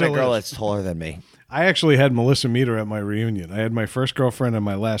 I don't And want a still girl is. that's taller than me. I actually had Melissa meet her at my reunion. I had my first girlfriend and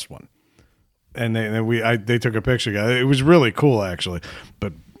my last one, and they took a picture. It was really cool actually,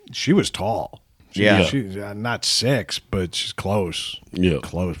 but she was tall. Yeah. she's not 6, but she's close. Yeah.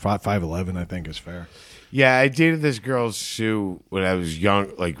 Close. 5'11", I think is fair. Yeah, I dated this girl, Sue, when I was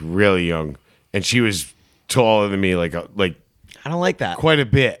young, like really young, and she was taller than me, like I don't like that. quite a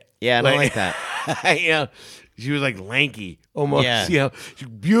bit. Yeah, I don't like that. She was like lanky, almost. Yeah. She's a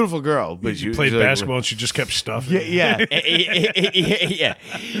beautiful girl, but she Played was like, basketball and she just kept stuffing. Yeah, yeah.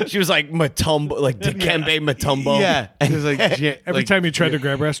 She was like Matumbo, like Dikembe Matumbo. yeah. She was like Every time you tried to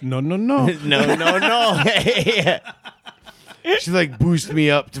grab her ass, no. No. Yeah. she like boosted me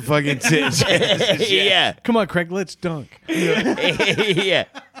up to fucking sit. Yeah. Come on, Craig, let's dunk. Yeah.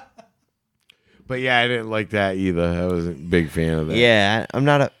 But yeah, I didn't like that either. I wasn't a big fan of that. Yeah, I'm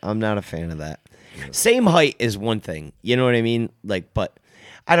not a fan of that. Same height is one thing, you know what I mean? Like, but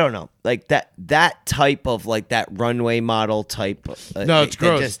I don't know, like that type of like that runway model type. No, it's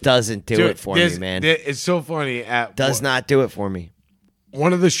gross. It just doesn't do Dude, it for me, man. It's so funny. Does not do it for me.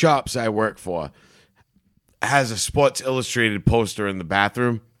 One of the shops I work for has a Sports Illustrated poster in the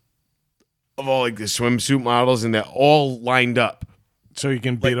bathroom of all like the swimsuit models, and they're all lined up. So you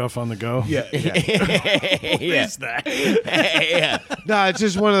can beat off on the go. Yeah. Yeah. that? Yeah. No, it's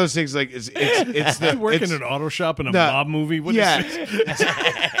just one of those things. Like it's the You work it's, in an auto shop in a No. mob movie? What is yeah.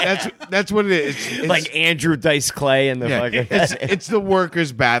 this? That's what it is. It's Like Andrew Dice Clay and the yeah, fucking it's the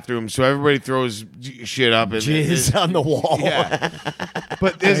workers' bathroom, so everybody throws shit up. And jizz on the wall. Yeah.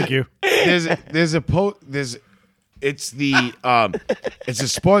 But there's Thank you. it's a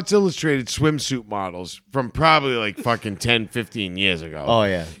Sports Illustrated swimsuit models from probably like fucking 10, 15 years ago. Oh,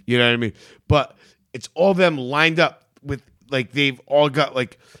 yeah. You know what I mean? But it's all them lined up with like they've all got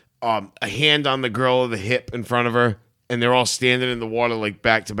like a hand on the girl or the hip in front of her, and they're all standing in the water like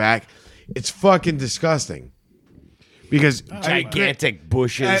back to back. It's fucking disgusting. Because Gigantic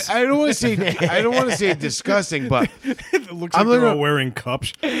bushes. I don't want to say disgusting, but It looks I'm like they're looking all at- wearing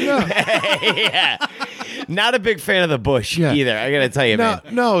cups. Yeah. Not a big fan of the bush Yeah. either. I gotta tell you, man.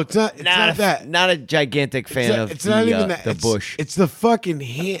 no, it's not. It's not that. Not a gigantic fan of It's the, not even that. the It's- bush. It's the fucking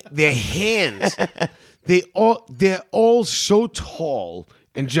hand. Their hands. They're all so tall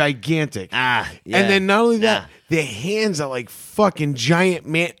and gigantic. Yeah. And then not only that, Nah. their hands are like fucking giant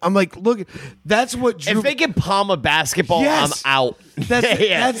man. I'm like, look, that's what drew. If they can palm a basketball, Yes. I'm out.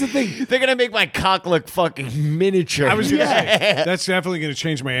 That's the thing. They're gonna make my cock look fucking miniature. I was going to say, that's definitely going to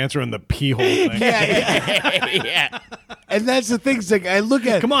change my answer on the pee hole thing. yeah. And that's the thing. It's like I look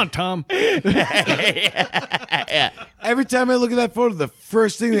at Come on, Tom. every time I look at that photo, the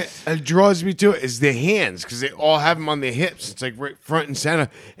first thing that draws me to it is their hands because they all have them on their hips. It's like right front and center,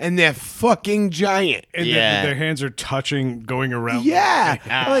 and they're fucking giant. And Yeah. their hands are touching, going around. Yeah,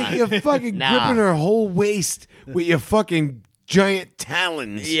 like you're fucking Nah. gripping her whole waist with your fucking giant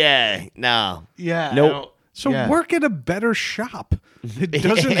talons. Yeah. No. Yeah. Nope. So Yeah. work at a better shop. It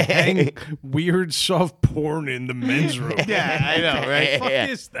doesn't hang weird soft porn in the men's room. Yeah, I know, right? What the fuck Yeah.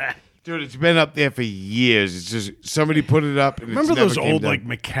 is that? Dude, it's been up there for years. It's just somebody put it up. And Remember it's never those came old down. like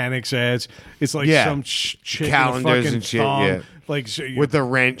mechanics ads? It's like Yeah. some chick Calendars in a fucking and shit, thong, yeah. like so you- with the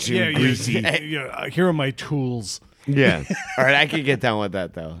wrench and yeah, greasy. yeah, here are my tools. Yeah. All right, I can get down with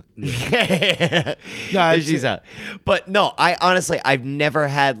that though. No, She's out. But no, I honestly, I've never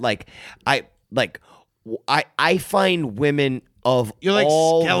had I find women of You're like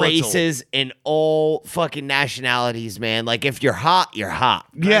all skeletal. races and all fucking nationalities, man. Like if you're hot, you're hot.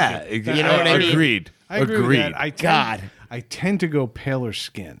 Yeah. You know what I mean? Agreed. I agree with that. I tend to go paler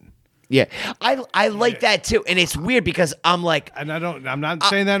skin. Yeah, I like that too, and it's weird because I'm like, And I'm not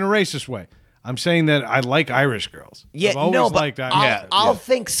saying that in a racist way. I'm saying that I like Irish girls. yeah, I've always no, but liked Irish I'll, girls. I'll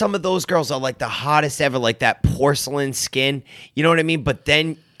think some of those girls are like the hottest ever, like that porcelain skin. You know what I mean? But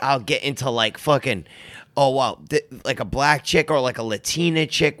then I'll get into like fucking, oh wow, like a black chick or like a Latina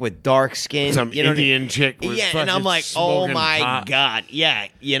chick with dark skin. Some you know what I mean? Indian chick with Yeah, and fucking I'm like, oh smoking my hot. god, yeah,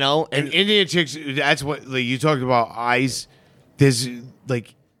 you know. And Indian chicks, that's what like, you talked about eyes. There's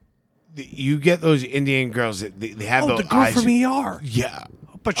like, you get those Indian girls that they have those the girl eyes. from ER. Yeah.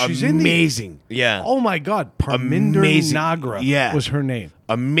 But she's in the- amazing. yeah. Oh my God, Parminder Amazing. Nagra Yeah. was her name.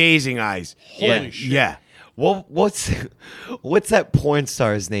 Amazing eyes. Holy Like, shit. Yeah. Well, what's that porn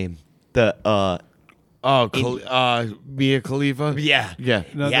star's name? The Oh, Mia Khalifa. yeah. Yeah.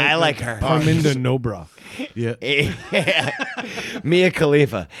 No, Yeah, I like her. Parminder Nobra. Yeah. Mia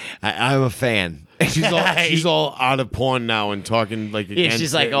Khalifa. I'm a fan. She's all out of porn now and talking like Yeah, against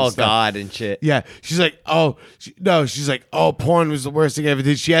she's it like, and oh stuff. god and shit. Yeah, she's like, she's like, oh, porn was the worst thing I ever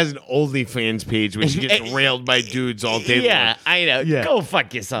did. She has an OnlyFans page where she gets railed by dudes all day Yeah, long. I know. Yeah. Go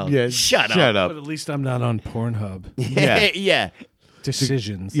fuck yourself. Yeah, Shut But up. at least I'm not on Pornhub. Yeah. yeah.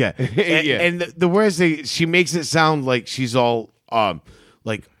 Decisions. Yeah, and, Yeah. and the worst thing, she makes it sound like she's all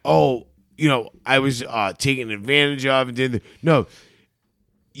like, oh, I was taken advantage of and did no.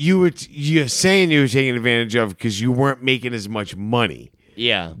 You're saying you were taken advantage of because you weren't making as much money.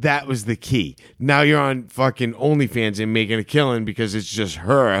 Yeah. That was the key. Now you're on fucking OnlyFans and making a killing because it's just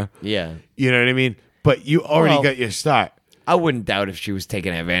her. Yeah. You know what I mean? But you already Well- got your start. I wouldn't doubt if she was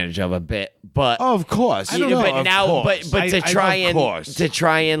taken advantage of a bit, but Oh, of course. Yeah, but now, but of course. to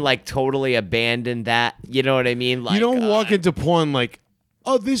try and like totally abandon that, you know what I mean? Like you don't walk into porn like,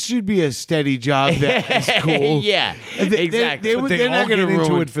 oh, this should be a steady job. That is cool. Yeah, And they- exactly. But they're they all not get gonna into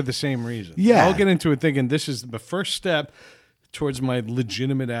ruin- it for the same reason. Yeah. They all get into it thinking this is the first step towards my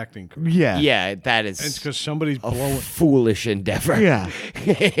legitimate acting career. Yeah. yeah, that It's is because somebody's a blowing. foolish endeavor. Yeah.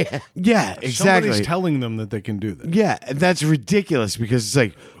 Yeah, exactly. Somebody's telling them that they can do that. Yeah, and that's ridiculous because it's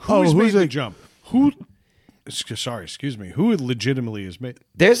like, Who's made who's the like, jump? Who? Excuse me. Who legitimately is made?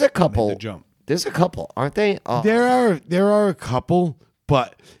 There's a couple. the jump. There's a couple, aren't they? Oh, there are a couple,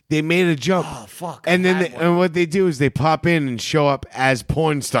 but they made a jump. Oh, fuck, And I then had one. and what they do is they pop in and show up as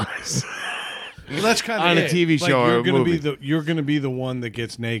porn stars. Well, that's kind On of a TV show or you're a gonna movie. you're gonna be the one that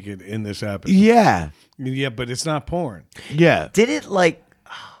gets naked in this episode. yeah, Yeah, but it's not porn. yeah. did it like?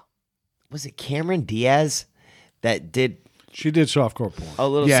 Was it Cameron Diaz that did She did softcore porn. a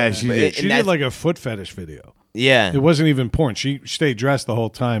little? Yeah, something, she but- did. and She did that's- like a foot fetish video. yeah, It wasn't even porn. She stayed dressed the whole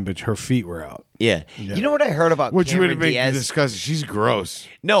time, but her feet were out. yeah. You know what I heard about Which would Cameron have been Diaz? discussed. She's gross.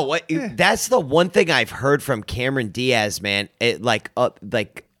 No, what? That's the one thing I've heard from Cameron Diaz, man. Like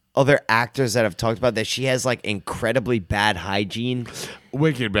other actors that have talked about that she has like incredibly bad hygiene.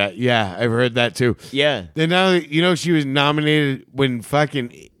 Wicked bad. Yeah, I've heard that too. Yeah. Then now she was nominated when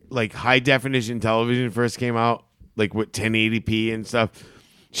fucking like high definition television first came out, like with 1080p and stuff.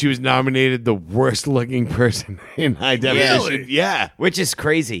 She was nominated the worst looking person in high definition. Really? Yeah. Which is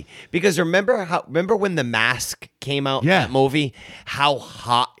crazy because remember when The Mask came out? Yeah. That movie, how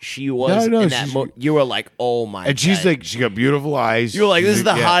hot she was No, in that she's- movie. You were like, oh my! And she's God. like, she got beautiful eyes. you were like, this is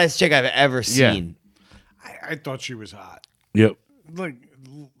the Yeah. hottest chick I've ever Yeah. seen. I thought she was hot. Yep. Like,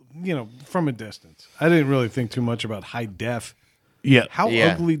 from a distance. I didn't really think too much about high def. Yeah. How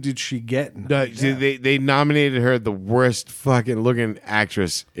Yeah. ugly did she get? in No, high see, def? they nominated her the worst fucking looking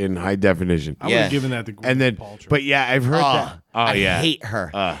actress in high definition. I would Yeah. have given that to Gwyneth And then, Paltrow. but yeah, I've heard that. Oh I yeah, hate her.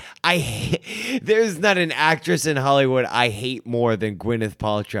 There's not an actress in Hollywood I hate more than Gwyneth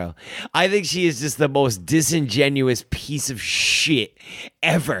Paltrow. I think she is just the most disingenuous piece of shit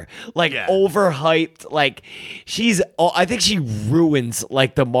ever. Like overhyped. Like I think she ruins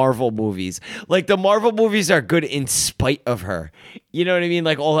like the Marvel movies. Like the Marvel movies are good in spite of her. You know what I mean?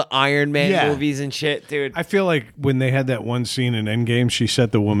 Like all the Iron Man Yeah. movies and shit, dude. I feel like when they had that one scene in Endgame, she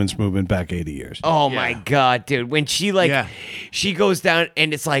set the women's movement back 80 years. Oh my god, dude! When she Yeah. she goes down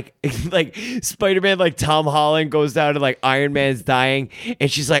and it's like Spider-Man, like Tom Holland goes down and like Iron Man's dying,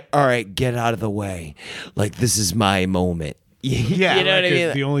 and she's like, "All right, get out of the way. Like this is my moment." Yeah, you know what I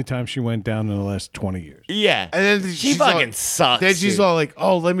mean? The only time she went down in the last 20 years. Yeah. And then she she's fucking all, sucks. Then she's dude. all like,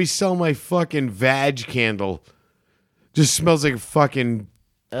 "Oh, let me sell my fucking vag candle." Just smells like fucking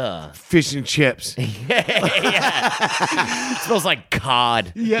fish and chips. It smells like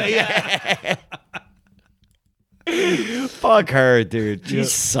cod. Yeah. Fuck her, dude. She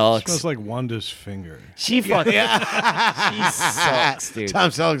sucks. Smells like Wanda's finger. She fucking. She sucks, dude.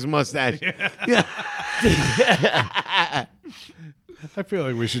 Tom Selleck's mustache. I feel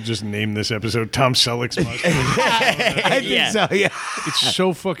like we should just name this episode Tom Selleck's mustache. I think Yeah. so. Yeah. It's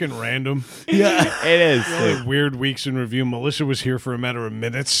so fucking random. Yeah. It is. Like weird weeks in review. Melissa was here for a matter of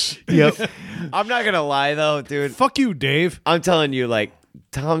minutes. Yep. I'm not gonna lie though, dude. Fuck you, Dave. I'm telling you, like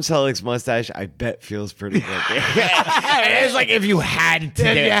Tom Selleck's mustache, I bet feels pretty good. It's like if you had to.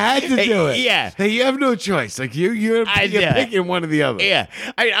 Yeah, do you it. had to do it. Yeah. Hey, you have no choice. Like you're Yeah. picking one or the other. Yeah,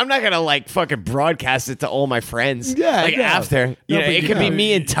 I'm not gonna like fucking broadcast it to all my friends. Yeah, like no. after, No, you know, but it you could be know-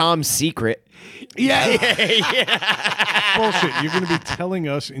 me and Tom's secret. Yeah. Bullshit. You're going to be telling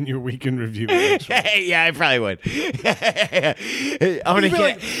us in your weekend review. Yeah, I probably would. I'm gonna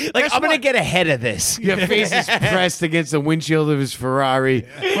get I'm gonna get ahead of this. Your face is pressed against the windshield of his Ferrari.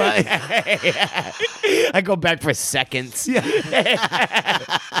 I go back for seconds. I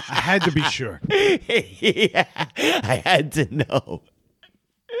had to be sure. Yeah, I had to know.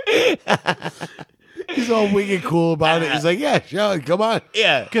 He's all wicked cool about it. He's like, yeah, sure, come on.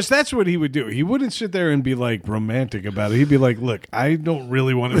 Yeah. Because that's what he would do. He wouldn't sit there and be like romantic about it. He'd be like, look, I don't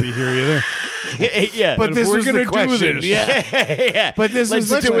really want to be here either. Yeah. But if this we're was gonna the do question. this- Yeah. Yeah. But this let's was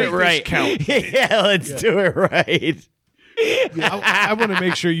do let's it make this right. count. Yeah, let's do it right. I want to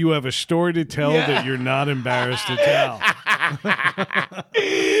make sure you have a story to tell that you're not embarrassed to tell.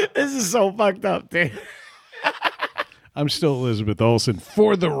 This is so fucked up, dude. I'm still Elizabeth Olsen,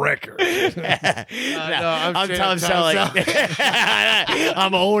 for the record. I'm I'm Tom Selleck.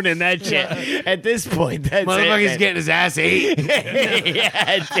 I'm owning that shit. At this point, that's Motherfucker's it. getting his ass ate.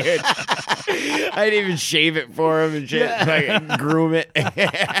 Yeah, dude. I didn't even shave it for him and shit. Like, groom it.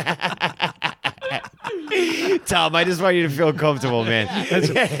 Tom, I just want you to feel comfortable, man.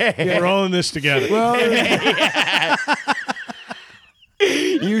 We're all in this together.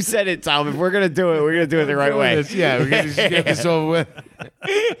 You said it, Tom. If we're gonna do it, we're gonna do it the right way. Yeah, we're gonna just get this over with.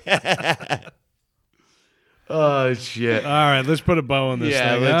 Oh shit. All right, let's put a bow on this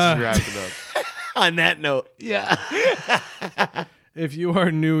Yeah, thing. let's wrap it up. On that note, Yeah. If you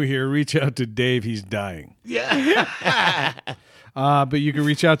are new here, reach out to Dave. He's dying. Yeah. But you can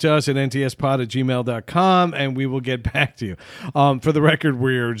reach out to us at ntspod@gmail.com and we will get back to you. For the record,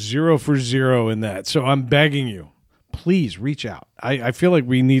 we're 0 for 0 in that. So I'm begging you, please reach out. I feel like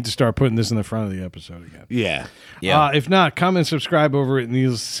we need to start putting this in the front of the episode again. Yeah. If not, come and subscribe over at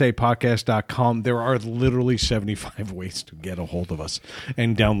needlesstosaypodcast.com. There are literally 75 ways to get a hold of us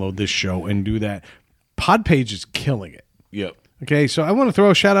and download this show and do that. Podpage is killing it. Yep. Okay, so I want to throw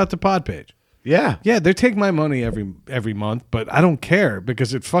a shout out to Podpage. Yeah. Yeah, they take my money every month, but I don't care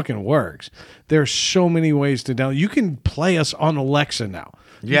because it fucking works. There's so many ways to download. You can play us on Alexa now.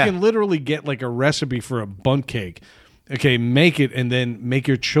 Yeah. You can literally get like a recipe for a bundt cake. Okay, make it and then make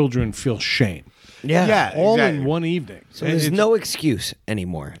your children feel shame. Yeah. All exactly. in one evening. so there's It's- no excuse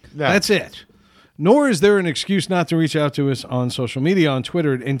anymore. No. That's it. Nor is there an excuse not to reach out to us on social media, on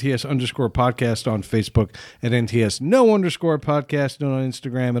Twitter at NTS_podcast, on Facebook at NTS_podcast, and on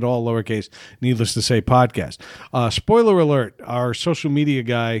Instagram at all lowercase, needless to say, podcast. Spoiler alert, our social media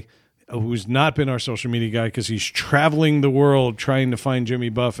guy, who's not been our social media guy because he's traveling the world trying to find Jimmy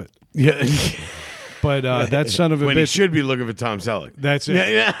Buffett. Yeah. But that son of a When he bitch, should be looking for Tom Selleck. that's it.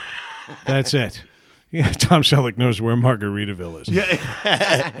 Yeah. That's it. Yeah, Tom Selleck knows where Margaritaville is.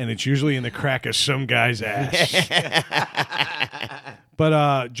 Yeah. And it's usually in the crack of some guy's ass.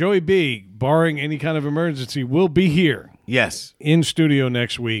 But Joey B, barring any kind of emergency, will be here Yes. in studio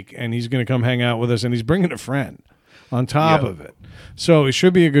next week, and he's going to come hang out with us, and he's bringing a friend on top of it. So it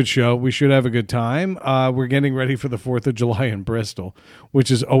should be a good show. We should have a good time. We're getting ready for the 4th of July in Bristol, which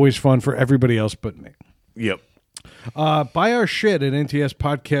is always fun for everybody else but me. Yep. Buy our shit at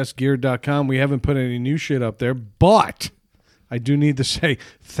ntspodcastgear.com. We haven't put any new shit up there, but I do need to say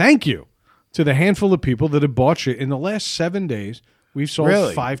thank you to the handful of people that have bought shit. In the last 7 days, we've sold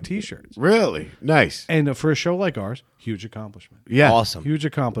Really? 5 T-shirts. Really nice. And for a show like ours, huge accomplishment. Yeah. Awesome. Huge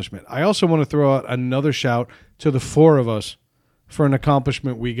accomplishment. I also want to throw out another shout to the 4 of us for an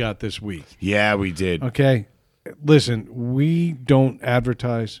accomplishment we got this week. Yeah, we did. Okay? Listen, we don't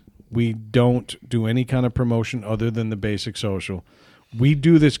advertise. We don't do any kind of promotion other than the basic social. We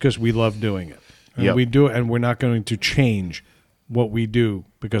do this because we love doing it. And Yep. we do it, and we're not going to change what we do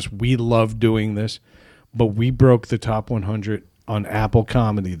because we love doing this. but we broke the top 100 on Apple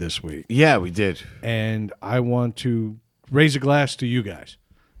Comedy this week. Yeah, we did. And I want to raise a glass to you guys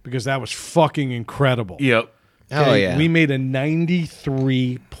because that was fucking incredible. Yep. Hell yeah. We made a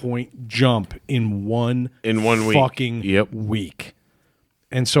 93-point jump in one week. fucking Yep. week.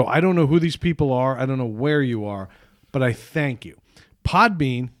 And so I don't know who these people are. I don't know where you are, but I thank you.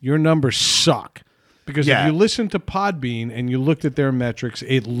 Podbean, your numbers suck. Because Yeah. if you listen to Podbean and you looked at their metrics,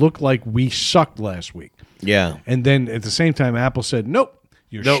 it looked like we sucked last week. Yeah. And then at the same time, Apple said, nope,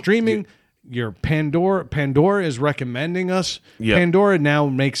 you're Nope. streaming. Your Pandora is recommending us. Yep. Pandora now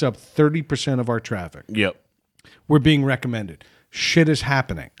makes up 30% of our traffic. Yep. We're being recommended. Shit is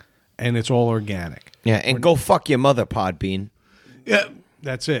happening, and it's all organic. Yeah, and go fuck your mother, Podbean. Yeah.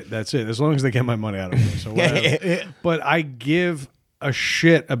 That's it. That's it. As long as they get my money out of it. So whatever. But I give a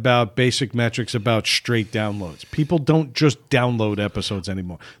shit about basic metrics about straight downloads. People don't just download episodes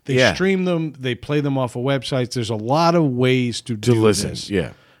anymore. They Yeah. stream them. They play them off of websites. There's a lot of ways to do Listen. this.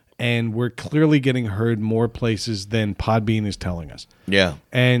 Yeah. And we're clearly getting heard more places than Podbean is telling us. Yeah.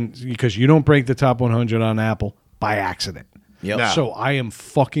 And because you don't break the top 100 on Apple by accident. Yep. No. So I am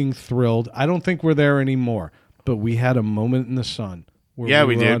fucking thrilled. I don't think we're there anymore, but we had a moment in the sun where Yeah,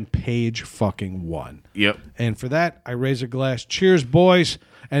 we were did. on page fucking 1. Yep. And for that, I raise a glass. Cheers, boys.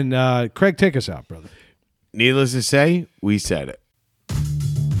 And Craig, take us out, brother. Needless to say, we said it.